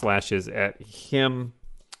 2 slashes at him.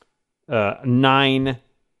 9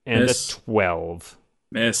 and Miss. a 12.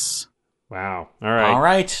 Miss. Wow. All right. All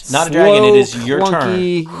right, not a dragon. It is your turn.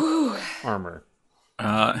 clunky armor.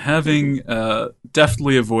 Having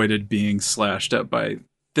deftly avoided being slashed at by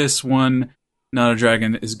this one, Not a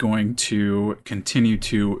Dragon is going to continue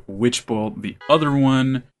to Witch Bolt the other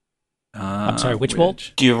one. I'm sorry, Witch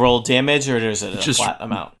Bolt? Do you roll damage or is it a Just- flat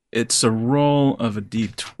amount? It's a roll of a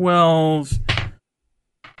d12.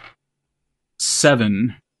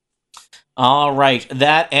 7. All right,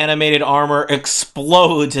 that animated armor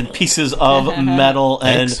explodes in pieces of metal,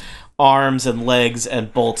 and arms and legs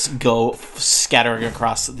and bolts go scattering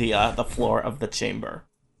across the floor of the chamber.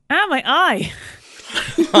 Ah, my eye.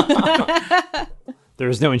 There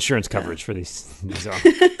is no insurance coverage for these arms.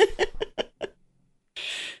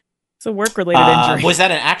 It's a work-related injury. Was that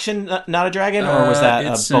an action, not a dragon, or was that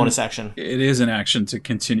a bonus action? It is an action to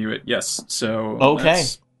continue it, yes. So okay.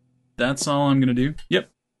 That's all I'm going to do. Yep.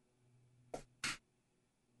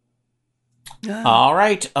 All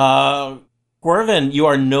right. Gwervin, you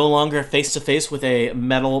are no longer face-to-face with a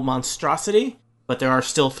metal monstrosity, but there are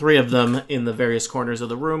still 3 of them in the various corners of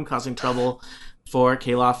the room, causing trouble for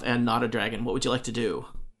Kaloth and Not a Dragon. What would you like to do?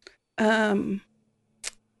 Can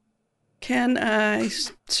I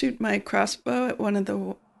shoot my crossbow at one of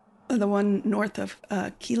the one north of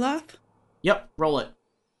Keloth? Yep, roll it.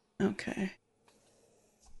 Okay.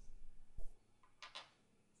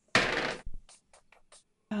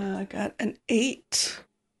 I got an 8.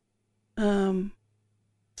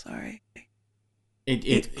 Sorry. It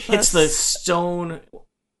hits the stone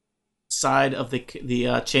side of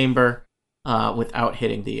the chamber without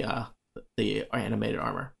hitting the animated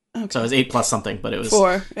armor. Okay. So it was 8 plus something, but it was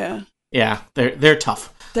 4. Yeah. Yeah, they're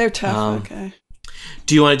tough. They're tough. Okay.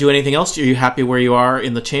 Do you want to do anything else? Are you happy where you are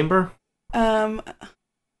in the chamber? Well,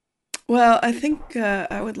 I think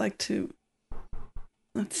I would like to.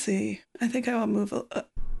 Let's see. I think I will move.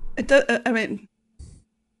 I mean,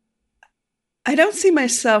 I don't see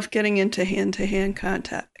myself getting into hand-to-hand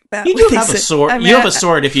contact. You do have a sword. I mean, you have a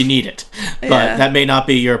sword if you need it, but that may not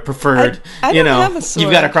be your preferred. I don't have a sword.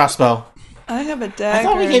 You've got a crossbow. I have a dagger. I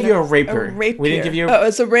thought we gave you a rapier. We didn't give you.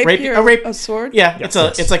 It's a rapier. A sword. Yeah, it's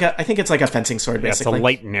like a. I think it's like a fencing sword, basically. It's a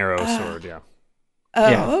light and arrow sword. Yeah. Oh,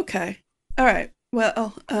 yeah. Okay. All right.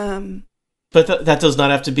 Well, but that does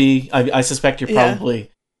not have to be. I suspect you're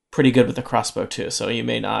probably pretty good with the crossbow too, so you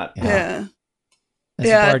may not. Yeah. As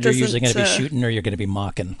a bard, you're usually going to be shooting, or you're going to be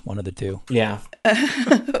mocking. One of the two. Yeah.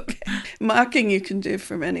 Okay. Mocking you can do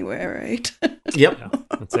from anywhere, right? Yep. Yeah.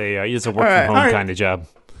 It's a work from home kind of job.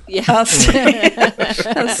 Yeah. I'll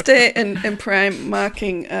stay in prime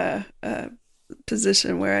mocking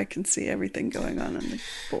position where I can see everything going on the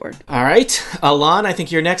board. All right. Alon, I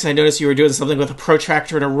think you're next. I noticed you were doing something with a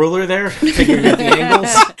protractor and a ruler there, figuring out the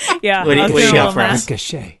angles. Yeah. What do you got for us?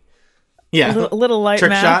 Ricochet. Yeah. A little light Trick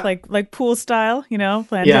math, shot? like pool style,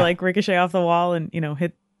 plan to like ricochet off the wall and,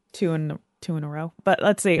 hit two in a row. But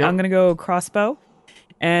let's see. Yep. I'm going to go crossbow.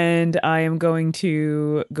 And I am going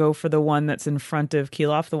to go for the one that's in front of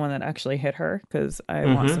Keloth, the one that actually hit her, because I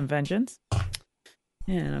want some vengeance.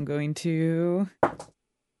 And I'm going to...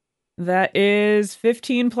 That is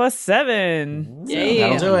 15 plus 7. Yeah.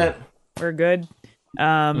 That'll do it. We're good.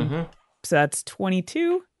 So that's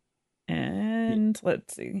 22. And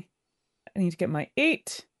let's see. I need to get my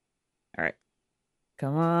 8. All right.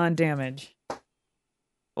 Come on, damage.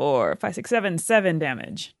 4, 5, 6, 7. 7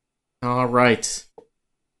 damage. All right.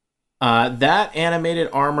 That animated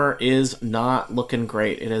armor is not looking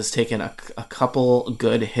great. It has taken a couple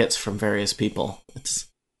good hits from various people. It's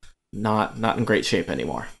not in great shape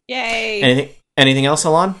anymore. Yay! Anything else,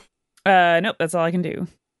 Alon? Nope, that's all I can do.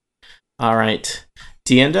 All right.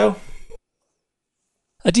 Diendo?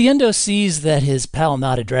 Diendo sees that his pal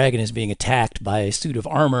Not a Dragon is being attacked by a suit of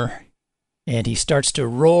armor, and he starts to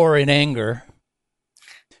roar in anger,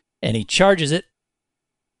 and he charges it.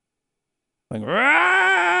 Going,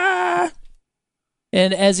 "Rah!"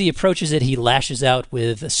 And as he approaches it, he lashes out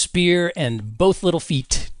with a spear and both little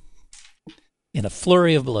feet in a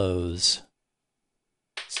flurry of blows.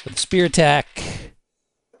 So the spear attack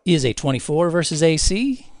is a 24 versus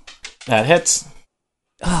AC. That hits.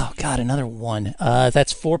 Oh, God, another one.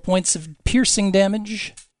 That's 4 points of piercing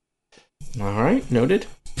damage. All right, noted.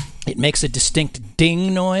 It makes a distinct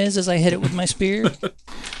ding noise as I hit it with my spear.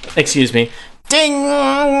 Excuse me. Ding!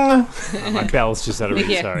 My bell's just out of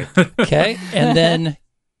reach, sorry. Okay, and then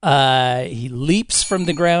he leaps from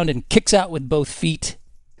the ground and kicks out with both feet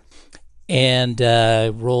and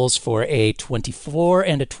rolls for a 24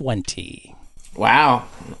 and a 20. Wow,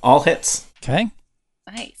 all hits. Okay.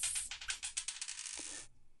 Nice.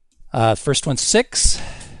 First one's 6.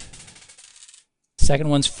 Second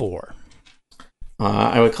one's 4.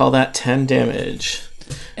 I would call that 10 damage.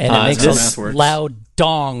 And it makes a loud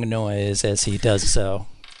dong noise as he does so.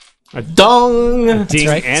 A dong! A ding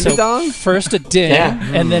right. and So a dong? First a ding,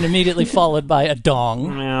 and then immediately followed by a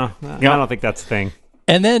dong. Yeah, I don't think that's a thing.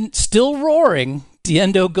 And then, still roaring,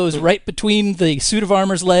 Diendo goes right between the suit of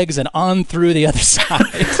armor's legs and on through the other side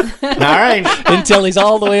All right. until he's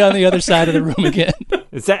all the way on the other side of the room again.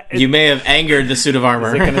 You may have angered the suit of armor.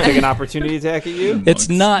 Is it going to take an opportunity attack at you? It's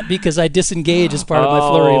not, because I disengage as part of my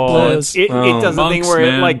flurry of blows. It does a thing Monks, where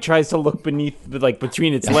man. it like tries to look beneath, like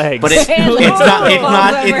between its legs. But it's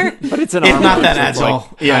not But it's an it's armor, not that so it's agile.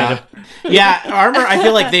 like, Yeah. kind of- Yeah, armor, I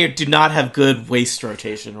feel like they do not have good waist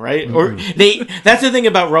rotation, right? Or that's the thing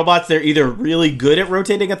about robots, they're either really good at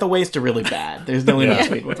rotating at the waist or really bad. There's no in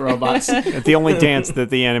between with robots. The only dance that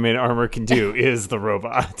the animated armor can do is the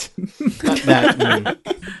robot.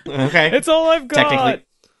 Okay. It's all I've got.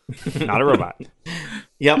 Technically. Not a robot.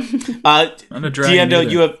 Yep. Not a dragon Diendo, either.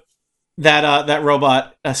 you have that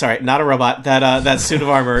robot, sorry, not a robot, that suit of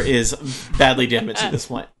armor is badly damaged at this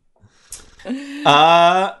point.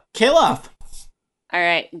 Kaloth. All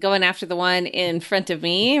right, going after the one in front of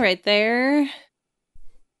me, right there.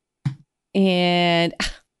 And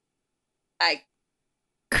I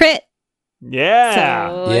crit. Yeah.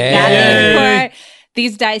 So Yay. that's for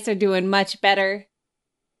these dice are doing much better.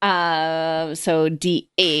 So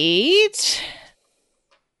D8.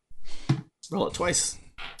 Roll it twice.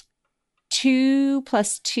 2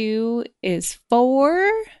 plus 2 is 4.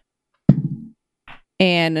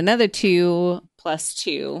 And another 2 plus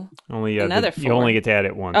 2. Only Another you 4. only get to add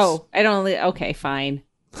it once. Oh, I don't only. Okay, fine.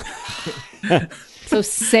 So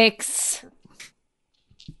 6.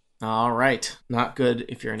 All right. Not good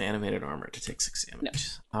if you're an animated armor to take 6 damage.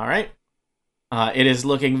 No. All right. It is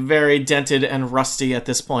looking very dented and rusty at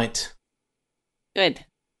this point. Good.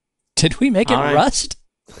 Did we make it All right. rust?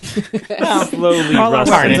 slowly All our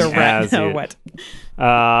rusting weapons are as wet. it- Wet.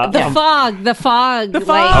 The fog. The fog. fog.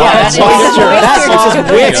 Like, Yeah, that's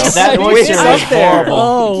moisture. moisture. That moisture is horrible.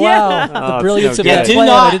 Oh, wow. Oh, The brilliance it's of no that good. plan.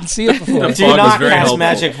 Do not- I didn't see it before. The Do fog was not very cast helpful.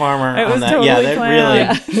 magic armor It on was that. totally Yeah, that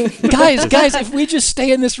planned. really. guys, if we just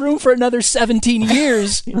stay in this room for another 17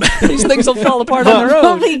 years, these things will fall apart on their We'll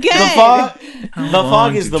own. be good. The fog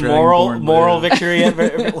long is do the moral Dragonborn live? victory at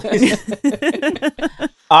least.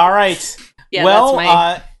 All right. Yeah, well, that's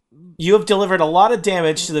my- you have delivered a lot of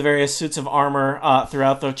damage to the various suits of armor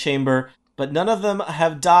throughout the chamber, but none of them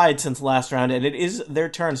have died since last round, and it is their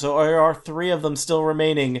turn. So there are 3 of them still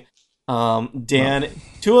remaining. Dan,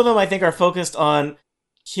 2 of them I think are focused on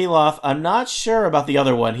Kaloth. I'm not sure about the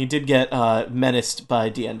other one. He did get menaced by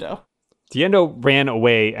Diendo. Diendo ran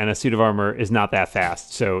away, and a suit of armor is not that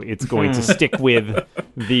fast, so it's going to stick with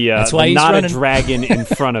the That's why he's not running. a dragon in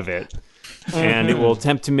front of it. And it will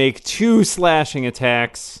attempt to make 2 slashing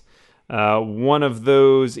attacks. One of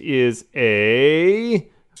those is a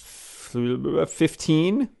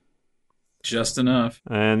 15, Just enough.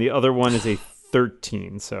 and the other one is a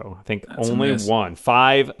 13. So I think That's a only miss. 1.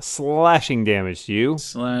 5 slashing damage to you.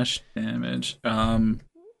 Slash damage. 5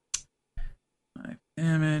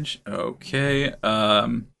 damage. Okay.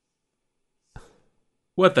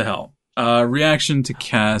 What the hell? Reaction to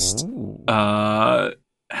cast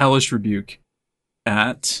Hellish Rebuke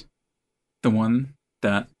at the one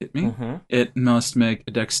that hit me. It must make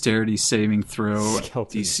a dexterity saving throw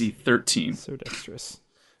Skeleton. DC 13. So dexterous.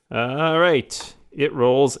 All right. It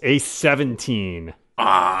rolls a 17. All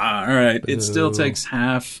right. It still takes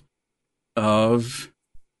half of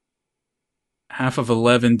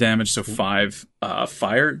 11 damage, so 5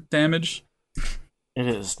 fire damage. It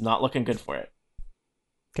is not looking good for it.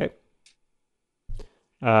 Okay.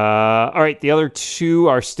 All right. The other 2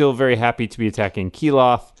 are still very happy to be attacking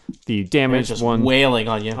Keloth. The They're damaged just one wailing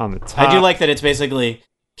on you. on the top. I do like that it's basically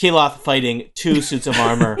Keloth fighting 2 suits of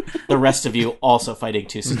armor, the rest of you also fighting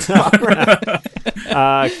 2 suits of armor.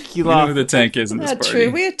 You know who Keloth, the tank is in this Not party.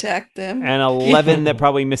 true. We attacked them. an 11 that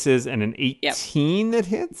probably misses, and an 18 that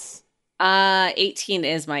hits. 18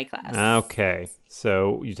 is my class. Okay.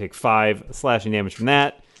 So you take 5 slashing damage from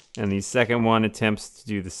that. And the second one attempts to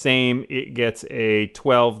do the same. It gets a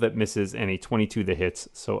 12 that misses and a 22 that hits,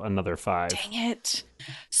 so another 5. Dang it.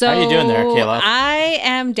 So How you doing there, Kayla? I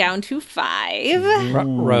am down to 5.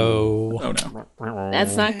 Row. Oh no.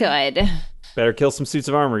 That's not good. Better kill some suits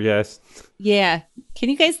of armor, guys. Yeah. Can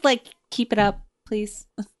you guys keep it up, please?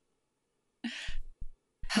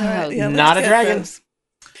 All right, yeah, let's Not a get dragon. those.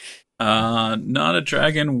 Not a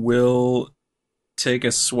dragon will take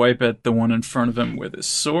a swipe at the one in front of him with his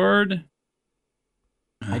sword.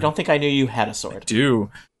 I don't think I knew you had a sword.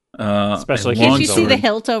 Do. Especially a Can't long you see sword. the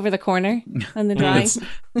hilt over the corner on the drawing?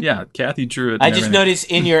 Yeah, Kathy drew it. I and just everything.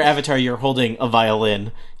 noticed in your avatar you're holding a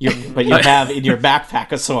violin, but you have in your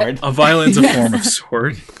backpack a sword. A violin's a form of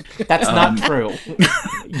sword. That's not true.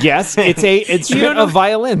 Yes, it's a instrument of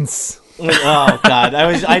violence. Oh God,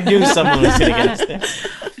 I knew someone was going to get us there.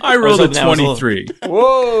 I rolled a hoping that was a little- 23.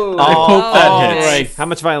 Whoa! I hope that all hits. right. How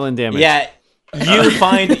much violent damage? Yeah,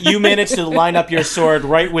 you managed to line up your sword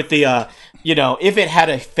right with the, if it had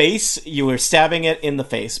a face, you were stabbing it in the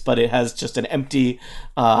face, but it has just an empty,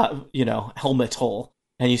 helmet hole,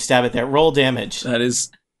 and you stab it there. Roll damage. That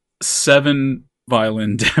is 7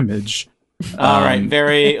 violent damage. All right,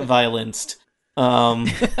 very violenced.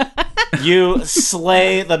 You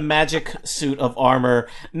slay the magic suit of armor,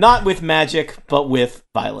 not with magic, but with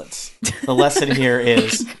violence. The lesson here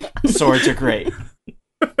is swords are great.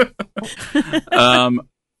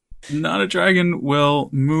 Not a Dragon will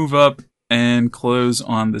move up and close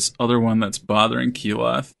on this other one that's bothering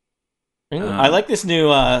Keeloth. I like this new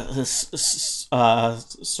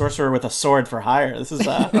sorcerer with a sword for hire. This is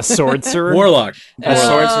A sorcerer? Warlock. a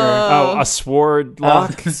sorcerer. Oh, a sword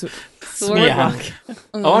lock? Sword Yeah. lock.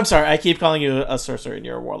 Oh, I'm sorry. I keep calling you a sorcerer and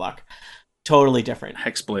you're a warlock. Totally different.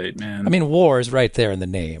 Hexblade, man. I mean, war is right there in the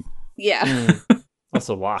name. Yeah.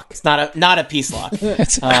 Also lock. It's not a peace lock.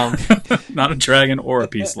 not a dragon or a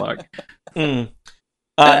peace lock. Not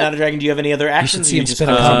a dragon. Do you have any other You actions? should see or him just spin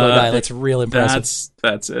a close? combo die. That's real impressive.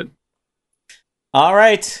 That's it. All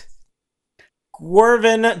right.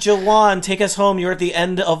 Gwervin Jawan, take us home. You're at the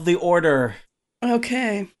end of the order.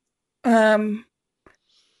 Okay.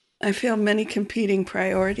 I feel many competing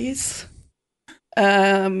priorities.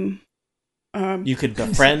 You could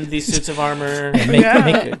befriend these suits of armor. You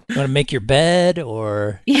want to make your bed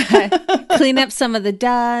or Yeah. Clean up some of the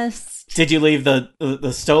dust. Did you leave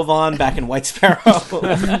the stove on back in White Sparrow?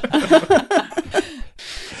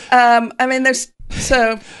 I mean, there's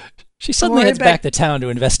so she suddenly Worry heads about- back to town to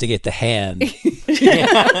investigate the hand.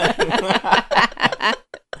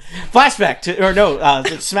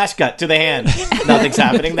 Flashback smash cut to the hand. Nothing's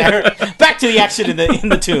happening there. Back to the action in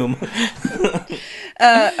the tomb.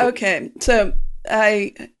 okay. So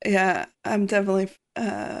I'm definitely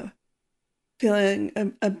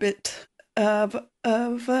feeling a bit of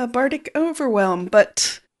bardic overwhelm,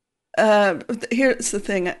 but here's the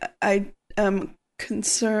thing: I am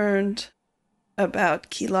concerned about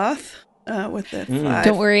Keeloth with the 5.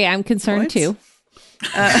 Don't worry, I'm concerned points. too.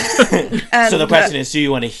 So the question is, do you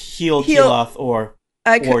want to heal Keeloth or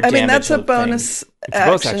I damage mean, that's a the bonus It's a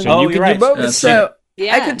bonus action. action. Oh, You you're can do right. both. So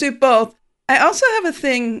Yeah. I could do both. I also have a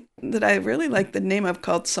thing that I really like the name of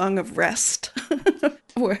called Song of Rest.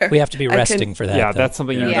 Where We have to be I resting can- for that. Yeah, though. that's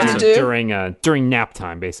something you Yeah. do during nap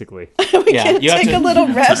time, basically. we Yeah, can you have take to- a little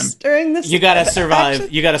rest during this. You gotta survive.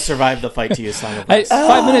 action. You gotta survive the fight to use Song of Hey, Rest.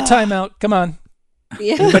 5-minute timeout. Come on.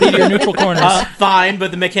 Yeah. Everybody to your neutral corners. Fine,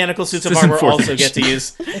 but the mechanical suits of This is armor fourth also edition.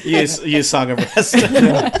 get to use Song of Rest.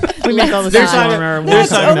 We make all the Their Let's Song armor. of, No, their it's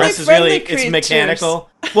Song of only Rest is really friendly it's creatures. mechanical.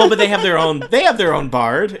 Well, but they have their own. They have their own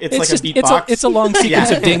bard. It's like a beatbox. it's a long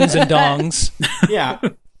sequence Yeah. of dings and dongs. Yeah. All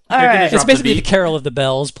gonna right. drop It's basically the beat. carol of the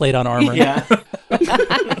bells played on armor. Yeah.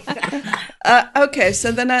 Okay,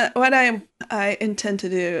 so then what I intend to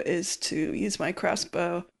do is to use my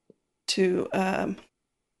crossbow to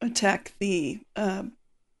attack the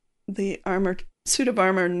suit of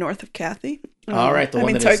armor north of Kathy. All right. The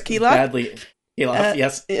one that is Keeloth? badly. Keeloth,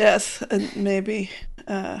 yes. Yes, and maybe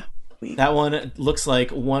That one looks like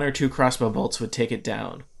 1 or 2 crossbow bolts would take it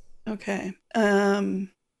down. okay.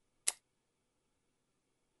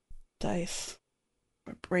 Dice.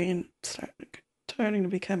 My brain starting to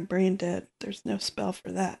become brain dead. There's no spell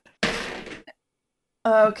for that.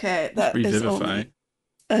 Okay, that is Revivify. only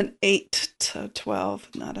an 8 to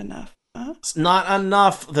 12. Not enough. Huh? It's not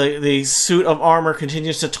enough. The suit of armor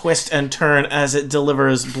continues to twist and turn as it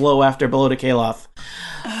delivers blow after blow to Keeloth.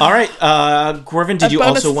 All right, Gwervin, did A you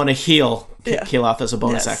bonus- also want to heal Yeah. Keeloth as a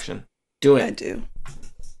bonus Yes. action? Do I it. do.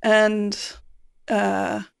 And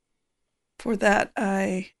for that,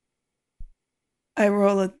 I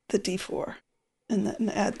roll the d4 and then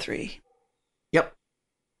add 3. Yep.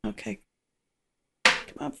 Okay.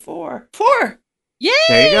 Come on, 4. 4 Yay!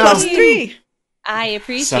 There you go. plus 3. I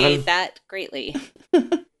appreciate 7. that greatly.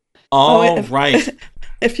 All Oh, wait, right.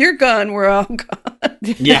 If you're gone, we're all gone.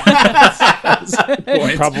 Yeah.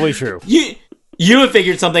 Probably true. You have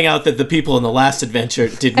figured something out that the people in the last adventure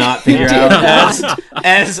did not figure out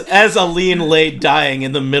as Aline lay dying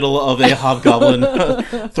in the middle of a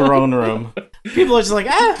hobgoblin throne room. People are just like,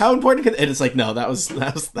 how important could... And it's like, no, that was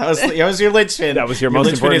your linchpin. That was your most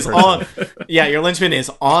linchpin important is on. Yeah, your linchpin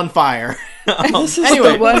is on fire. This is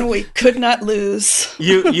Anyway. the one we could not lose.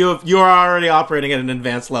 You are already operating at an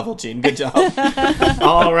advanced level, Gene. Good job.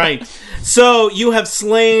 All right. So you have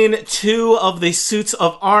slain 2 of the suits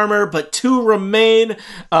of armor, but 2 remain.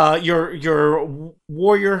 Your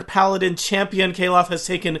warrior paladin champion Keeloth has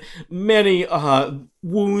taken many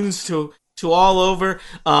wounds to all over.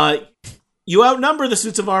 You outnumber the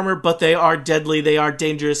suits of armor, but they are deadly, they are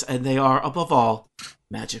dangerous, and they are, above all,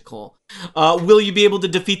 magical. Will you be able to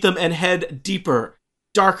defeat them and head deeper,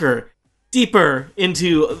 darker, deeper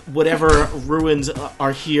into whatever ruins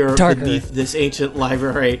are here beneath this ancient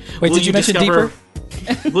library? Wait, did you mention deeper?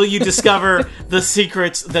 Will you discover the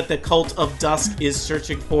secrets that the Cult of Dusk is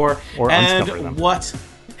searching for? Or uncover them. And what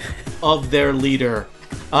of their leader?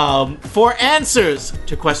 For answers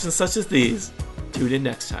to questions such as these, tune in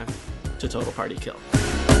next time to Total Party Kill.